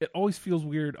 It always feels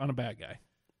weird on a bad guy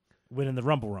winning the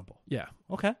Rumble. Yeah.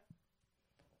 Okay.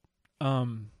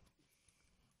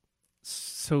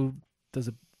 So does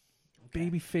a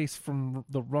babyface from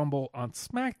the Rumble on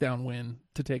SmackDown win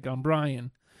to take on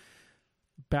Bryan?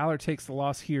 Balor takes the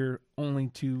loss here, only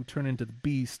to turn into the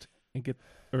Beast and get,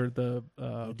 or the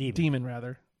Demon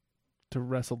rather, to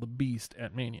wrestle the Beast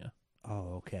at Mania.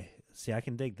 Oh, okay. See, I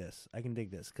can dig this.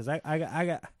 Because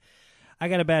I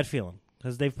got a bad feeling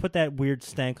because they've put that weird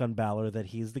stank on Balor that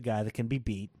he's the guy that can be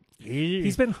beat.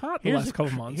 He's been hot the last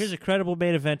couple months. Here's a credible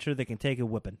main eventer that can take a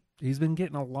whipping. He's been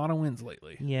getting a lot of wins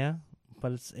lately. Yeah,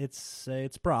 but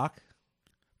it's Brock.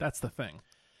 That's the thing.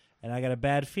 And I got a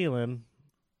bad feeling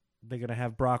they're gonna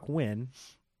have Brock win.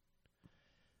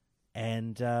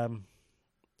 And I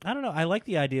don't know. I like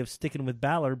the idea of sticking with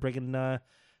Balor, bringing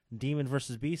Demon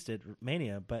versus Beast at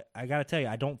Mania, but I gotta tell you,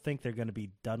 I don't think they're gonna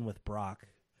be done with Brock.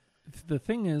 The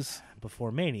thing is,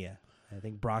 before Mania, I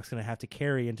think Brock's gonna have to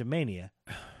carry into Mania.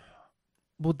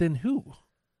 Well, then who?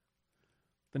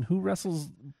 Then who wrestles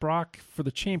Brock for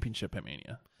the championship at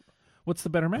Mania? What's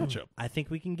the better matchup? I think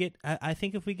we can get. I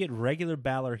think if we get regular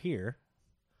Balor here,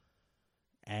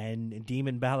 and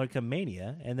Demon Balor come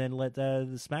Mania, and then let the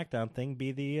SmackDown thing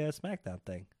be the SmackDown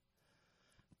thing.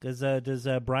 Does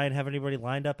Bryan have anybody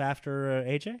lined up after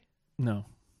AJ? No.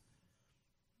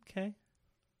 Okay.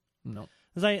 No.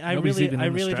 Because I really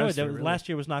enjoyed that. Really. Last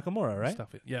year was Nakamura, right?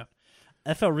 Yeah.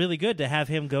 That felt really good to have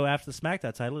him go after the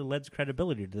SmackDown title. It lends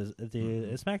credibility to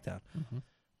the SmackDown.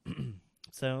 Mm-hmm.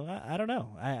 So I don't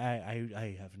know. I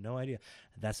have no idea.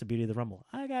 That's the beauty of the Rumble.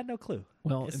 I got no clue.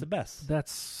 Well, it's the best.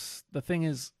 That's the thing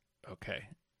is, okay.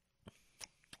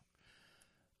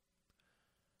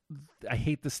 I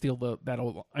hate to steal that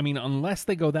old. I mean, unless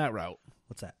they go that route.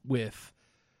 What's that? With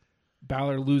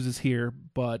Balor loses here,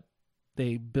 but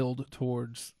they build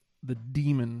towards the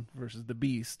Demon versus the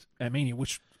Beast at Mania,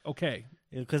 which, okay.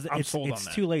 Because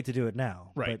it's too late to do it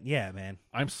now. Right. But yeah, man.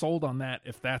 I'm sold on that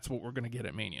if that's what we're going to get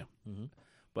at Mania. Mm-hmm.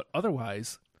 But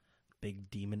otherwise.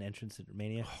 Big Demon entrance at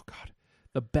Mania. Oh, God.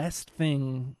 The best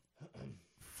thing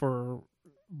for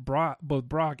both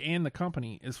Brock and the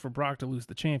company is for Brock to lose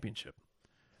the championship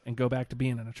and go back to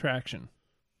being an attraction,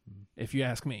 if you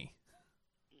ask me.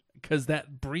 Because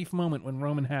that brief moment when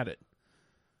Roman had it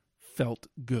felt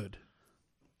good.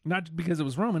 Not because it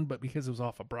was Roman, but because it was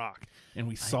off of Brock, and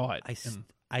we saw it.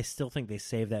 I still think they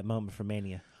saved that moment for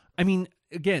Mania. I mean,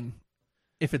 again,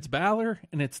 if it's Balor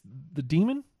and it's the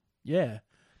Demon, yeah.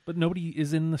 But nobody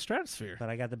is in the stratosphere. But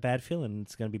I got the bad feeling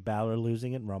it's going to be Balor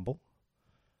losing at Rumble,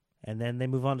 and then they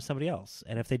move on to somebody else.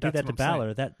 And if they do That's that to what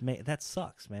I'm Balor, that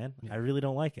sucks, man. Yeah. I really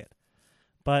don't like it.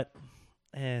 But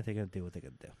they're going to do what they're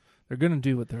going to do. They're going to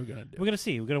do what they're going to do. We're going to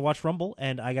see. We're going to watch Rumble,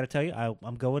 and I got to tell you,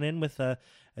 I'm going in with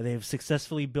they've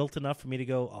successfully built enough for me to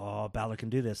go, oh, Balor can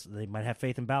do this. They might have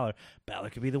faith in Balor.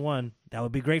 Balor could be the one. That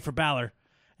would be great for Balor.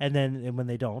 And then when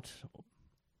they don't,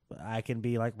 I can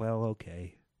be like, well,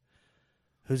 okay.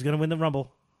 Who's going to win the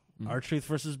Rumble? R-Truth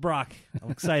versus Brock.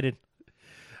 I'm excited.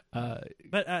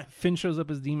 But Finn shows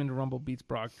up as Demon to Rumble, beats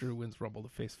Brock. Drew wins Rumble to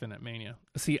face Finn at Mania.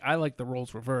 See, I like the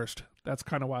roles reversed. That's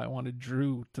kind of why I wanted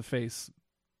Drew to face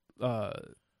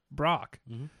Brock,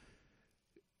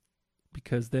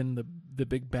 because then the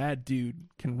big bad dude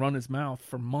can run his mouth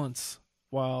for months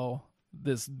while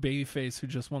this babyface who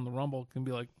just won the Rumble can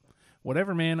be like,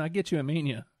 whatever, man, I get you at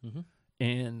Mania.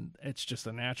 And it's just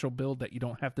a natural build that you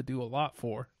don't have to do a lot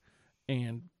for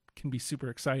and can be super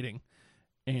exciting.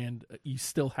 And you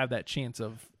still have that chance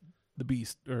of the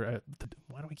Beast, or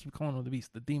why do I keep calling him the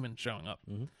Beast? The Demon showing up.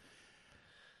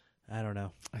 I don't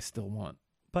know. I still want.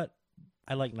 But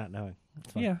I like not knowing.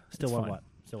 It's fun. Yeah. Still it's want fine. what?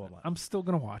 Still want what? I'm still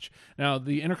going to watch. Now,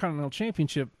 the Intercontinental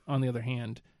Championship, on the other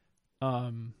hand,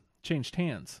 changed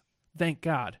hands. Thank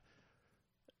God.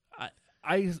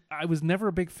 I was never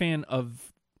a big fan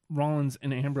of Rollins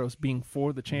and Ambrose being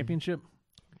for the championship.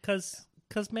 Because,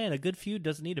 man, a good feud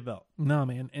doesn't need a belt. No,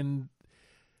 man. And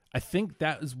I think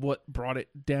that is what brought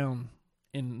it down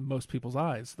in most people's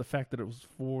eyes, the fact that it was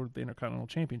for the Intercontinental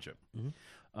Championship.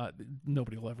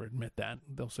 Nobody will ever admit that.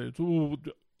 They'll say,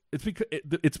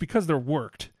 it's because they're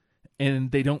worked,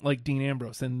 and they don't like Dean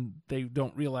Ambrose, and they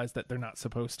don't realize that they're not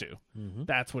supposed to.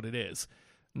 That's what it is.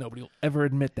 Nobody will ever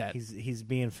admit that. He's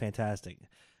being fantastic.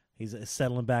 He's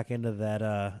settling back into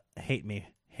that hate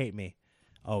me.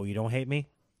 Oh, you don't hate me?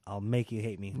 I'll make you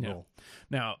hate me. Yeah. Roll.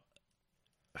 Now,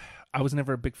 I was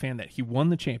never a big fan that he won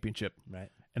the championship, right,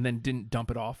 and then didn't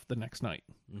dump it off the next night.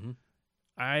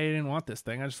 I didn't want this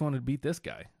thing. I just wanted to beat this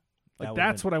guy. Like,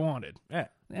 that's what I wanted. Yeah.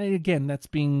 And again, that's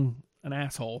being an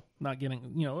asshole, not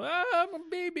getting, I'm a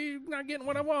baby, not getting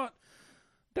what I want.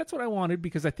 That's what I wanted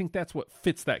because I think that's what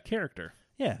fits that character.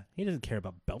 Yeah, he doesn't care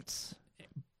about belts.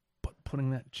 But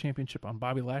putting that championship on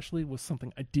Bobby Lashley was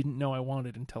something I didn't know I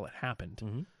wanted until it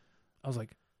happened. I was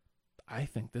like, I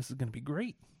think this is going to be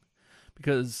great.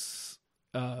 Because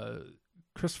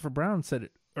Christopher Brown said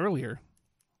it earlier,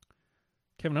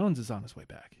 Kevin Owens is on his way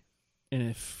back. And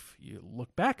if you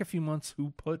look back a few months,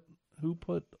 who put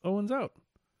Owens out?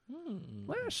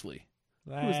 Lashley.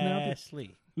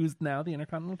 Who's now the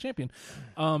Intercontinental Champion.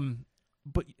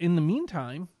 But in the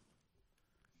meantime,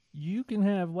 you can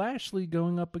have Lashley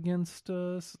going up against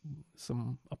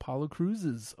some Apollo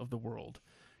Cruzes of the world.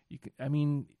 You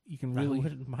can really. I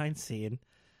wouldn't mind seeing.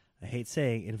 I hate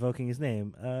saying invoking his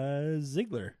name.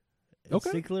 Ziggler.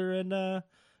 Okay. Ziggler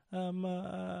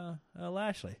and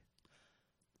Lashley.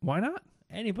 Why not?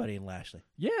 Anybody in Lashley.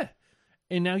 Yeah.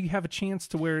 And now you have a chance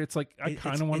to where it's like, I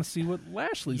kind of want to see what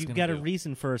Lashley's going to do. You've got a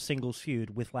reason for a singles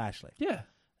feud with Lashley. Yeah.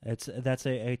 That's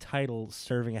a title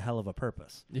serving a hell of a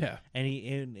purpose. Yeah.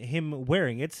 And him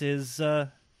wearing it's his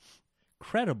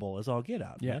credible as all get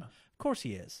out. Yeah. Man. Of course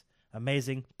he is.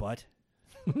 Amazing, but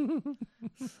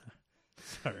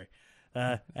sorry.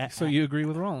 So you agree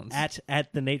with Rollins?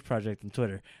 At the Nate Project on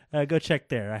Twitter. Go check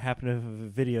there. I happen to have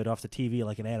videoed off the TV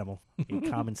like an animal, a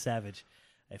common savage.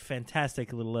 A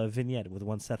fantastic little vignette with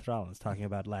one Seth Rollins talking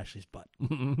about Lashley's butt.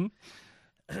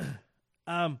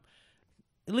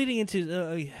 Leading into,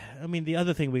 the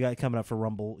other thing we got coming up for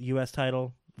Rumble, U.S.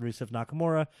 title, Rusev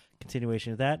Nakamura,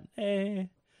 continuation of that.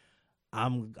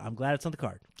 I'm glad it's on the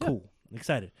card. Yeah. Cool. I'm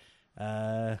excited.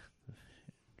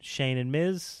 Shane and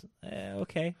Miz,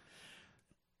 okay.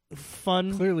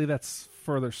 Fun. Clearly that's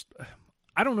further.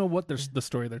 I don't know what the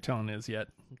story they're telling is yet.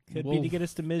 Could be to get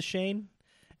us to Miz Shane.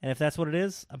 And if that's what it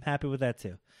is, I'm happy with that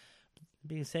too.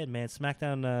 Being said, man,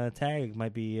 SmackDown tag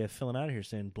might be filling out of here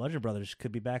soon. Bludgeon Brothers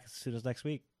could be back as soon as next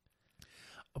week.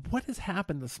 What has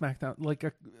happened to SmackDown? Like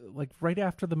right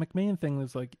after the McMahon thing,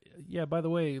 there's like, yeah, by the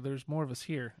way, there's more of us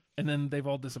here, and then they've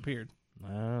all disappeared.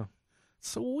 Oh, it's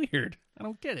so weird. I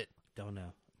don't get it. Don't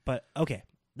know. But okay,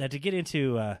 now to get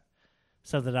into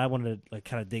something I wanted to like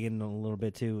kind of dig in a little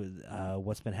bit too.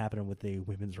 What's been happening with the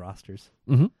women's rosters?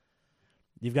 Mm-hmm.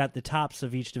 You've got the tops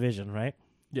of each division, right?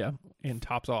 Yeah, and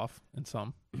tops off in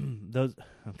some. Those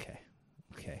okay.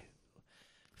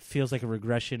 Feels like a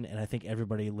regression, and I think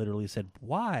everybody literally said,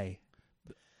 "Why?"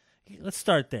 Let's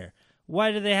start there.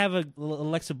 Why do they have a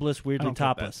Alexa Bliss weirdly don't get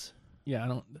topless? Yeah, I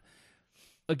don't.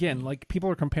 Again, like people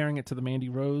are comparing it to the Mandy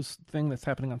Rose thing that's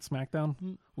happening on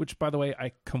SmackDown, which, by the way,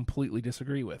 I completely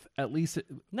disagree with. At least,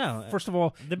 No. first of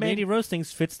all, The Mandy Rose thing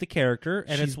fits the character,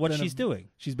 and it's what she's doing.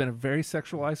 She's been a very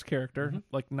sexualized character,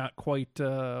 like not quite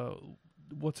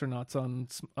what's her nuts on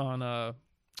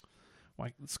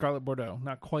like Scarlett Bordeaux,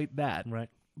 not quite that, Right.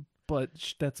 but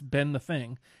that's been the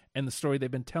thing, and the story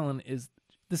they've been telling is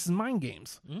this is mind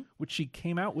games, which she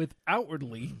came out with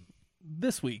outwardly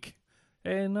this week.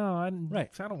 And no, I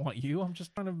don't want you. I'm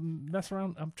just trying to mess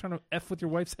around. I'm trying to F with your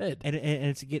wife's head. And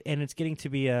it's getting to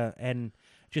be and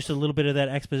just a little bit of that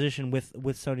exposition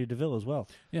with Sonya Deville as well.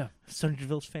 Yeah, Sonya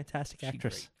Deville's a fantastic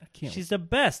actress. Great. She's the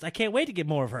best. I can't wait to get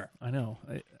more of her. I know.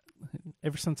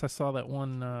 Ever since I saw that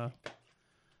one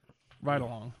ride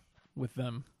along with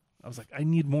them, I was like, I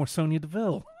need more Sonya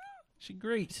Deville. She's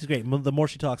great. She's great. The more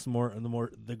she talks,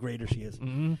 the greater she is.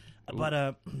 Mm-hmm.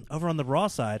 But over on the Raw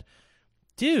side,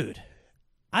 dude,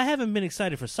 I haven't been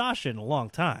excited for Sasha in a long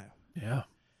time. Yeah.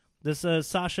 This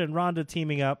Sasha and Ronda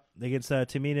teaming up against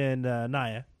Tamina and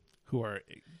Nia, who are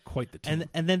quite the team.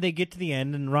 and then they get to the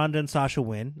end, and Ronda and Sasha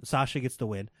win. Sasha gets the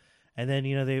win, and then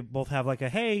they both have like a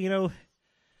hey,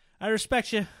 I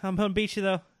respect you. I'm gonna beat you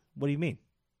though. What do you mean?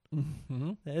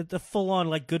 Mm-hmm. It's a full-on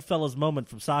like Goodfellas moment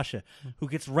from Sasha, who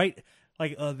gets right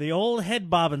like the old head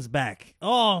bobbins back.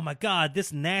 Oh my God,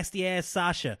 this nasty ass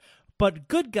Sasha, but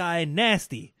good guy,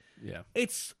 nasty. Yeah,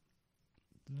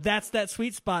 that's that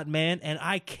sweet spot, man. And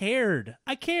I cared,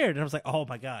 and I was like, oh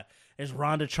my God, is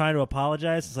Ronda trying to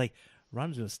apologize? It's like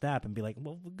Ronda's gonna snap and be like,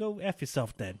 well, go F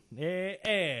yourself then. And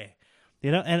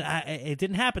it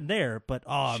didn't happen there, but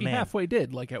she man, halfway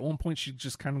did. Like at one point, she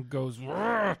just kind of goes,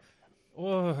 "Oh,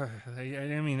 I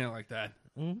didn't mean it like that."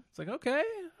 Mm-hmm. It's like, okay,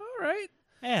 all right.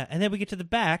 Yeah, and then we get to the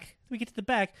back. We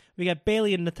got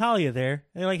Bailey and Natalya there.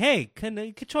 And they're like, hey,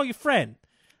 control your friend.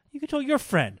 You control your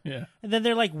friend. Yeah. And then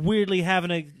they're like weirdly having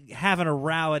a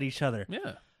row at each other.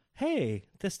 Yeah. Hey,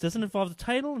 this doesn't involve the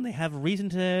title, and they have a reason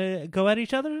to go at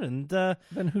each other. And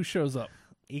then who shows up?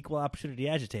 Equal opportunity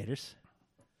agitators.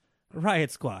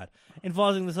 Riot Squad.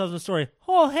 Involving themselves in the story.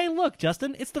 Oh, hey, look,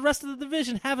 Justin, it's the rest of the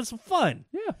division having some fun.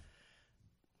 Yeah.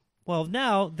 Well,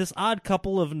 now this odd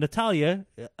couple of Natalya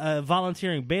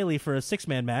volunteering Bailey for a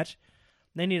 6-man match.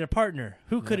 They need a partner.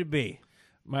 Who could it be?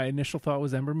 My initial thought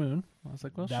was Ember Moon. I was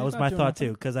like, well, that was my thought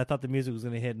too, because I thought the music was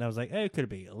going to hit, and I was like, hey, could it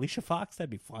be Alicia Fox?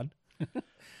 That'd be fun.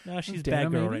 No, she's Dana,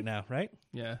 bad girl maybe? right now, right?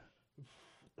 Yeah.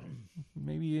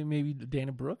 Maybe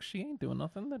Dana Brooks. She ain't doing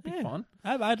nothing. That'd be fun.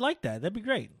 I'd like that. That'd be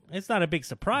great. It's not a big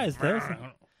surprise, though.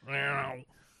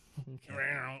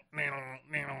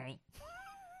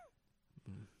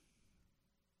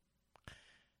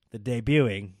 The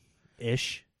debuting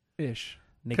ish.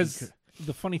 Because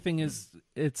the funny thing is,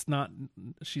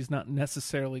 she's not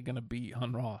necessarily going to be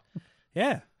on Raw.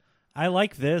 Yeah. I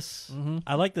like this. Mm-hmm.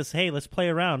 I like this. Hey, let's play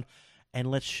around and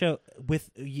let's show with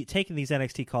you taking these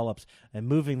NXT call-ups and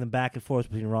moving them back and forth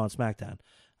between Raw and SmackDown.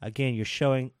 Again, you're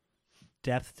showing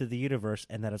depth to the universe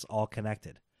and that it's all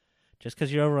connected. Just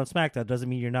because you're over on SmackDown doesn't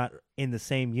mean you're not in the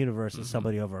same universe as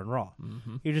somebody over on Raw.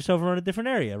 Mm-hmm. You're just over on a different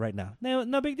area right now.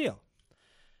 No big deal.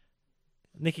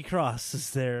 Nikki Cross is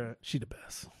there. She the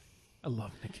best. I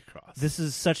love Nikki Cross. This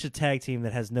is such a tag team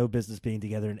that has no business being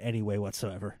together in any way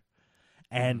whatsoever.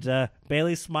 And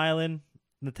Bailey's smiling.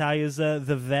 Natalya's the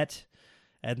vet.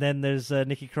 And then there's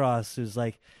Nikki Cross, who's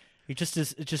like, just to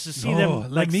see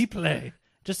them. Let me play.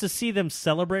 Just to see them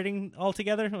celebrating all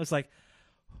together. It was like,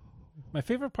 my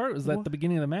favorite part was at the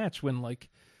beginning of the match when like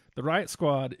the Riot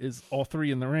Squad is all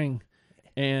three in the ring,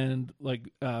 and like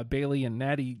Bailey and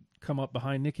Natty come up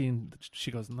behind Nikki, and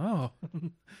she goes, "No,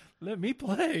 let me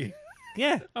play."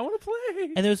 Yeah, I want to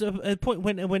play. And there was a point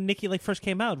when Nikki like first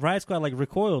came out, Riot Squad like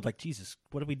recoiled, like, Jesus,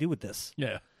 what do we do with this?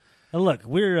 Yeah. And look,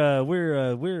 we're a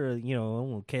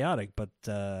little chaotic, but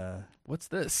what's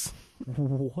this?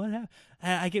 What happened?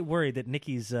 I get worried that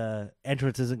Nikki's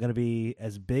entrance isn't going to be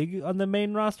as big on the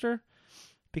main roster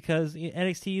because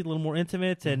NXT is a little more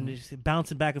intimate and just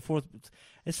bouncing back and forth.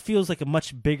 This feels like a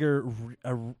much bigger.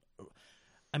 I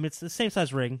mean, it's the same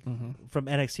size ring from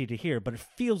NXT to here, but it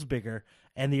feels bigger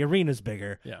and the arena's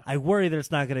bigger. Yeah. I worry that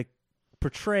it's not going to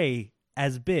portray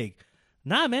as big.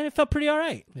 Nah, man, it felt pretty all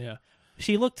right. Yeah.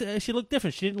 She looked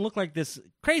different. She didn't look like this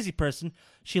crazy person.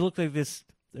 She looked like this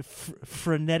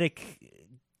frenetic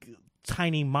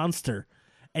tiny monster.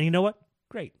 And you know what?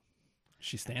 Great.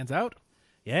 She stands out.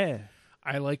 Yeah.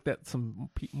 I like that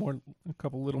a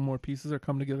couple little more pieces are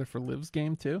coming together for Liv's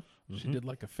game too. She did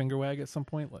like a finger wag at some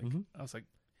point. Like I was like,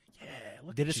 yeah,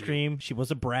 look Did at a you. scream. She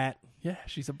was a brat. Yeah,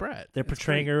 she's a brat. They're It's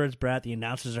portraying great. her as brat. The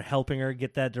announcers are helping her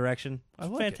get that direction. I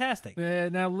like it. Fantastic.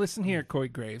 Now listen here, Corey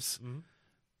Graves.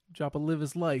 Drop a Live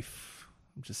His Life.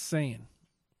 I'm just saying.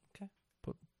 Okay.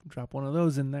 Drop one of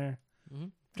those in there.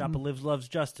 Drop a Liv Loves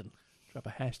Justin. Drop a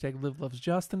hashtag Liv Loves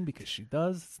Justin because she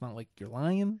does. It's not like you're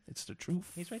lying. It's the truth.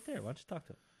 He's right there. Why don't you talk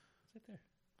to him? He's right there.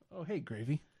 Oh, hey,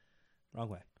 Gravy. Wrong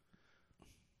way.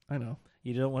 I know.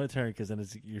 You don't want to turn because then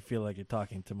you feel like you're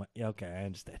talking to my... Yeah, okay, I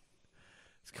understand.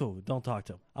 It's cool. Don't talk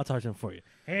to him. I'll talk to him for you.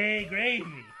 Hey,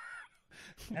 Gravy.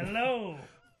 Hello.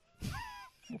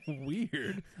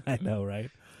 Weird. I know, right?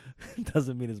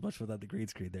 Doesn't mean as much without the green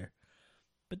screen there.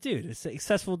 But, dude, it's a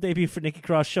successful debut for Nikki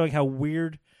Cross, showing how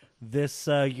weird this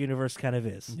universe kind of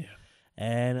is. Yeah.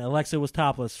 And Alexa was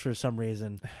topless for some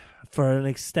reason for an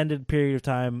extended period of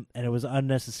time, and it was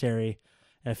unnecessary.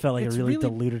 And it felt like it really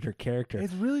diluted her character.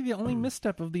 It's really the only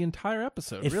misstep of the entire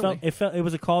episode. It really. felt it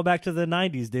was a callback to the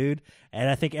 '90s, dude. And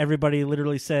I think everybody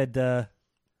literally said,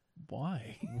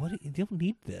 Why? "What? You don't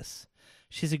need this.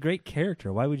 She's a great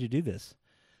character. Why would you do this?"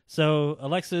 So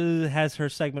Alexa has her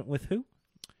segment with who?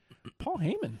 Paul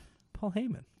Heyman. Paul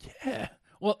Heyman. Yeah.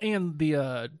 Well, and the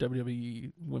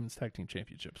WWE Women's Tag Team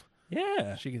Championships.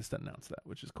 Yeah. She gets to announce that,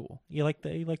 which is cool. You like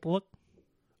the look?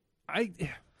 I'm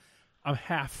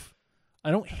half.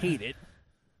 I don't hate it,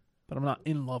 but I'm not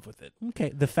in love with it. Okay.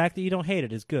 The fact that you don't hate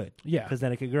it is good. Yeah. Because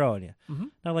then it could grow on you.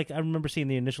 Now, like I remember seeing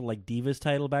the initial like Divas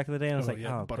title back in the day, and I was Oh, like,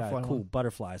 yeah, oh butterfly god, cool, one.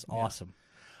 butterflies, awesome.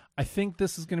 I think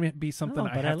this is going to be something No,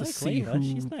 I but have like to see Layla.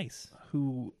 She's nice.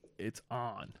 who it's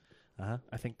on. Uh-huh.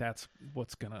 I think that's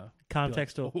what's going to...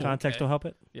 Context like, will oh, context okay. will help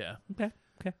it. Yeah. Okay.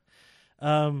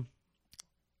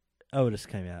 Otis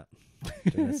came out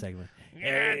during that segment.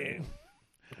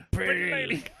 Pretty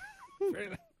lady.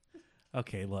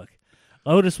 Okay, look.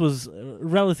 Otis was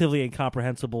relatively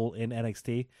incomprehensible in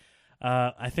NXT.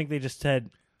 I think they just said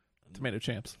Tomato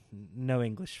champs. no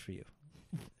English for you.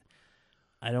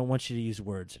 I don't want you to use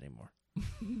words anymore.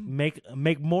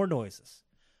 Make more noises,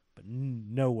 but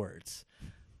no words.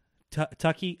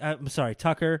 Tucker.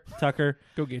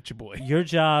 Go get your boy. Your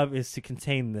job is to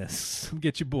contain this. Come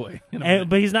get your boy. In a minute.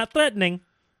 But he's not threatening.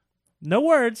 No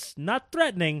words. Not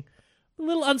threatening. A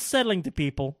little unsettling to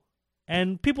people.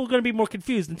 And people are going to be more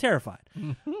confused and terrified.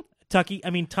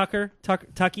 Tucker.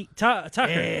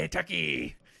 Hey,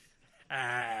 Tucky.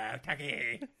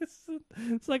 Tucky.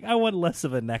 It's like I want less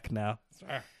of a neck now.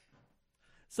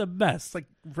 It's a mess. It's like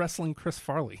wrestling Chris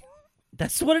Farley.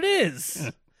 That's what it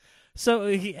is. So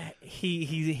he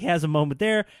has a moment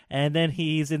there, and then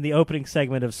he's in the opening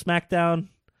segment of SmackDown.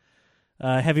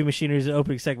 Heavy Machinery's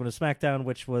opening segment of SmackDown,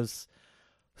 which was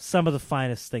some of the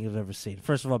finest thing I've ever seen.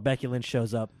 First of all, Becky Lynch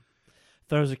shows up,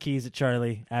 throws her keys at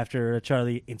Charlie after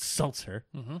Charlie insults her,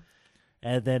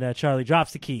 and then Charlie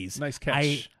drops the keys. Nice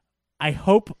catch. I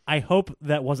hope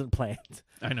that wasn't planned.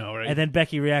 I know, right? And then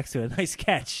Becky reacts to it. Nice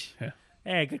catch. Yeah.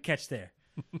 Hey, good catch there.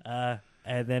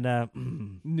 And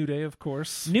then New Day, of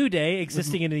course. New Day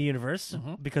existing in the universe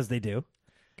because they do.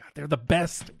 God, they're the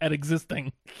best at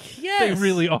existing. Yes, They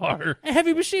really are.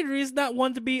 Heavy Machinery is not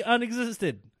one to be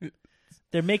unexisted.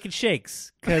 They're making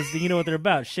shakes because you know what they're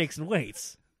about: shakes and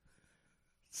weights.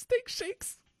 Steak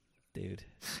shakes. Dude.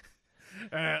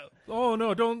 Oh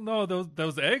no! Don't no.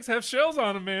 Those eggs have shells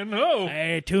on them, man. No.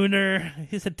 Hey, tuner.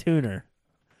 He's a tuner.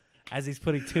 As he's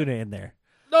putting tuna in there.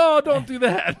 No, don't do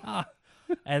that.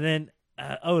 And then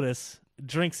Otis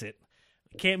drinks it.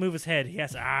 Can't move his head. He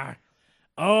has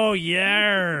oh,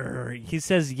 yeah. He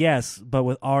says yes, but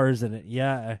with R's in it.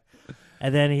 Yeah.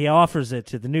 And then he offers it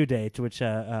to the New Day, to which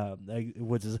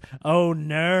Woods says, oh,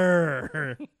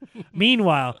 no.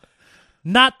 Meanwhile,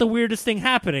 not the weirdest thing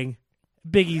happening.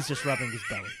 Big E's just rubbing his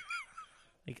belly.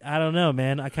 Like, I don't know,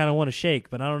 man. I kind of want to shake,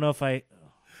 but I don't know if I...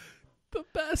 The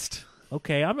best.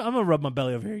 Okay, I'm going to rub my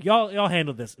belly over here. Y'all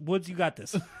handle this. Woods, you got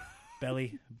this.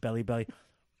 Belly.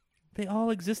 They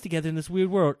all exist together in this weird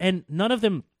world, and none of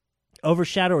them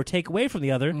overshadow or take away from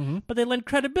the other, but they lend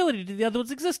credibility to the other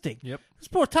one's existing. Yep. This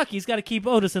poor Tucky's got to keep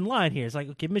Otis in line here. It's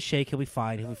like, give him a shake, he'll be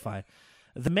fine.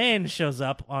 The man shows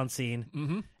up on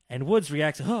scene, and Woods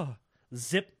reacts,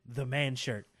 zip the man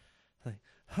shirt. Like,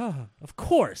 of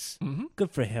course.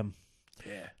 Good for him.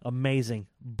 Yeah. Amazing.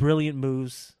 Brilliant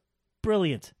moves.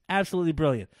 Brilliant. Absolutely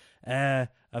brilliant.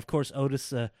 Of course,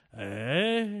 Otis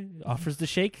offers the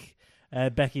shake.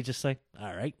 Becky just like,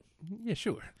 all right. Yeah,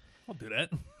 sure. I'll do that.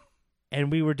 And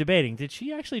we were debating, did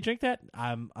she actually drink that?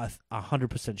 I'm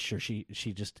 100% sure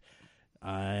she just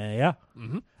Yeah.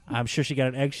 Mm-hmm. I'm sure she got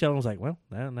an eggshell and was like, well,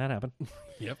 that happened.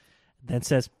 Yep. Then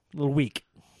says, a little weak.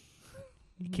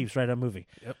 He keeps right on moving.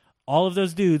 Yep. All of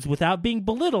those dudes, without being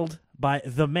belittled by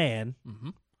the man,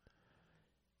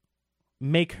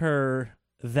 make her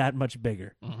that much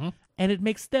bigger. Mm-hmm. And it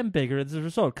makes them bigger as a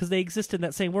result because they exist in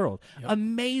that same world. Yep.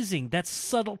 Amazing. That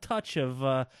subtle touch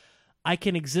of I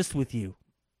can exist with you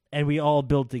and we all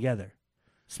build together.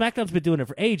 SmackDown's been doing it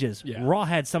for ages. Yeah. Raw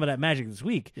had some of that magic this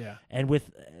week. Yeah. And with,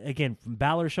 again,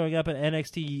 Balor showing up at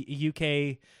NXT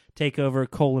UK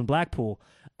TakeOver Blackpool.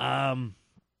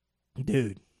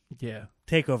 Dude. Yeah.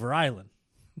 TakeOver Island.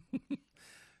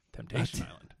 Temptation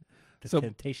Island. The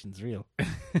temptation's real.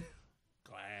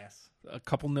 Glass. A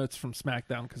couple notes from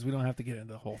SmackDown because we don't have to get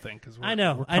into the whole thing. Cause I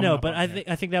know, but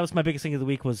I think that was my biggest thing of the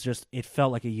week was just it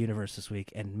felt like a universe this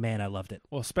week, and man, I loved it.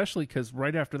 Well, especially because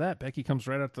right after that, Becky comes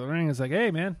right out to the ring and is like,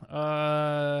 "Hey, man,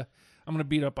 I'm gonna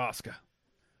beat up Asuka."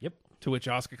 Yep. To which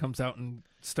Asuka comes out and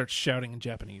starts shouting in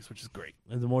Japanese, which is great.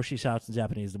 And the more she shouts in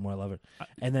Japanese, the more I love it.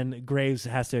 And then Graves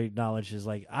has to acknowledge, is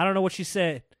like, I don't know what she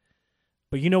said,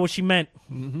 but you know what she meant.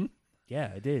 Mm-hmm.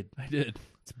 Yeah, I did.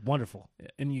 It's wonderful.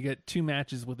 And you get 2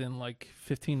 matches within like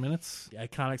 15 minutes. The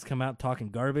Iconics come out talking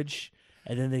garbage,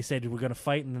 and then they said we're going to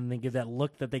fight, and then they give that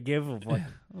look that they give of like,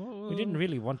 we didn't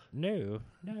really want. No.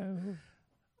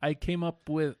 I came up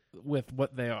with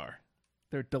what they are.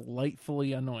 They're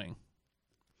delightfully annoying.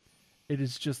 It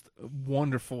is just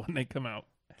wonderful when they come out,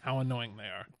 how annoying they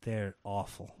are. They're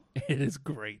awful. It is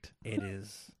great. It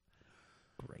is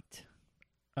great.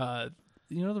 The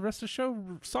rest of the show,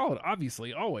 solid,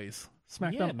 obviously, always.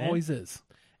 SmackDown always is.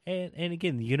 And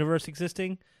again, the universe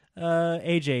existing,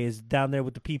 AJ is down there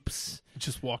with the peeps.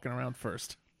 Just walking around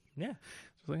first. Yeah.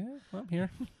 Just like, I'm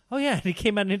here. Oh, yeah, and he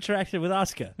came out and interacted with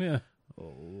Asuka. Yeah.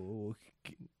 Oh,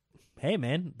 hey,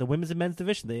 man, the women's and men's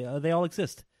division, they all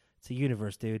exist. It's a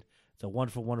universe, dude. It's a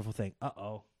wonderful, wonderful thing.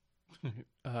 Uh-oh.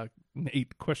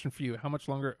 Nate, question for you. How much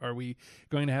longer are we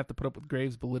going to have to put up with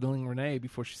Graves belittling Renee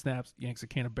before she snaps, yanks a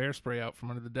can of bear spray out from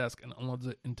under the desk, and unloads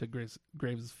it into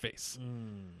Graves' face?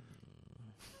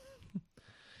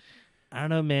 I don't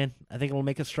know, man. I think it'll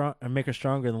make her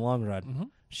stronger in the long run. Mm-hmm.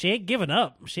 She ain't giving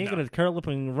up. She ain't going to curl up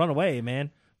and run away, man.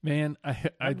 Man,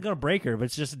 I'm gonna break her, but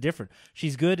it's just different.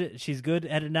 She's good. She's good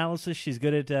at analysis. She's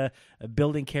good at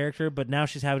building character. But now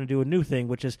she's having to do a new thing,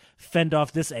 which is fend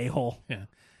off this a-hole. Yeah,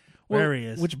 where he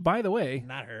is. Which, by the way,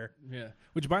 not her. Yeah.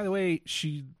 Which, by the way,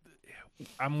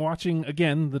 I'm watching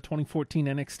again the 2014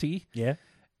 NXT. Yeah,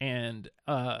 and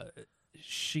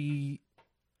she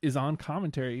is on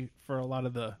commentary for a lot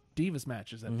of the Divas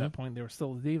matches. At that point, they were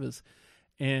still the Divas,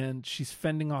 and she's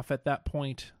fending off at that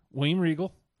point William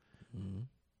Regal.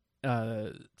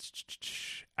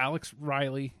 Alex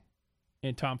Riley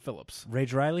and Tom Phillips.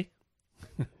 Rage Riley?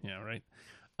 Yeah, right.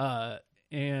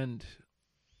 And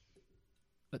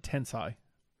the Tensai.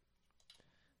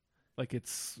 Like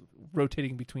it's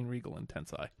rotating between Regal and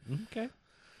Tensai. Okay.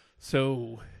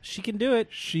 So she can do it.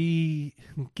 She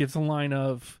gives a line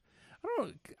of,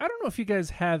 I don't know if you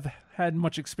guys have had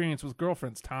much experience with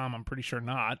girlfriends, Tom. I'm pretty sure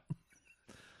not.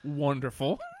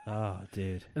 Wonderful. Oh,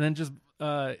 dude. And then just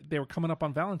they were coming up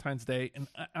on Valentine's Day, and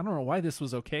I don't know why this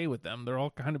was okay with them. They're all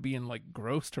kind of being like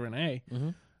gross to Renee.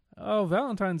 Oh,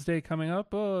 Valentine's Day coming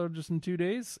up, just in 2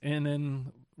 days. And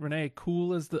then Renee,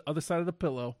 cool as the other side of the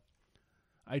pillow,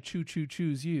 I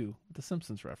choose you. The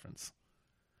Simpsons reference.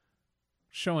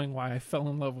 Showing why I fell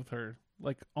in love with her,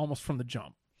 like almost from the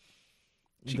jump.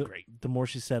 She's great. The more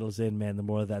she settles in, man, the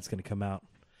more that's going to come out.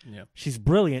 Yeah, she's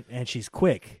brilliant and she's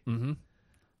quick. Mm-hmm.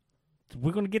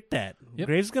 We're going to get that. Yep.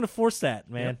 Graves is going to force that,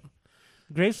 man. Yep.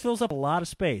 Graves fills up a lot of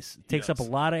space. Takes up a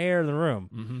lot of air in the room.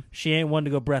 Mm-hmm. She ain't one to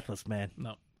go breathless, man.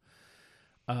 No.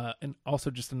 And also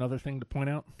just another thing to point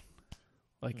out,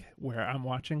 like where I'm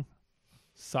watching,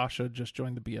 Sasha just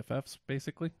joined the BFFs,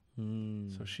 basically.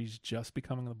 So she's just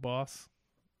becoming the boss.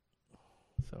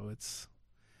 So it's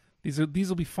these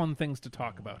will be fun things to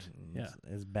talk about. Yeah,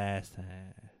 it's best.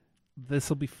 This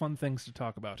will be fun things to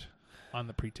talk about on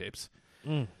the pre-tapes.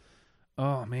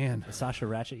 Oh man, is Sasha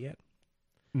Ratchet yet?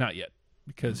 Not yet,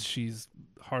 because she's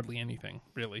hardly anything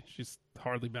really. She's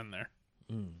hardly been there.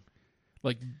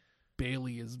 Like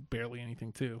Bailey is barely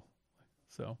anything too.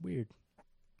 So weird.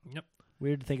 Yep.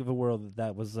 Weird to think of a world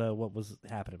that was what was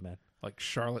happening, man. Like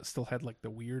Charlotte still had like the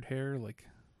weird hair, like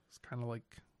it's kind of like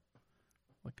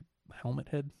a helmet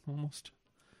head almost.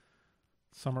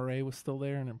 Summer Rae was still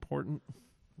there and important.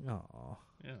 Oh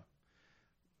yeah.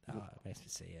 Oh, it makes me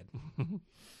sad.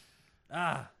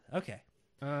 Okay.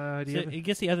 I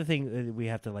guess the other thing we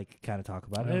have to like kind of talk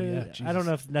about. I don't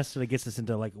know if it necessarily gets us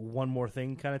into like one more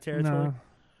thing kind of territory. No,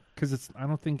 because I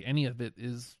don't think any of it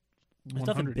is There's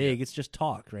nothing big. It's just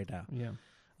talk right now. Yeah.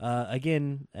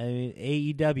 Again, I mean,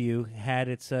 AEW had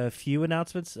its few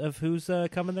announcements of who's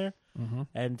coming there,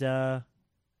 and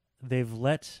they've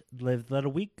let a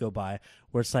week go by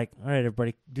where it's like, all right,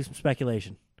 everybody, do some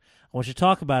speculation. I want you to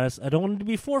talk about us. I don't want it to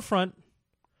be forefront.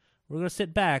 We're going to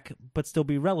sit back, but still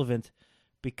be relevant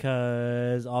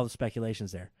because all the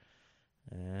speculation's there.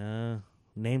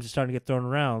 Names are starting to get thrown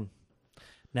around.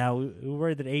 Now, we were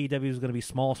worried that AEW was going to be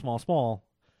small,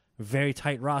 very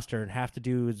tight roster, and have to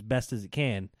do as best as it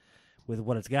can with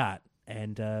what it's got,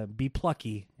 and be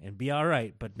plucky and be all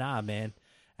right. But nah, man.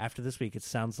 After this week, it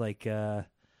sounds like more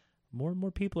and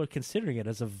more people are considering it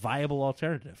as a viable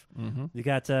alternative. You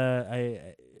got who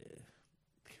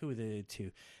are the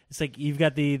two? It's like you've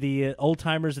got the old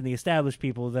timers and the established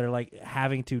people that are like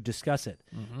having to discuss it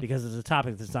because it's a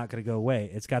topic that's not going to go away.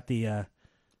 It's got the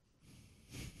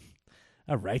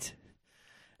all right.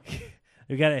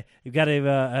 You've got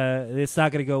to. It's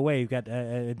not going to go away. You've got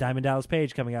Diamond Dallas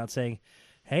Page coming out saying,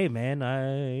 "Hey, man,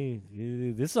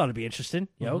 this ought to be interesting."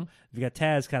 You've got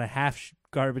Taz kind of half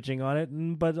garbaging on it,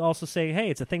 but also saying, "Hey,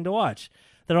 it's a thing to watch."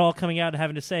 They're all coming out and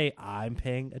having to say, "I'm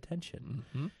paying attention."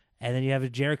 And then you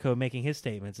have Jericho making his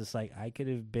statements. It's like, I could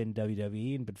have been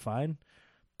WWE and been fine,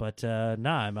 but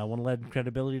nah, I want to lend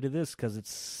credibility to this because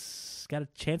it's got a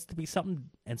chance to be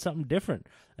something different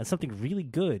and something really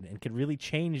good and could really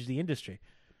change the industry.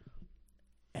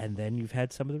 And then you've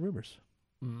had some of the rumors.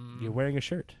 You're wearing a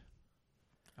shirt.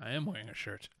 I am wearing a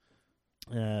shirt.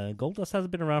 Goldust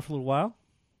hasn't been around for a little while.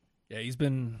 Yeah, he's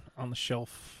been on the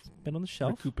shelf. Been on the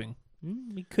shelf. Recouping.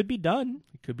 He could be done.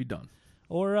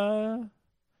 Or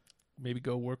maybe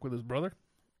go work with his brother.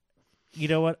 You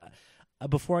know what?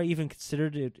 Before I even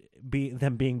considered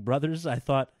them being brothers, I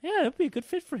thought, yeah, it'd be a good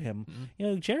fit for him.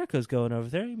 Jericho's going over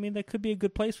there. I mean, that could be a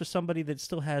good place for somebody that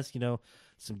still has,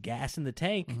 some gas in the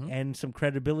tank and some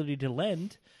credibility to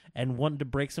lend and wanting to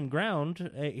break some ground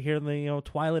here in the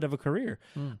twilight of a career.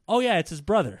 Oh, yeah, it's his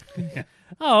brother.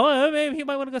 Maybe he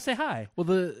might want to go say hi. Well,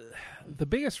 the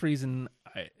biggest reason,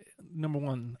 number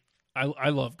one, I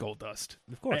love Goldust.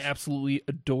 Of course. I absolutely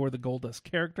adore the Goldust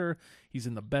character. He's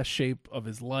in the best shape of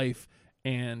his life,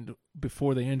 and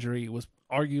before the injury was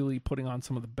arguably putting on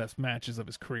some of the best matches of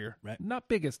his career. Right. Not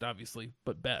biggest, obviously,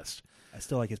 but best. I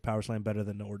still like his power slam better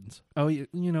than Orton's. Oh,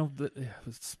 the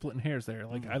splitting hairs there.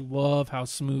 Like, I love how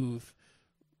smooth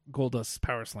Goldust's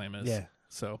power slam is. Yeah.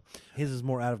 So his is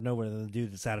more out of nowhere than the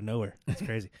dude that's out of nowhere. It's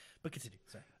crazy. But continue.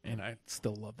 Sorry. And I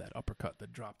still love that uppercut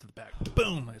that dropped to the back.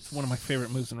 Boom! It's one of my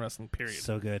favorite moves in wrestling, period.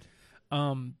 So good.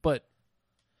 But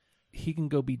he can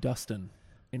go be Dustin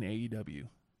in AEW.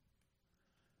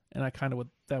 And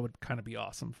that would kind of be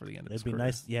awesome for the end of his career.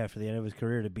 It'd be nice, for the end of his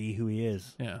career to be who he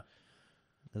is. Yeah.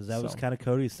 Because that was kind of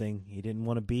Cody's thing. He didn't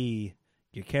want to be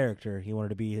your character. He wanted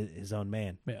to be his own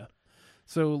man. Yeah.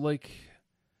 So,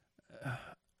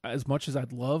 as much as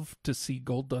I'd love to see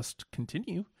Goldust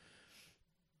continue,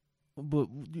 but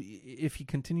if he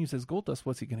continues as Goldust,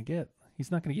 what's he going to get?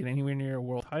 He's not going to get anywhere near a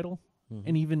world title.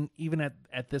 And even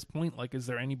at this point, is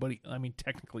there anybody? I mean,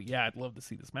 technically, yeah, I'd love to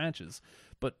see these matches,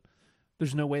 but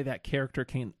there's no way that character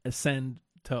can ascend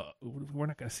to. We're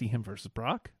not going to see him versus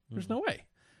Brock. There's no way.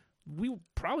 We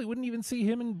probably wouldn't even see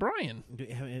him and Bryan.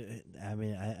 I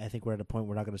mean, I think we're at a point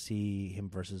we're not going to see him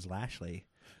versus Lashley.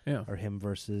 Yeah. Or him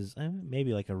versus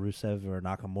maybe like a Rusev or a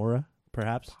Nakamura,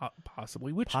 perhaps.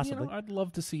 Possibly. Which, possibly. I'd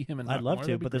love to see him and Nakamura. I'd love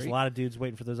to, but there's great. a lot of dudes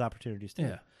waiting for those opportunities too.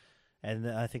 Yeah. And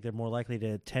I think they're more likely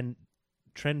to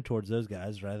trend towards those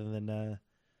guys rather than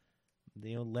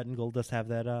letting Goldust have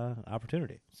that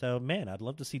opportunity. So, man, I'd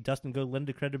love to see Dustin go lend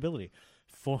to credibility.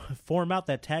 Form out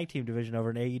that tag team division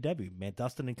over in AEW. Man,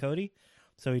 Dustin and Cody,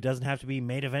 so he doesn't have to be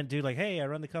main event dude like, hey, I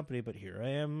run the company, but here I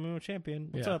am, champion.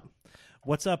 What's up?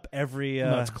 What's up, every...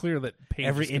 it's clear that Paige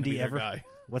every is going to be indie their ever. guy.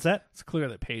 What's that? It's clear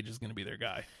that Paige is going to be their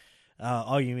guy.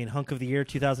 You mean Hunk of the Year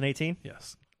 2018?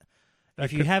 Yes.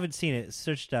 If you haven't seen it,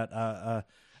 search it out.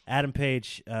 Adam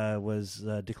Page was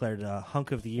declared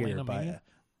Hunk of the Year by...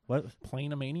 what?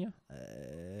 Planomania?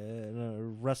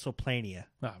 WrestlePlania.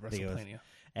 WrestlePlania.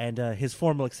 And his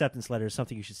formal acceptance letter is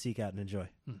something you should seek out and enjoy.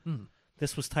 Mm-hmm.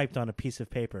 This was typed on a piece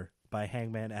of paper by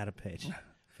Hangman Adam Page.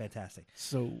 Fantastic.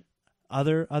 So,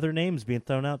 other names being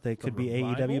thrown out that could be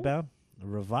AEW bound. A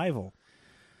Revival.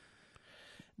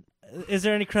 Is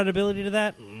there any credibility to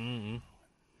that?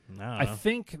 I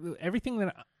think everything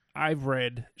that I've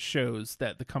read shows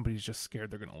that the company's just scared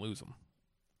they're going to lose them.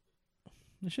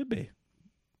 It should be.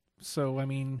 So, I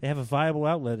mean... They have a viable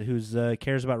outlet who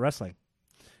cares about wrestling.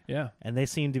 Yeah. And they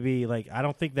seem to be, I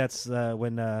don't think that's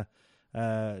when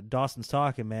Dawson's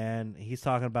talking, man. He's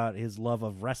talking about his love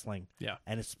of wrestling. Yeah.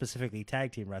 And it's specifically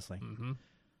tag team wrestling. Mm-hmm.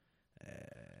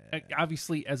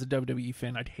 Obviously, as a WWE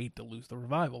fan, I'd hate to lose the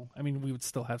Revival. I mean, we would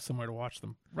still have somewhere to watch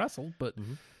them wrestle, but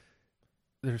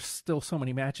there's still so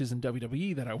many matches in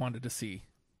WWE that I wanted to see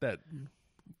that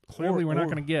clearly we're not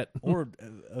going to get. Or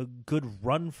a good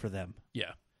run for them.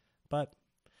 Yeah. But,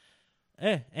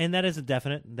 and that isn't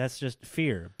definite. That's just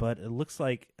fear. But it looks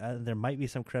like there might be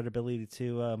some credibility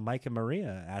to Mike and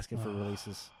Maria asking for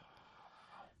releases.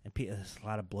 And there's a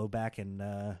lot of blowback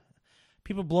and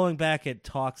people blowing back at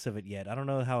talks of it yet. I don't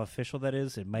know how official that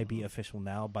is. It might be official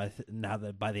now by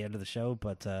the end of the show,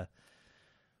 but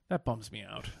that bums me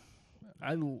out.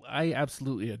 I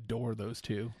absolutely adore those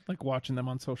two. Like watching them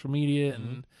on social media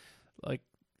and like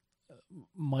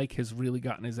Mike has really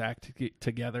gotten his act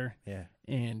together. Yeah.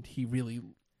 And he really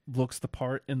looks the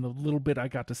part. And the little bit I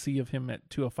got to see of him at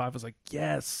 205 was like,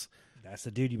 yes. That's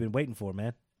the dude you've been waiting for,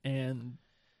 man. And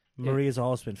Maria's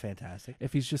always been fantastic.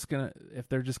 If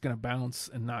they're just gonna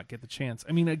bounce and not get the chance.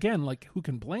 I mean, again, like who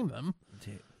can blame them?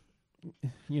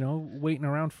 You know, waiting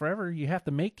around forever. You have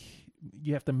to make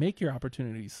your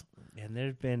opportunities. And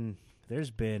there's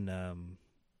been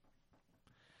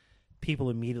people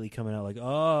immediately coming out like,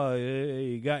 oh,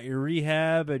 you got your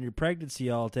rehab and your pregnancy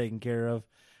all taken care of.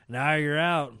 Now you're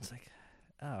out. It's like,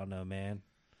 I don't know, man.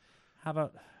 How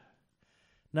about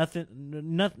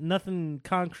nothing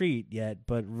concrete yet,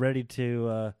 but ready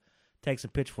to take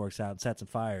some pitchforks out and set some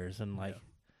fires. And like,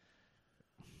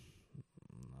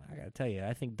 I gotta tell you,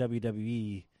 I think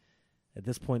WWE at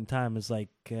this point in time is like,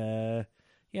 yeah,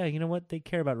 you know what? They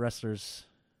care about wrestlers.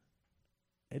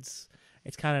 It's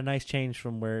kind of a nice change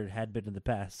from where it had been in the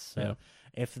past. So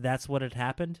if that's what had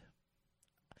happened,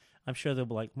 I'm sure they'll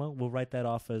be like, well, we'll write that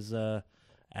off as a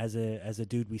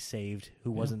dude we saved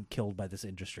who wasn't killed by this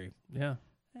industry. Yeah.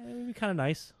 It would be kind of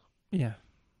nice. Yeah.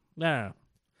 I don't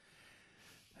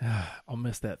know. I'll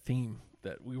miss that theme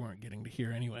that we weren't getting to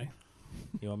hear anyway.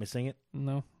 You want me to sing it?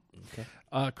 No. Okay.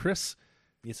 Chris.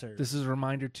 Yes, sir. This is a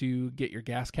reminder to get your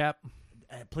gas cap.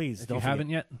 Please, if don't you forget. haven't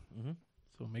yet.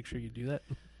 So make sure you do that.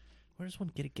 Where does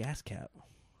one get a gas cap?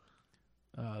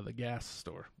 The gas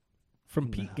store. From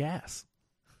Pete Gas.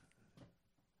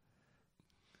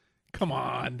 Come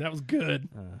on. That was good.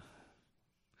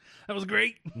 That was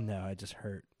great. No, I just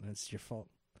hurt. That's your fault.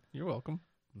 You're welcome.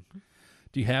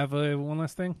 Do you have one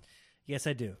last thing? Yes,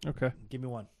 I do. Okay. Give me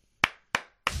one.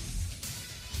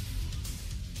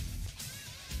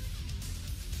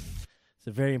 It's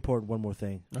a very important one more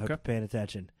thing. I hope you're paying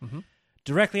attention.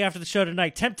 Directly after the show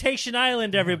tonight, Temptation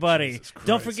Island, everybody.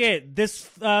 Don't forget, this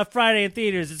Friday in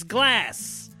theaters, it's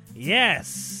Glass.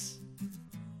 Yes.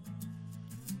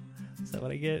 Is that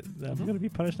what I get? I'm going to be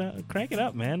punished now? Crank it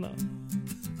up, man. Hooray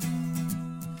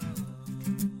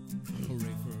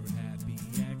for happy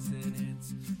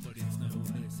accidents, but it's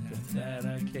known as that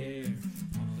I care.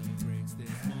 Pump the brakes,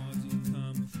 there's more to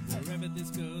come. Wherever this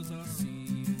goes, I'll see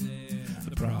you there.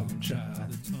 The problem child.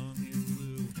 The tongue is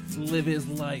blue. Live his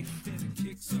life. And it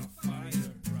kicks off fire.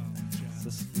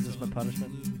 Is this my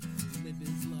punishment? Live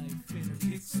his life and it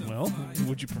kicks off Well, fire.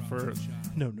 would you prefer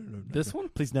No. this one?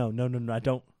 Please, no, I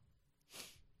don't.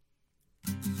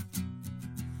 Okay,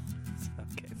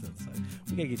 so it's like,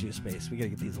 we gotta get you a space. We gotta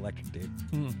get these electric, dude.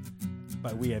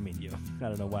 By we, I mean you. I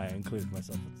don't know why I included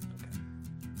myself. Okay.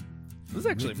 This is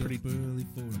actually pretty... early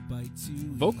for a bite to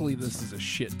Vocally, this is a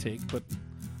shit take, but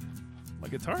my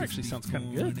guitar actually sounds kind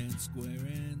of good.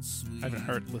 I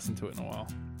haven't listened to it in a while.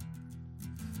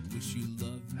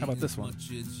 How about this one?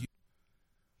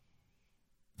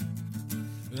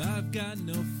 I've got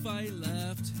no fight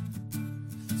left,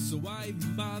 so why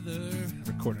even bother? I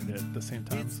recorded it at the same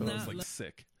time, so I was like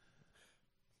sick.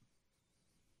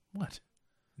 What?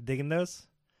 Digging those?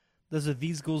 Those are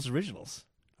These Ghouls originals.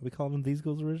 Are we calling them These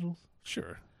Ghouls originals?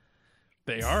 Sure.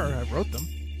 They are. I wrote them.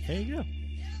 There you go.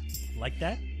 Like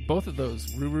that? Both of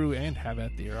those, Ruru and Have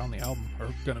At Thee, are on the album, or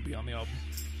going to be on the album.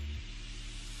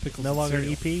 Pickles No and longer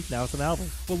an Cereal. EP, now it's an album.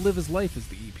 Well, Live His Life is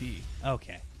the EP.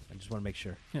 Okay. I just want to make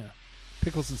sure. Yeah.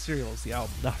 Pickles and Cereal is the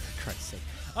album. Oh, for Christ's sake.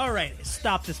 All right,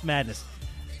 stop this madness.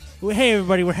 Well, hey,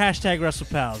 everybody, we're hashtag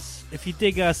WrestlePals. If you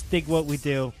dig us, dig what we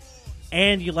do,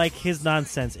 and you like his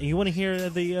nonsense, and you want to hear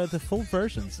the full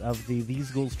versions of the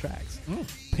These Ghouls tracks,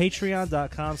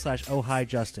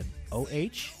 patreon.com/ohijustin.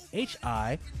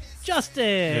 OHHI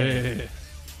Justin. Yeah.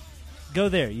 Go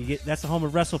there. You get that's the home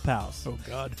of WrestlePals. Oh,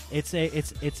 God. It's a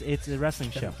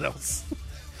wrestling show. What else?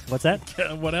 What's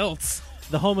that? What else?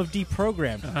 The home of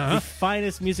Deprogrammed, the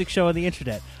finest music show on the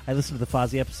internet. I listened to the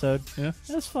Fozzy episode. Yeah.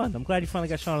 That was fun. I'm glad you finally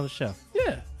got Sean on the show.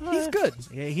 Yeah. He's good.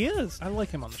 Yeah, he is. I like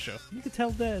him on the show. You could tell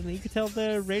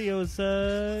the radio is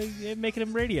making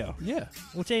him radio, Yeah.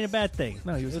 which ain't a bad thing.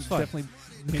 No, he It was fun. definitely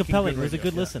making compelling. good It was a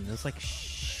radio. good listen. It was like,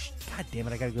 shh, God damn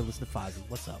it, I gotta go listen to Fozzy.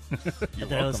 What's up? You're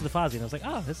And then I listened to Fozzy, and I was like,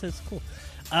 oh, this is cool.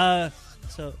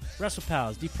 So, Wrestle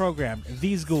Pals, deprogrammed,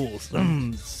 these ghouls,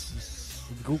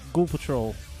 Ghoul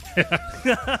Patrol.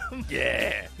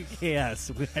 Yeah. Yes.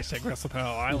 Hashtag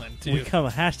WrestlePal Island, too. We come,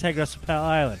 hashtag WrestlePal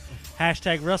Island,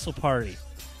 hashtag Wrestle Party.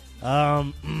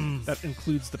 That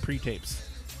includes the pre-tapes.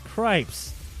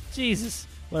 Cripes. Jesus.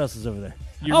 What else is over there?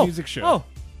 Your music show. Oh,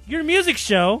 your music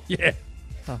show. Yeah.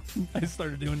 Huh. I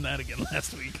started doing that again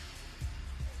last week.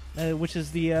 Which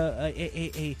is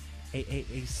the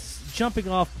jumping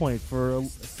off point for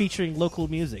featuring local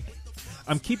music.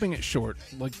 I'm keeping it short.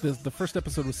 Like the first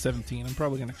episode was 17. I'm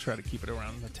probably going to try to keep it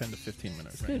around the 10 to 15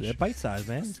 minute It's range. good. Bite size,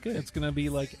 man. It's good. It's going to be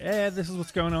like, this is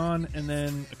what's going on, and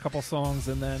then a couple songs,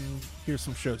 and then here's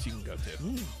some shows you can go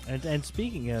to. And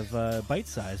speaking of bite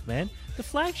size, man, the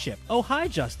flagship. Oh, hi,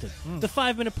 Justin. The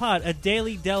 5-minute pod, a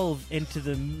daily delve into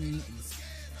the.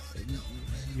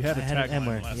 You had a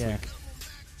tagline last week.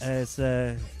 It's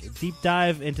a deep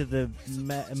dive into the.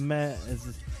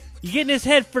 You get in his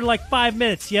head for like 5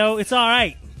 minutes, yo. It's all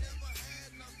right.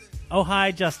 Oh,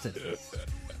 hi, Justin.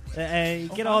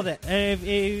 Get all that.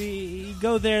 You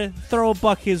go there, throw a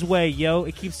buck his way, yo.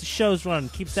 It keeps the shows running,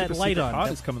 keeps that light on.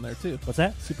 Pod is coming there too. What's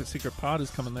that? Super Secret Pod is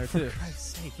coming there too. For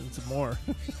Christ's sake. And some more.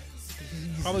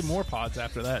 Probably more pods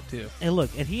after that too. And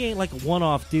look, and he ain't like a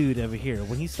one-off dude over here.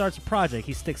 When he starts a project,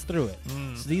 he sticks through it.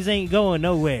 So these ain't going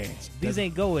nowhere. These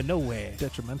ain't going nowhere.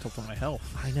 Detrimental to my health.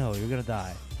 I know, you're gonna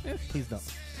die. Yeah. Please don't.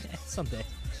 Someday.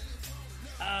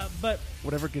 But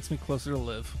Whatever gets me closer to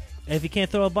live. if you can't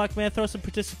throw a buck, man, throw some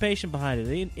participation behind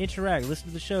it. Interact, listen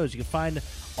to the shows. You can find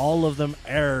all of them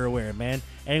everywhere, man.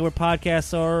 Anywhere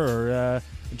podcasts are, or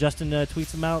Justin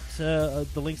tweets them out, the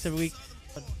links every week.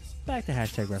 But back to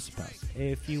hashtag WrestlePals.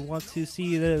 If you want to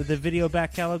see the video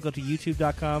back catalog, go to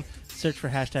youtube.com, search for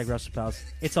hashtag WrestlePals.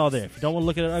 It's all there. If you don't want to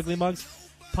look at our ugly mugs,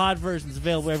 pod versions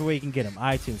available everywhere you can get them.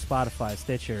 iTunes, Spotify,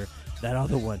 Stitcher, that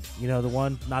other one. You know, the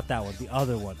one, not that one, the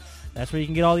other one. That's where you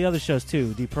can get all the other shows,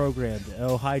 too. Deprogrammed.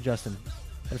 Oh, hi, Justin.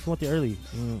 But if you want the early,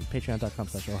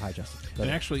 patreon.com/oh, hi, Justin.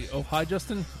 And actually, oh, hi,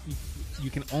 Justin, you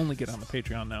can only get on the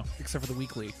Patreon now, except for the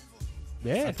weekly.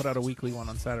 Yeah. I put out a weekly one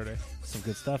on Saturday. Some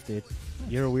good stuff, dude.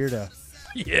 You're a weirdo.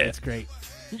 Yeah. It's great.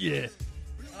 Yeah.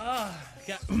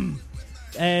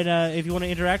 And if you want to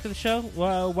interact with the show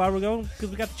while we're going, because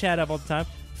we got the chat up all the time,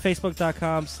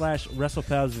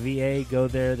 Facebook.com/WrestlePalsVA. Go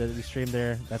there. We stream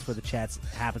there. That's where the chat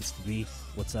happens to be.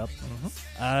 What's up?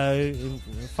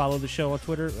 Follow the show on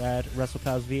Twitter at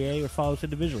WrestlePalsVA, or follow us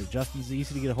individually. Justin's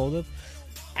easy to get a hold of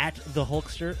at the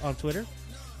Hulkster on Twitter.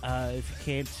 If you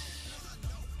can't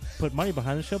put money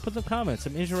behind the show, put some comments.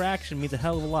 Some interaction means a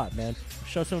hell of a lot, man.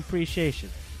 Show some appreciation.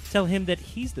 Tell him that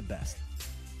he's the best.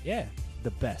 Yeah,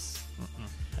 the best.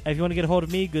 If you want to get a hold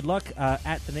of me, good luck.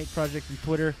 At the Nate Project on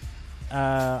Twitter.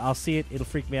 I'll see it. It'll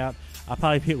freak me out. I'll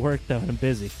probably be at work, though, and I'm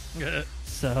busy.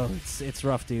 So it's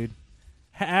rough, dude.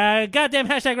 Goddamn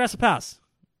hashtag WrestlePals.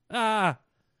 I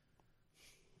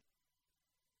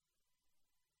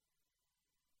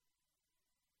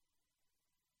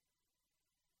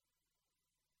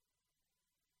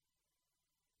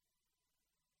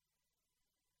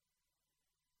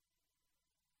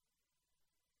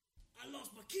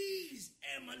lost my keys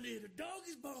and my little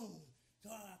doggy's bone.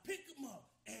 So I pick him up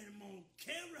and I'm gonna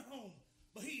carry home.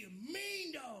 But he a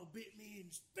mean dog, bit me in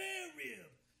the spare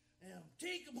rib. And I'm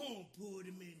take him home, put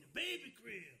him in the baby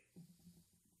crib.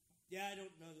 Yeah, I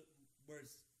don't know the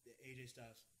words, AJ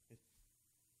Styles.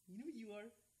 You know what you are?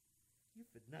 You're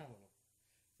phenomenal.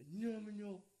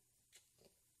 Phenomenal.